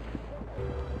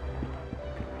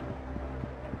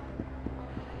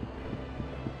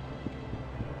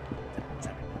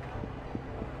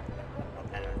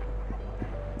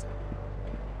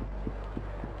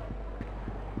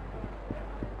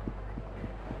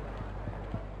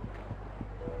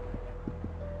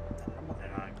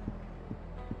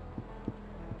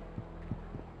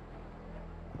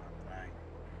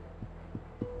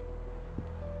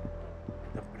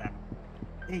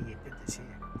 Ey, este te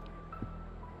sigue.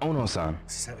 Ono-san,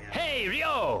 Hey,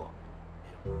 Ryo!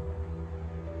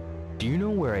 do you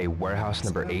know where a warehouse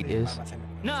number 8 is?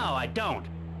 No, I don't.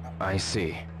 I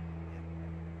see.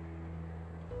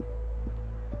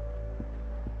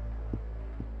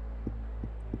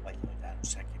 Vaya, ya no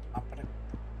sé a quién más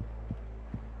preguntar.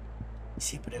 Y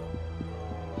si pregunto,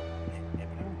 me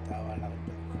preguntaba la del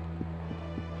teléfono.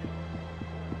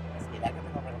 ¿Será que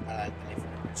tengo que preguntar la del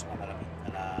teléfono y eso me da la pinta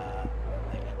la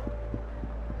de Elena?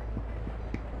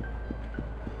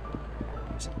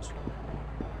 ¿Qué es eso?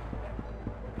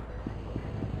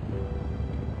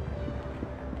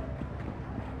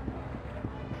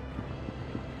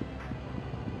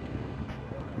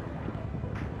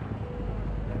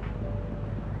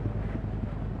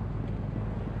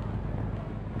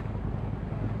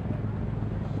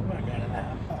 Bueno, que era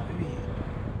la para vivir.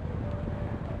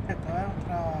 Esto es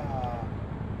otra.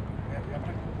 Voy a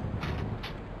preguntar.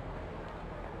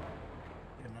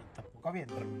 Pero no, tampoco había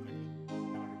entrado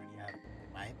una barbería de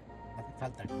Mae. No hace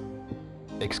falta.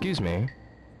 Excuse me.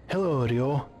 Hello,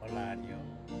 Ryo. Hola, Ario.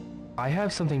 I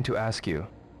have something to ask you.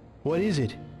 What is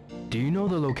it? Do you know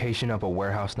the location of a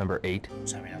warehouse number 8?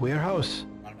 Warehouse?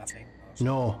 Almacén.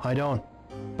 No, I don't.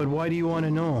 But why do you want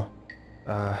to know?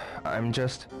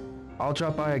 I'll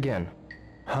drop by again.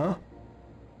 Huh?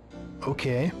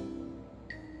 Okay.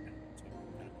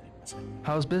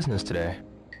 How's business today?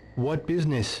 What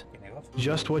business?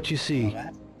 Just what you see.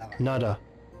 Nada.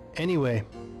 Anyway,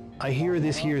 I hear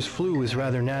this year's flu is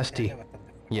rather nasty.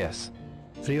 Yes.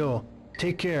 Ryo,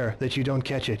 take care that you don't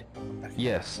catch it.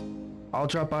 Yes. I'll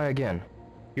drop by again.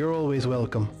 You're always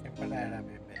welcome.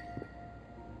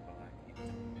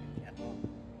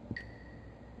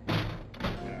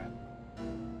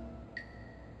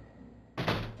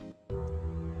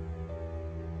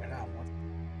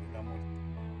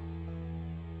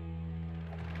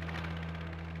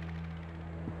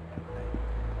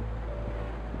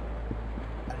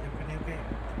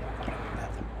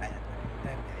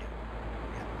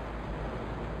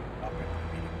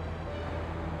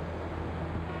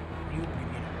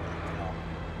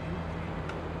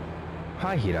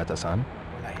 Hi, Hirata-san.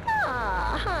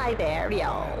 Ah, hi there, yo.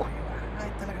 Ah,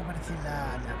 esta es la que aparece en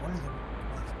la bola.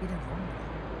 Mira el nombre.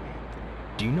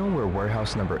 Do you know where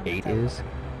warehouse number 8 is?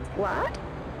 What?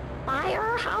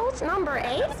 Firehouse number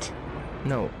 8?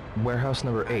 No, warehouse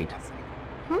number 8.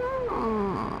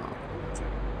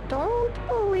 Don't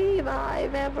believe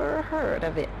I've ever heard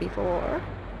of it before.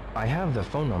 I have the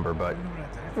phone number, but...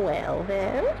 Well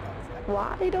then,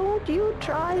 why don't you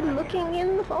try looking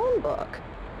in the phone book?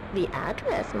 The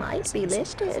address might be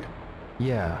listed.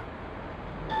 Yeah.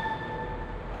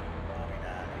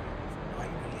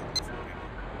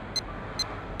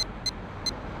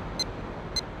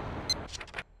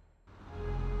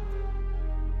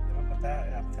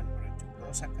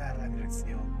 Puedo sacar la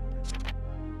dirección.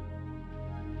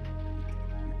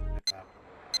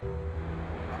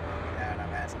 Vamos a mirar a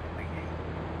ver si me pegué.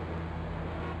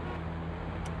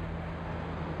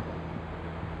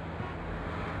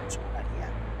 Eso molaría.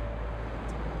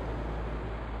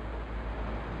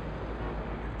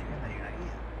 Hay una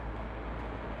guía.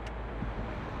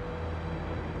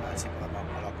 A ver si podemos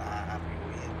colocar arriba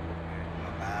bien.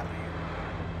 Colocar arriba.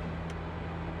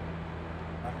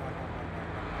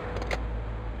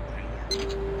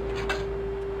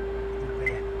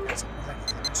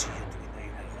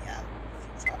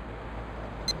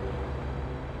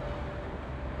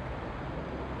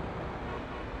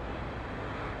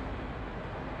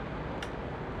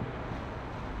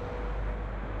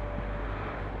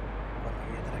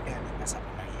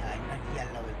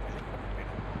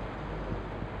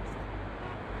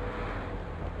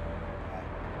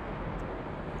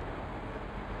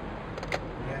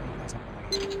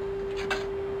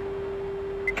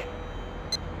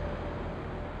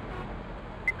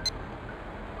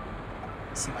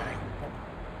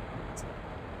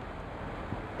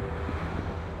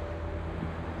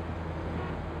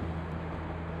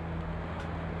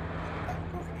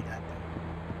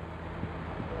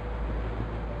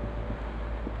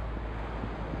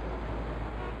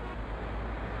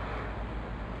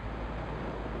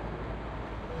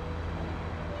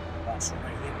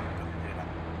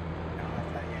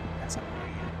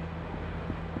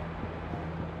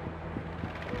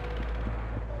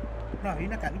 No, había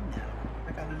una cabina.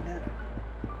 Una cabina.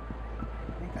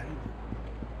 Una cabina.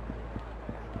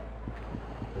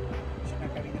 Es una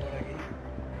cabina por aquí.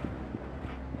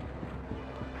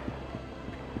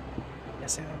 Ya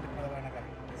sé dónde puedo ver una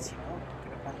cabina. Si no,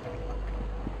 creo que falta mi mano.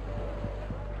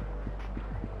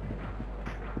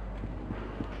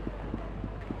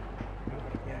 Creo que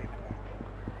por aquí hay una cabina.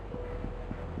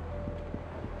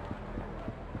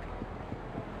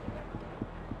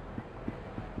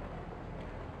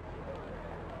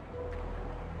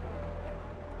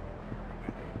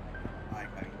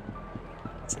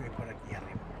 Subir por aquí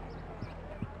arriba.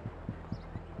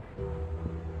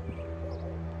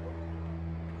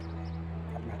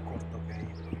 Es más corto que ahí.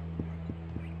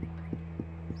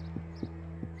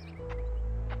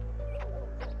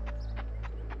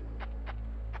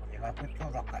 Podría haber puesto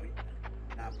dos cabinas.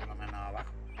 Nada, por lo menos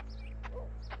abajo.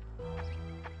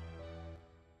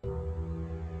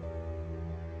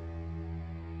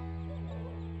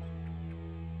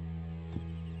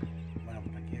 Bueno,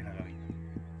 por aquí hay la cabina.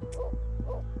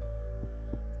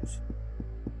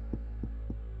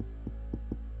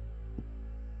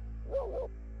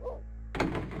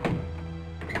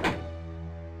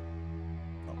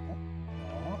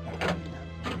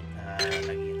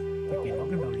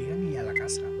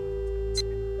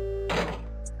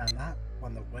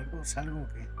 Salgo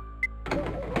que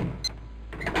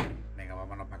venga,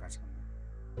 vámonos para casa.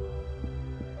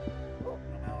 No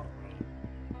me ahorro.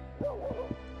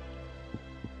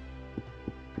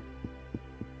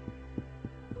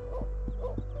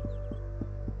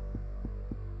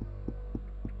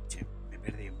 Che, me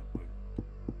perdí en mi pueblo.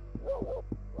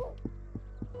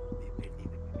 Me perdí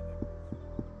de mi pueblo.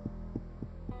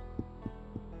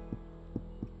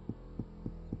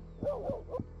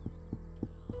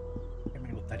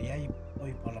 Me gustaría ir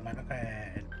hoy por lo menos que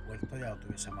el puerto ya lo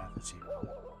tuviese más accesible.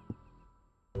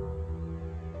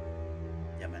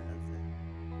 Ya me lancé.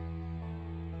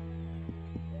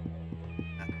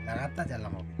 La gata ya la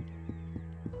hemos visto.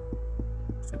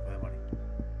 Se puede morir.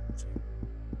 Sí.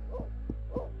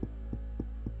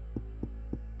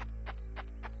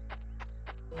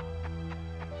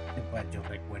 Después yo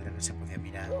recuerdo que se podía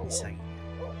mirar esa guía.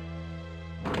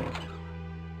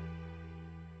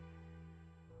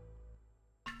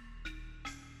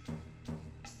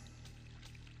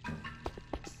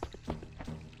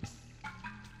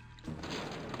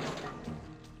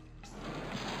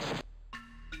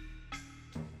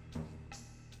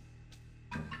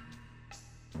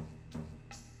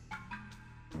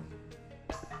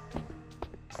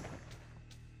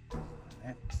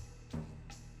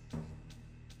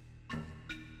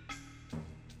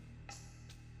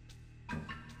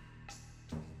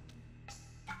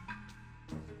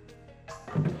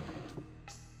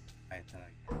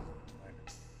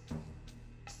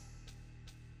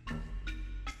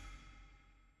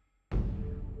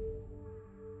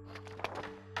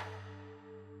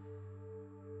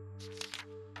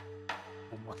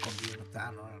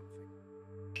 está, ¿no?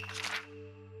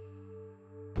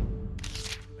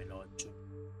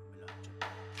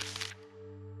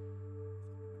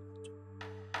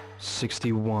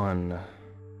 61.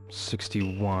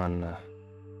 61.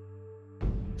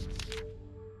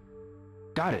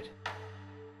 Got it.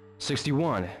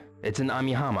 61. It's in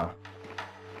Amihama.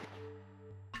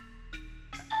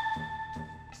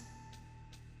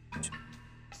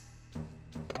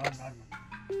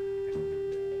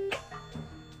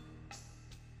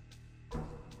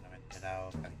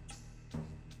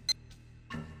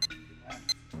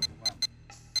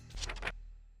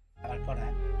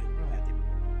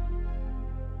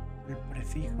 El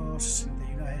prefijo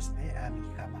 61 es de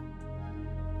Amihama.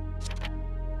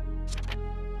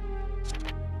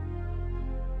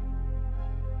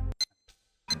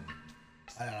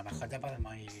 Vale, a lo mejor ya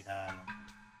podemos ir a...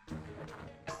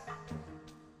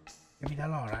 Hay que mirar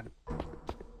los horarios.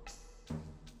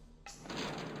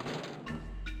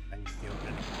 Ahí, tío,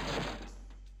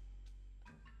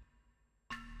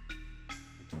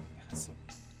 así.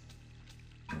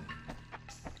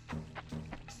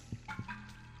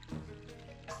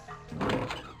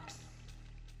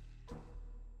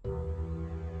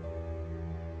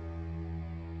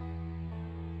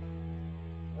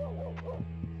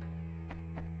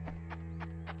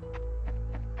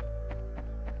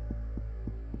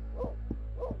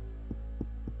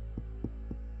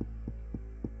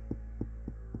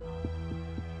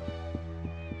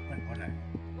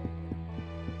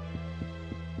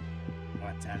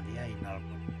 Al día y no lo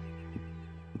ponemos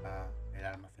el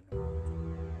almacén.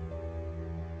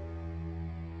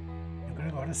 Yo creo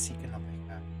que ahora sí que nos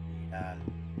deja ir al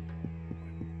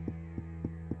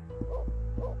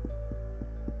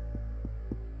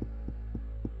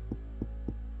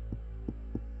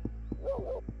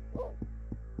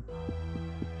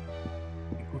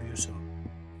qué curioso.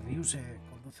 Ryu se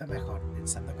conduce mejor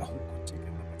pensando que es un coche que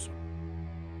una persona,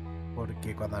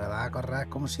 porque cuando le das a correr es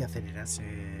como si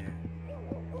acelerase.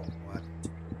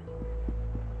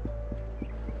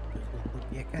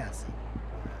 Y es que es así,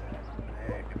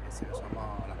 que piense que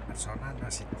somos las personas, no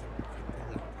existen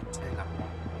los coches y las motos.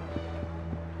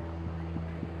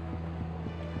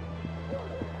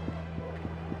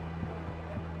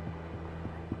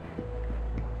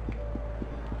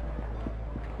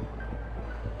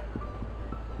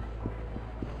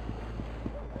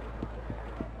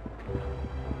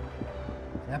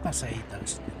 Ya pasadita,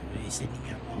 ese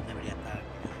niño no debería estar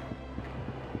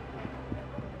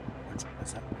con su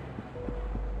casa.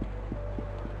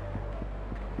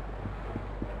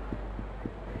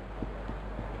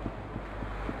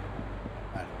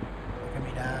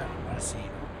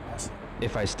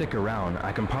 If I stick around,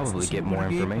 I can probably get more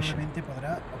information.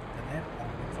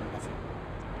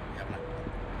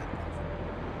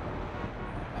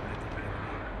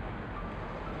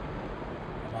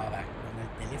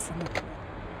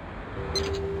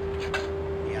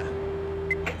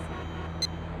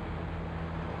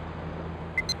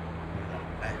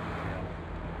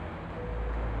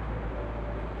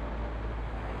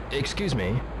 Excuse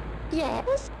me.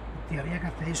 Yes? Había que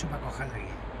hacer eso para coger la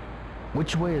guía.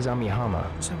 Which way is Amihama?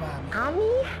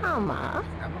 Amihama?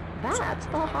 That's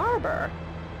the harbor.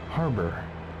 Harbor?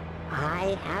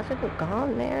 I haven't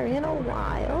gone there in a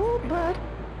while, but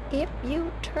if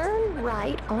you turn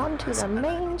right onto the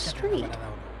main street,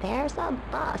 there's a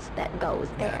bus that goes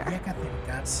there.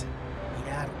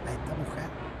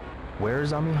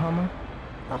 Where's Amihama?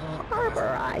 The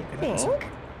harbor, I think.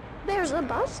 There's a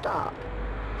bus stop.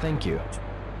 Thank you.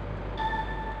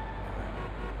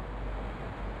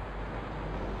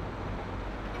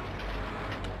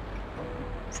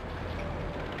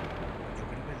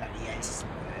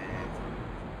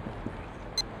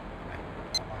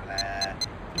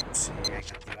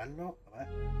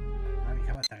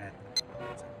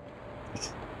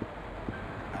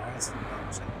 Ahora sí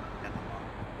podemos ir, ya no,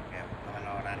 porque estaba el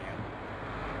horario.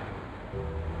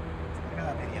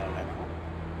 Cada media hora, ¿no?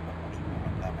 Lo mismo,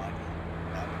 nos damos aquí.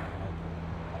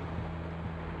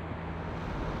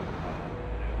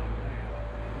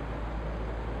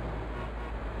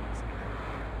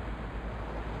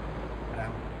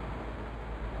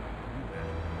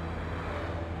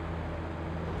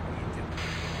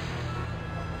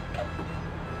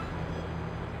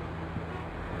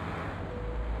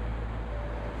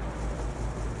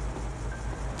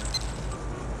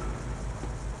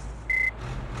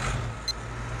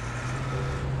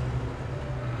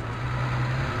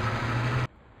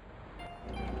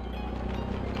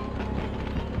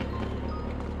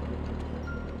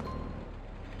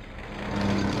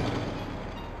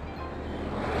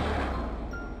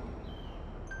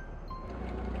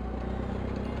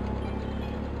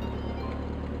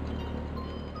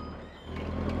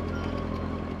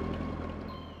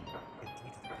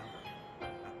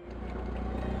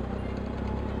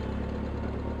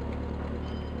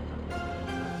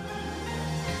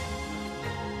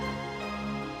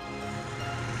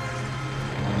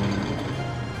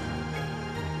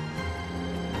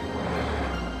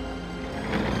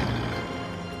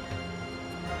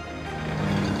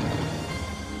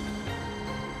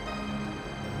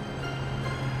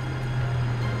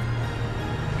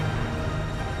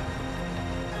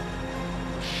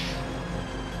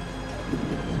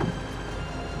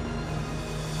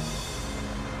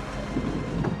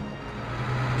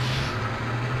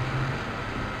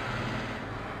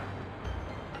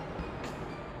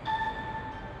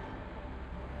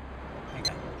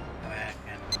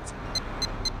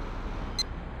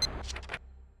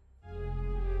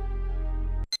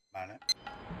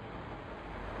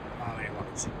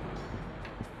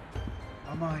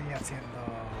 estoy haciendo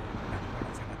una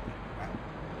exploración antigua.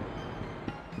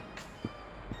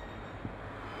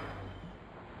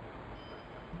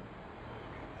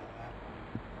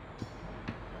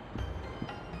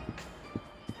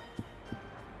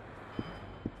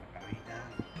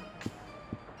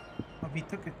 Hemos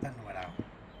visto que está numerado.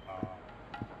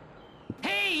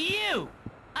 Hey, you!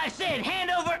 I said hand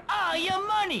over all your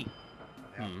money!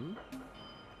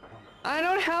 I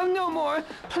don't have no more.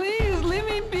 Please, leave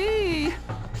me be.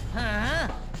 Huh?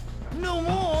 No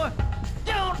more?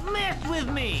 Don't mess with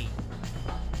me!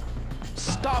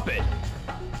 Stop it!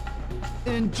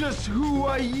 And just who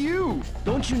are you?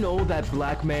 Don't you know that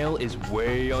blackmail is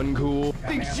way uncool?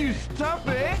 Thinks you stop,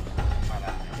 eh?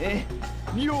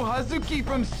 You Hazuki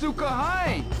from Suka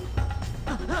High.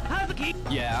 Hazuki?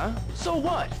 Yeah? So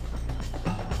what?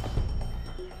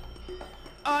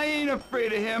 I ain't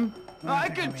afraid of him. I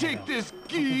can take this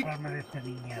geek.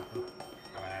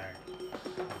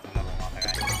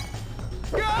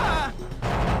 Gah!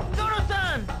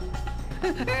 Doro-san!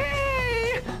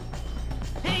 Hey!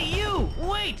 Hey, you!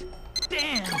 Wait!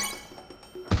 Damn!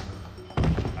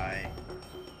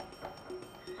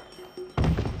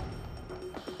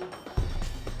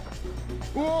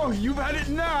 Oh, you've had it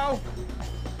now.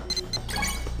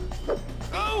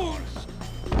 Oh!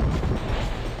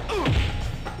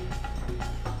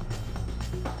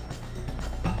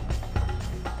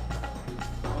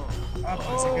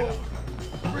 Oh,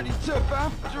 pretty tough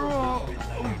after all.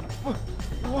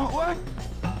 What?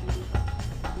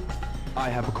 I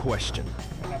have a question.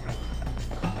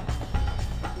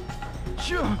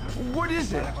 Sure, what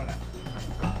is it?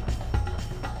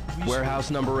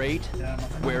 Warehouse number 8?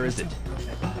 Where is it?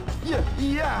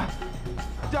 Yeah.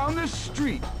 Down the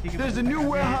street, there's a new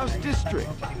warehouse district.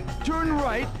 Turn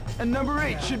right, and number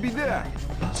 8 should be there.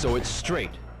 So it's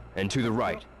straight, and to the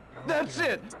right. That's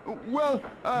it. Well,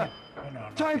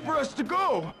 time for us to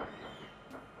go.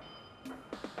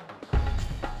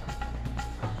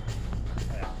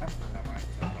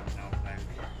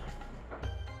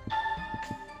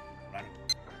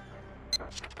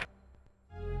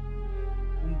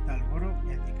 Punta al Goro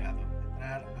y indicado.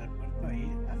 Entrar al puerto e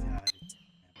ir hacia la derecha.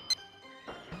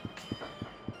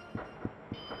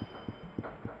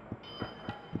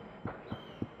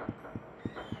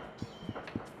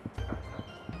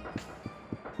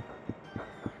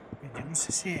 Yo no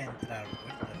sé si entrar al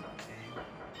puerto.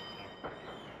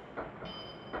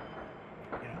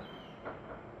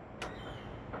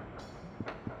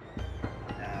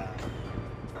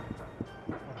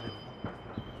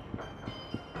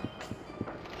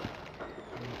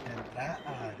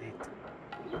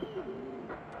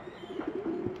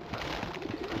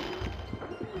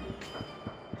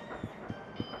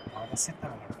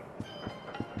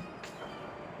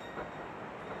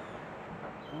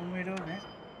 Número de...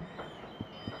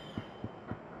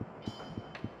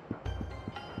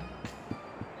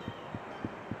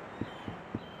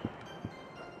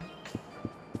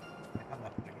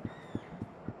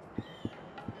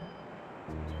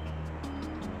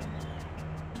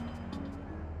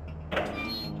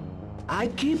 I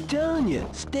keep telling you,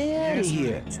 stay out of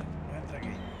here.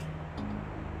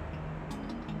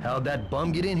 How'd that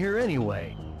bum get in here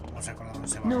anyway?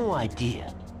 No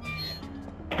idea.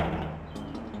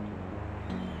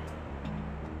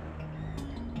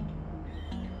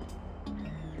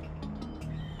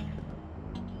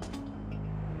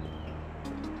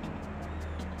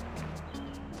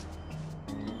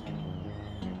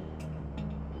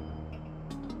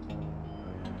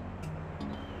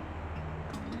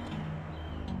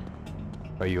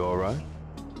 Are you alright?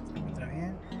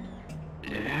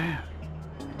 Yeah.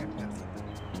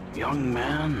 Young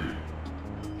man,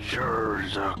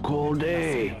 sure's a cool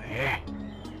day, eh?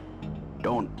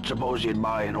 Don't suppose you'd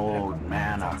buy an old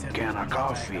man a can of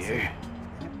coffee, eh?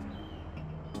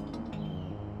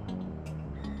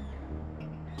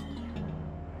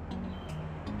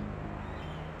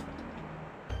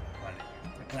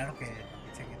 Claro que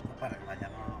dice que esto para que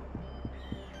vayamos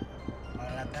a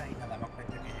la lata y nos damos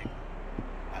cuenta que llega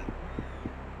algo.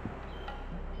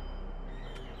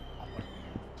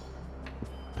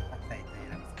 Hasta ahí está la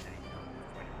cafetería.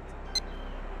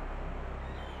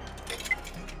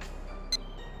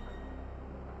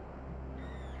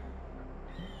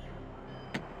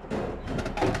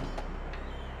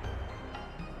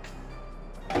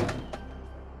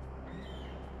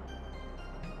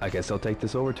 I guess I'll take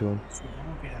this over to him.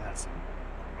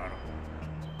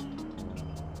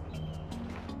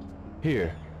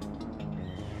 Here.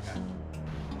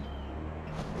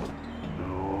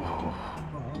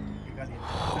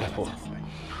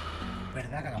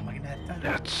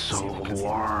 That's so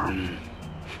warm.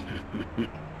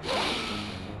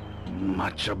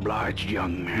 Much obliged,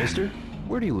 young man. Mister,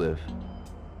 where do you live?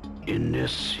 In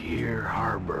this here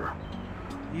harbor.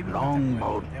 Long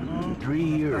about 3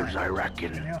 years, I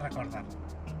reckon.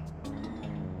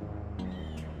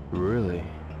 Really?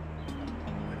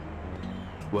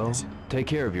 Well, take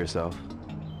care of yourself.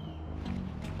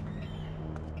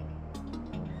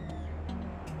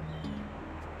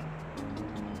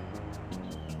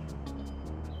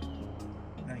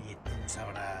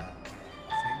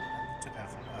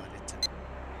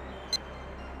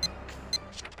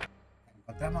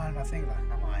 Encontramos almacén y lo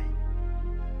dejamos ahí.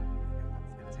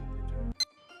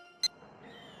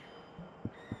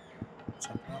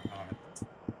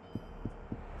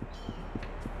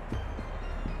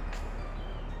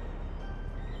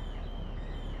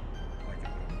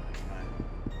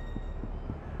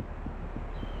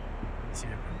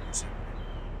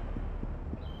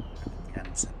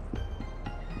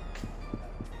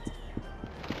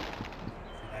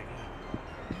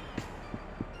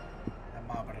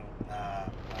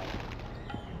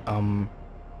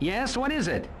 Yes, what is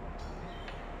it?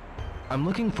 I'm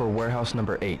looking for warehouse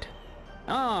number 8.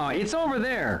 Oh, it's over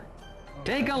there.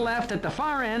 Take a left at the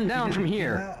far end down from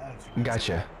here.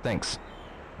 Gotcha, thanks.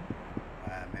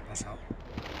 Me he pasado.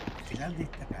 Al final de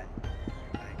esta calle.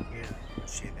 A la izquierda. No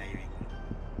sé, de ahí vengo.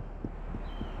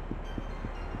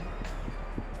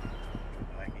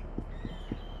 Por aquí.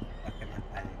 Más que más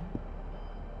calle.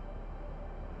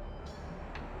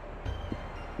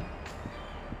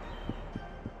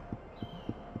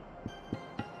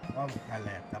 Vamos a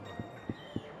buscarle esta por fuera.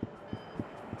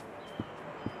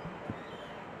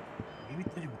 He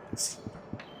visto yo un casino.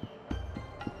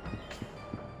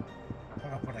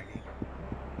 Vamos por aquí.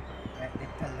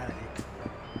 Esta es la derecha.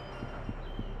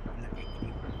 Es la que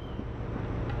escribo.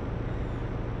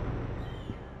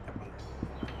 Esta por aquí.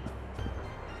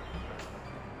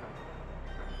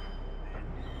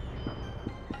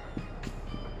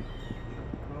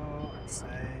 5, 6,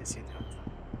 7, 8.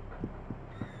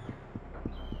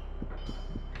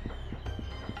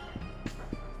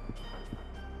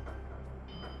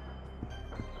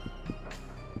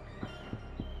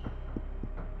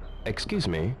 Excuse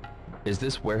me, is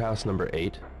this warehouse number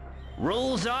 8?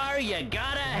 Rules are you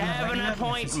gotta have an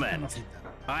appointment.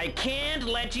 I can't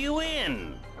let you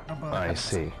in. I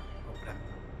see.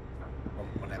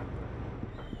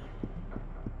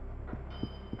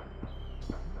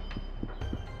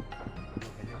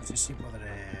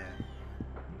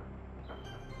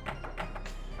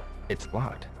 It's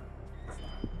locked.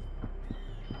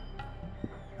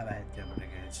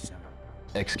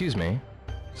 Excuse me.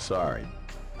 Sorry.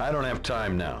 I don't have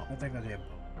time now. No tengo tiempo.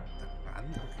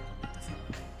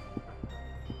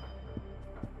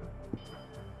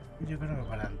 Yo creo que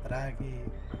para entrar aquí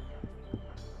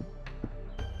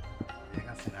hay que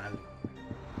hacer algo.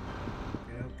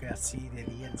 Creo que así de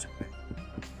día no se puede.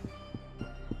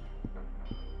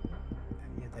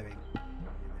 De día te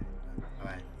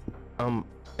vengo.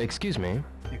 Excuse me.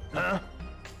 Huh?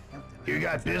 You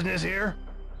got business here?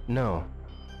 No.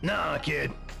 Nah,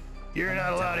 kid. You're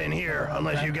not allowed in here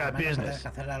unless you got business.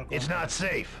 It's not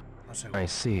safe. I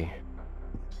see.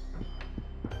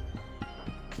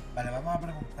 Vale, vamos a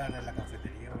preguntarle en la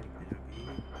cafetería porque yo aquí...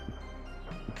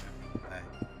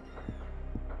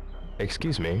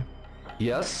 Excuse me.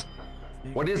 Yes?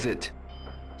 What is it?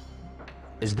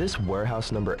 Is this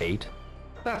warehouse number 8?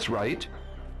 That's right.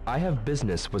 I have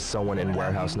business with someone in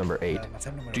warehouse number 8.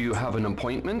 Do you have an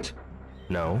appointment?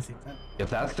 No. If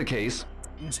that's the case,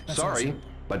 sorry,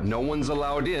 but no one's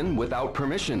allowed in without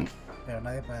permission. Pero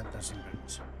nadie puede entrar sin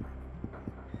permiso.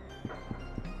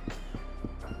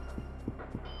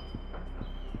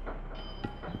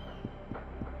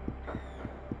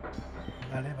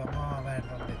 Vale, vamos a ver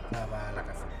dónde estaba la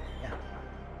cafetería.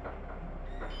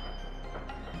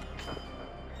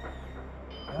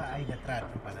 Ahí detrás,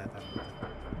 ¿no? Vale,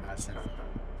 al selfie.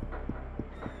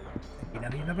 Aquí no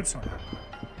había una persona.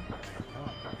 No,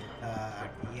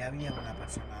 aquí había una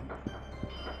persona antes.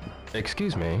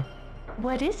 Excuse me.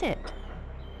 What is it?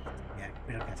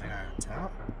 Espero que se haya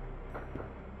agachado.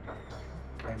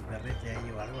 Hay un perrete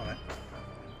ahí o algo, a ver.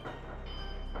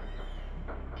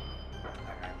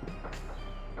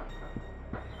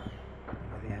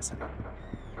 No me deja salir.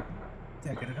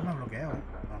 Hostia, creo que me ha bloqueado, ¿eh?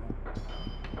 No.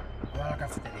 Voy a la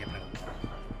cafetería a preguntar.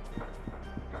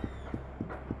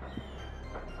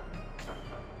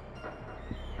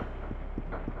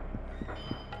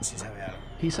 Si sabe algo.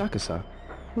 Hisaka-san.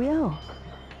 Will.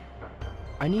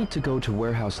 I need to go to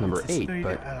warehouse number 8,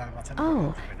 but...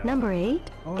 Oh, number 8?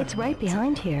 It's right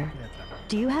behind here.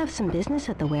 Do you have some business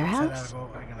at the warehouse?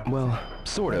 Well,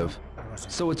 sort of.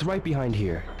 So it's right behind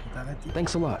here.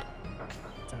 Thanks a lot.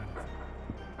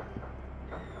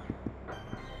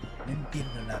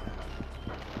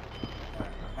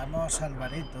 vamos al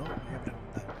bareto, voy a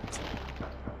preguntar.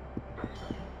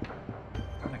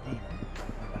 Por aquí,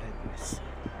 el bareto es.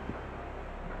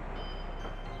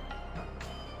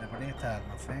 Me pone que está el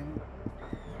almacén.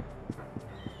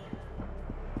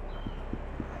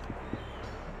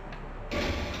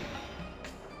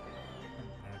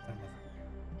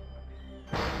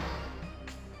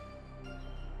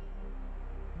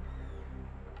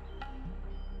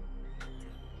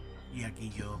 Y aquí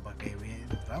yo, ¿para qué he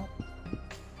entrado?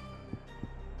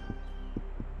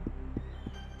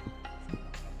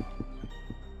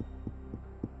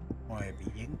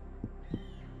 Pues bien.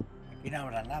 Aquí no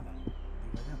habrá nada,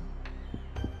 digo yo.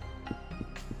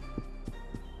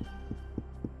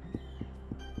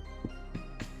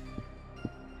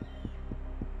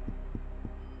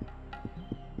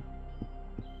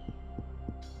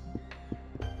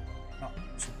 No,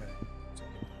 no se puede.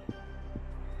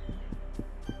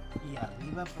 Y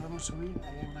arriba podemos subir,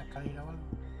 ¿hay una escalera o algo?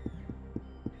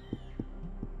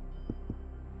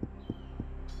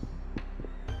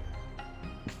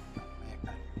 No hay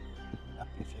escalera, una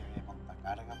especie de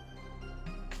montacarga.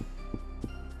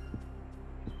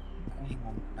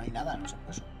 No hay nada, no se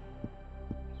puede subir.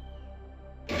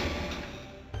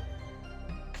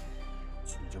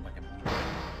 Suyo para que me mire.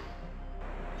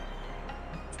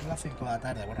 Son las 5 de la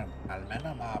tarde, bueno, al menos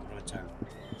vamos a aprovechar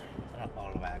para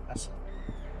volver a casa.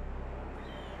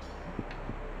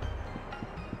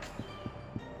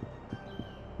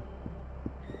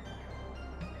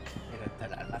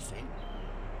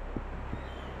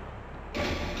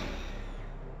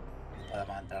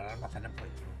 Podemos entrar al almacén,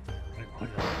 pues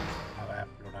recuerdo haber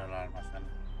explorado los almacenes.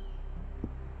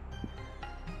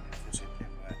 Pues,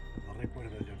 no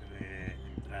recuerdo yo que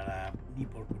entrara ni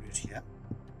por curiosidad.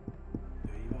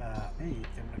 Yo iba... Hey,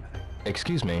 tengo que hacer.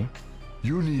 Excuse me.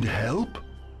 You need help?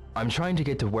 I'm trying to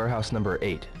get to warehouse number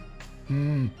 8.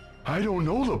 I don't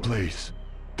know the place.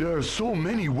 There are so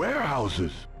many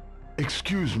warehouses.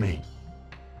 Excuse me.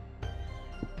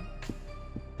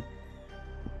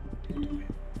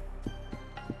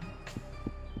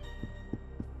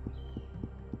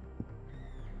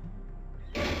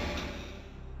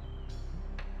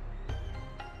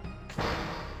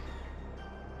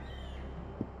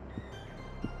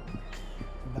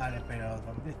 Vale, pero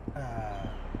 ¿dónde está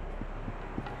la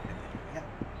cafetería?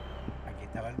 Aquí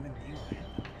estaba el mendigo,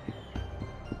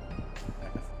 la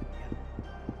cafetería.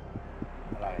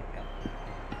 No la veía.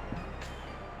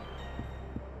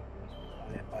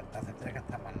 Vale, pues entonces tiene que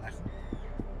estar más lejos.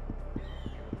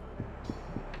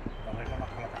 No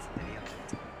reconozco la cafetería.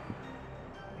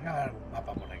 Tiene que haber algún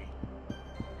mapa por aquí.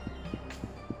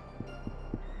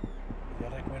 Yo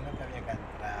recuerdo que había que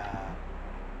entrar...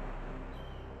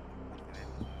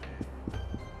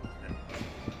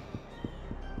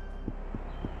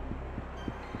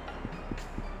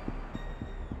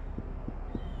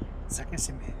 Sé que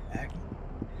se me da aquí.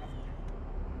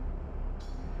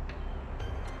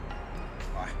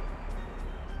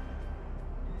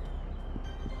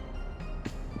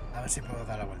 A ver si puedo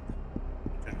dar la vuelta.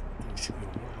 Pero tú sí que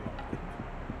lo puedo dar la vuelta.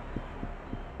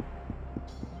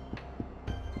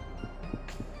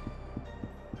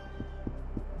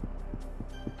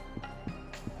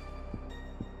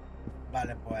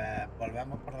 Vale, pues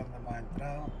volvemos por donde hemos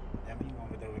entrado. Ya mismo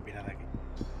me tengo que pirar de aquí.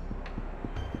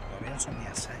 Todavía no son ni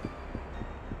a 6.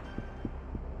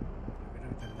 Yo creo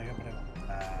que tendré que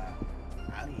preguntar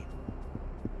a alguien.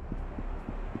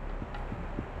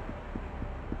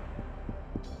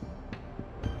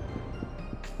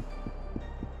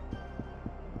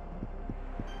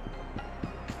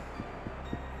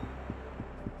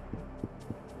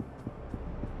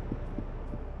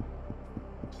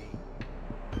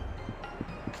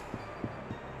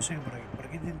 No sé por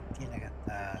qué tiene que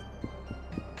estar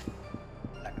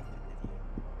la cafetería.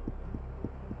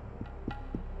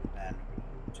 La número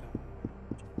 8.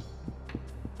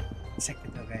 Sé que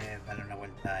tengo que darle una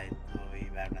vuelta a esto y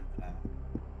ver una entrada.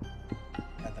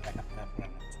 La tendré que esperar por la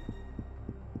noche.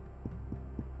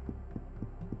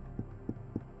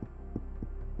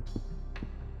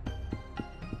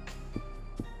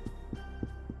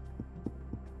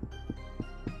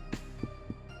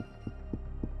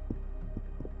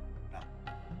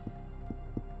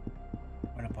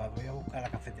 Voy a buscar la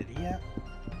cafetería.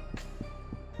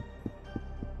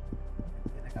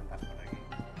 Tiene que andar por aquí.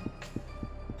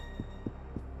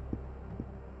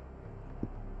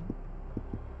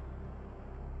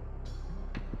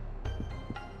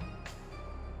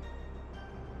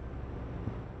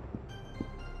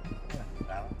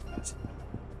 Claro, a ver si me...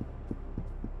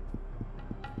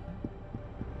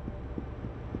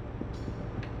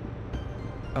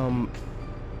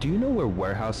 Do you know where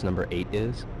warehouse number 8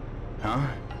 is? Huh?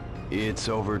 It's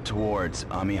over towards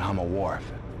Amihama Wharf.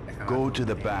 Go to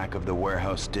the back of the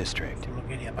warehouse district.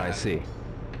 I see.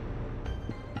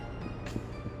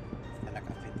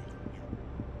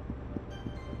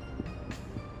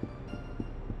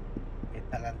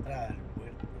 Esta es la entrada del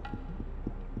puerto.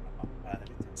 Vamos para la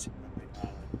derecha, si no hay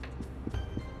nada.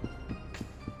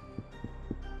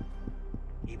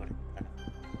 Y por aquí.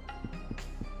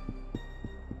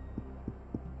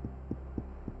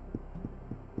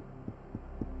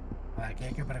 Aquí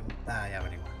hay que preguntar y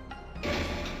averiguar.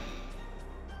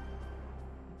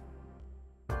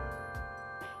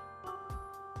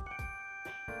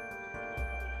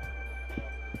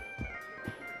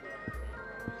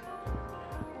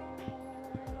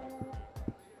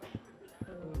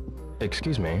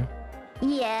 Excuse me.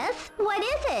 Yes? What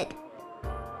is it?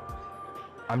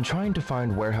 I'm trying to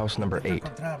find warehouse number 8.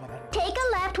 Take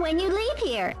a left when you leave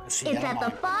here. It's at the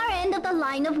far end of the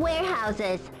line of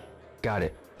warehouses. Got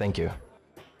it. Thank you.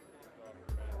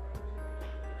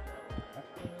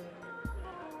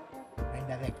 No hay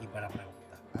nadie aquí para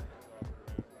preguntar.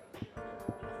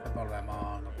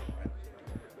 Volvemos.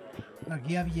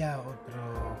 Aquí había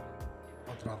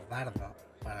otros dardos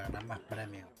para ganar más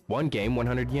premios. One game,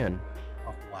 100 yen.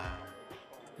 Oh, wow.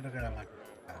 Creo que era más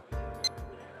complicado.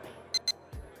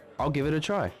 I'll give it a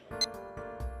try.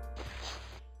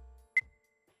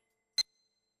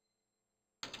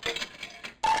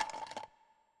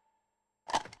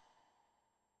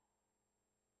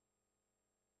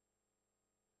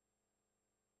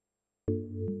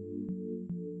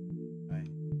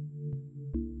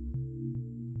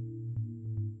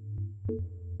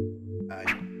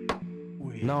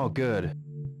 No good.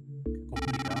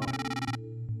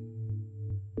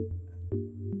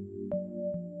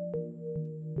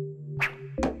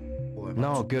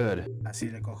 No good.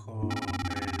 Así le cojo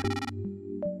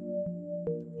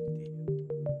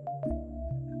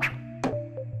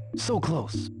So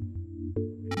close.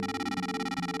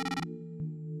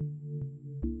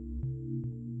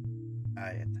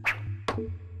 Ahí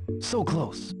está. So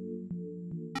close.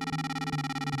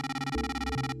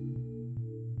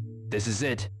 This is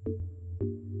it.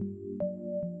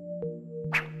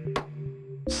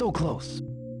 So close.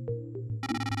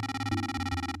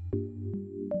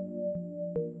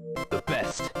 The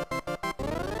best.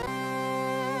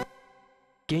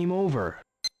 Game over.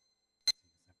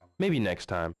 Maybe next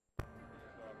time.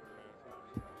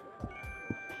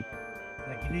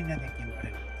 Aquí no hay nadie a quien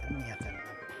preguntar ni hacer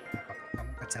nada.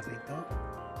 Un cacharrito.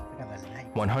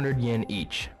 100 yen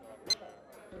each.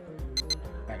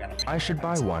 I should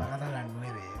buy one.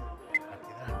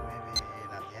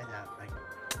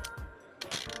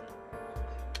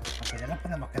 Aunque ya nos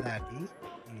podemos quedar aquí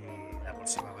y la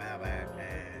próxima vez a ver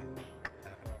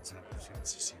la próxima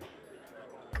sesión.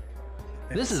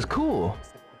 This is cool.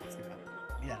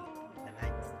 Míralo,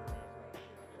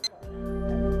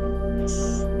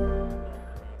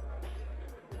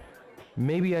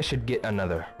 Maybe I should get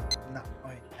another. No,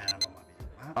 hoy ya no vamos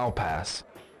a ver. I'll pass.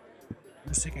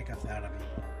 No sé qué hay que hacer ahora mismo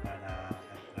para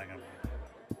entrar al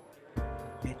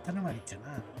esta no me ha dicho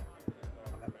nada, ¿no?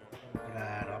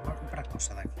 Vamos a comprar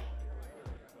cosas de aquí.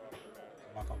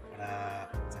 Vamos a comprar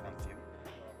esta canción.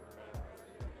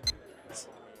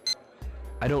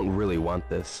 I don't really want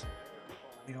this.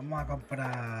 Y vamos a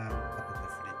comprar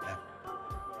patatas fritas.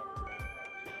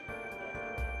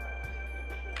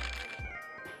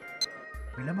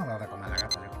 Y le hemos dado de comer a la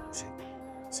gata, yo creo que sí.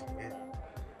 Así que...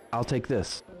 I'll take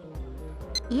this.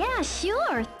 Yeah,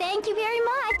 sure. Thank you very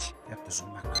much. Esto es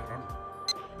un macarrón.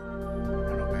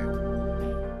 No lo veo.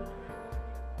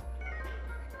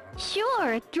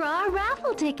 Sure. Draw a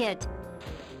raffle ticket.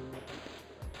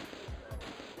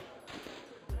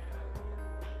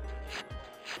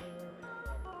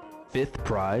 Fifth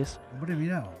prize? Hombre,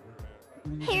 mira.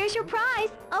 Here's your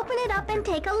prize. Open it up and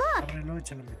take a look. Ábrelo,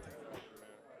 échale un vistazo.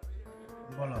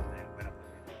 Un bolón de... Bueno,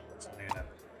 pues de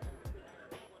grande.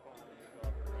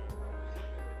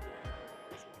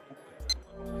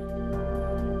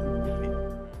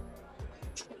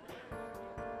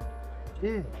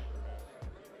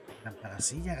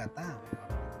 Lamparasilla gata.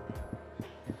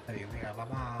 Está bien, venga,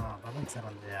 vamos a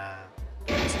cerrando ya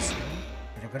la sesión.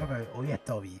 Yo creo que hoy ha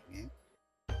estado bien, ¿eh?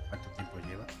 ¿Cuánto tiempo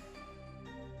lleva?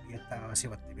 Y ha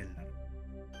sido bastante bien largo.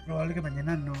 Probable que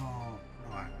mañana no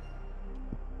haga.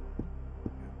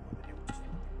 No tenía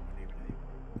muchísimo tiempo libre, digo.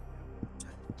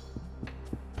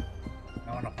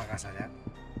 Vámonos para casa ya.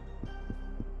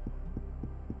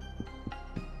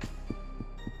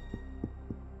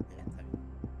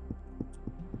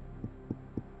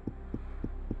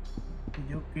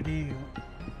 Yo creo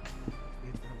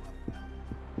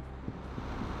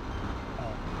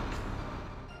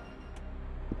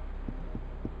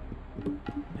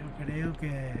creo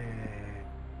que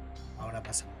ahora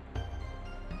pasa.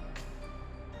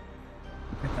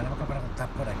 Tenemos que preguntar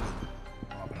por aquí.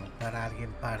 Vamos a preguntar a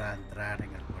alguien para entrar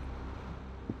en el puerto.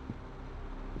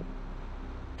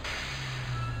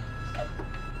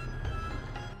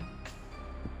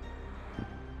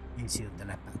 Y si usted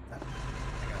la espanta,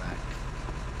 venga, vale.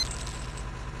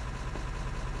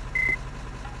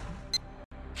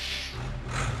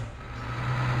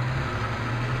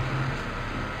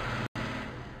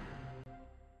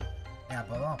 Ya,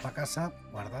 pues vamos para casa,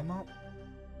 guardamos.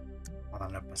 Vamos a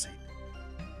darle el paseíto.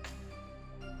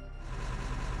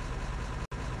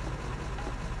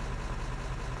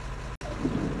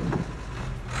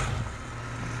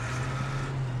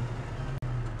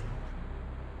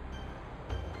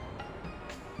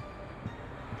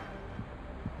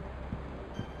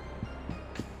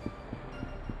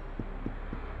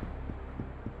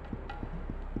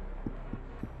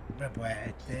 Pues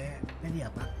este tenía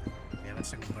pasta. Voy a ver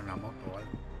si compro una moto o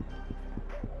algo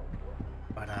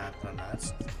para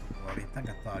trasladarse. Todavía están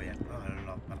gastados abiertos, ¿no?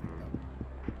 Los perritos.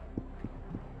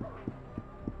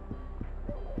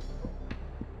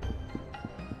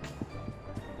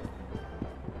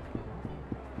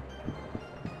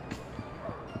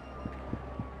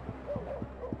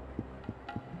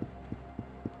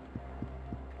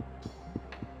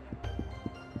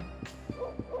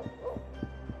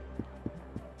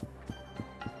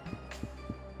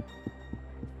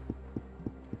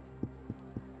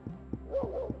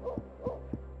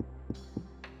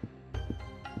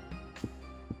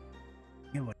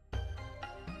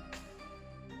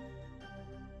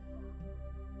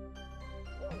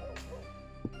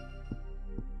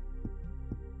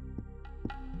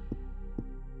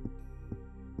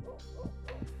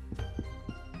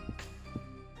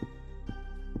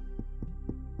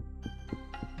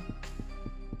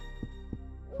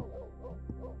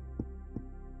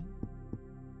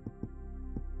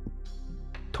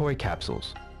 Toy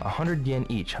capsules. 100 yen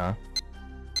each, huh?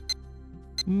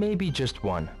 Maybe just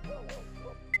one.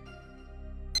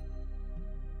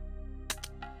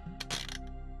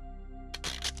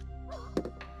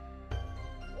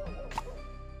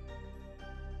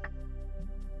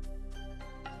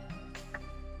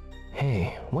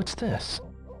 Hey, what's this?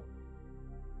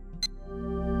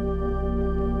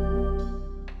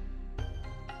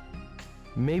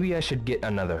 Maybe I should get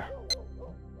another.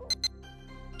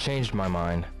 Changed my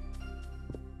mind.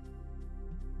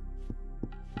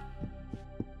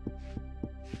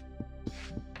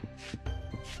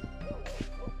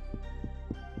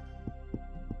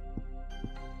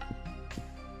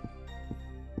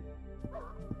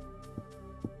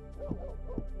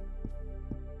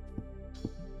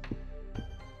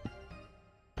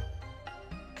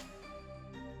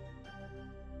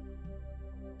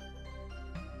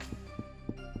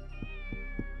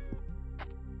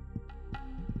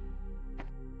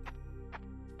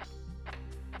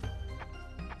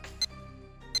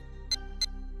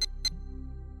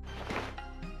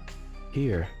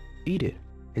 Here, eat it.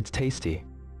 It's tasty.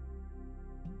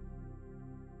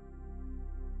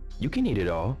 You can eat it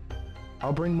all.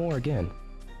 I'll bring more again.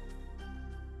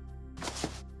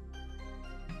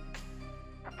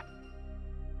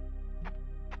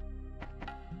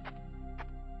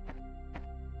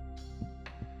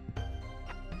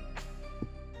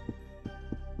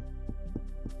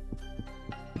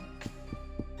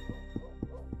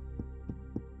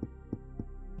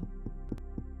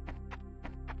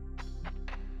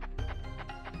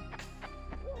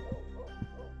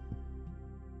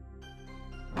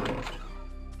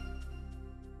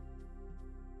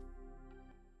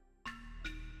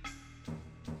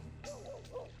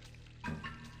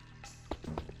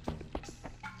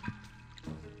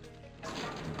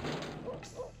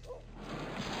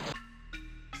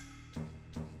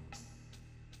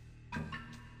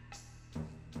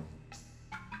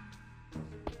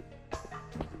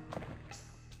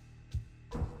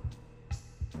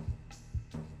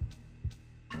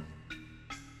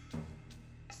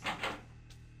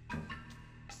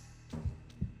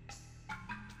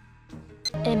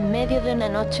 En medio de una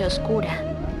noche oscura,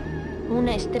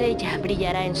 una estrella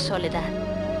brillará en soledad.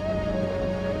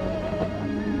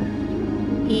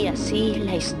 Y así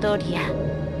la historia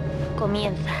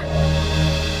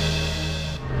comienza.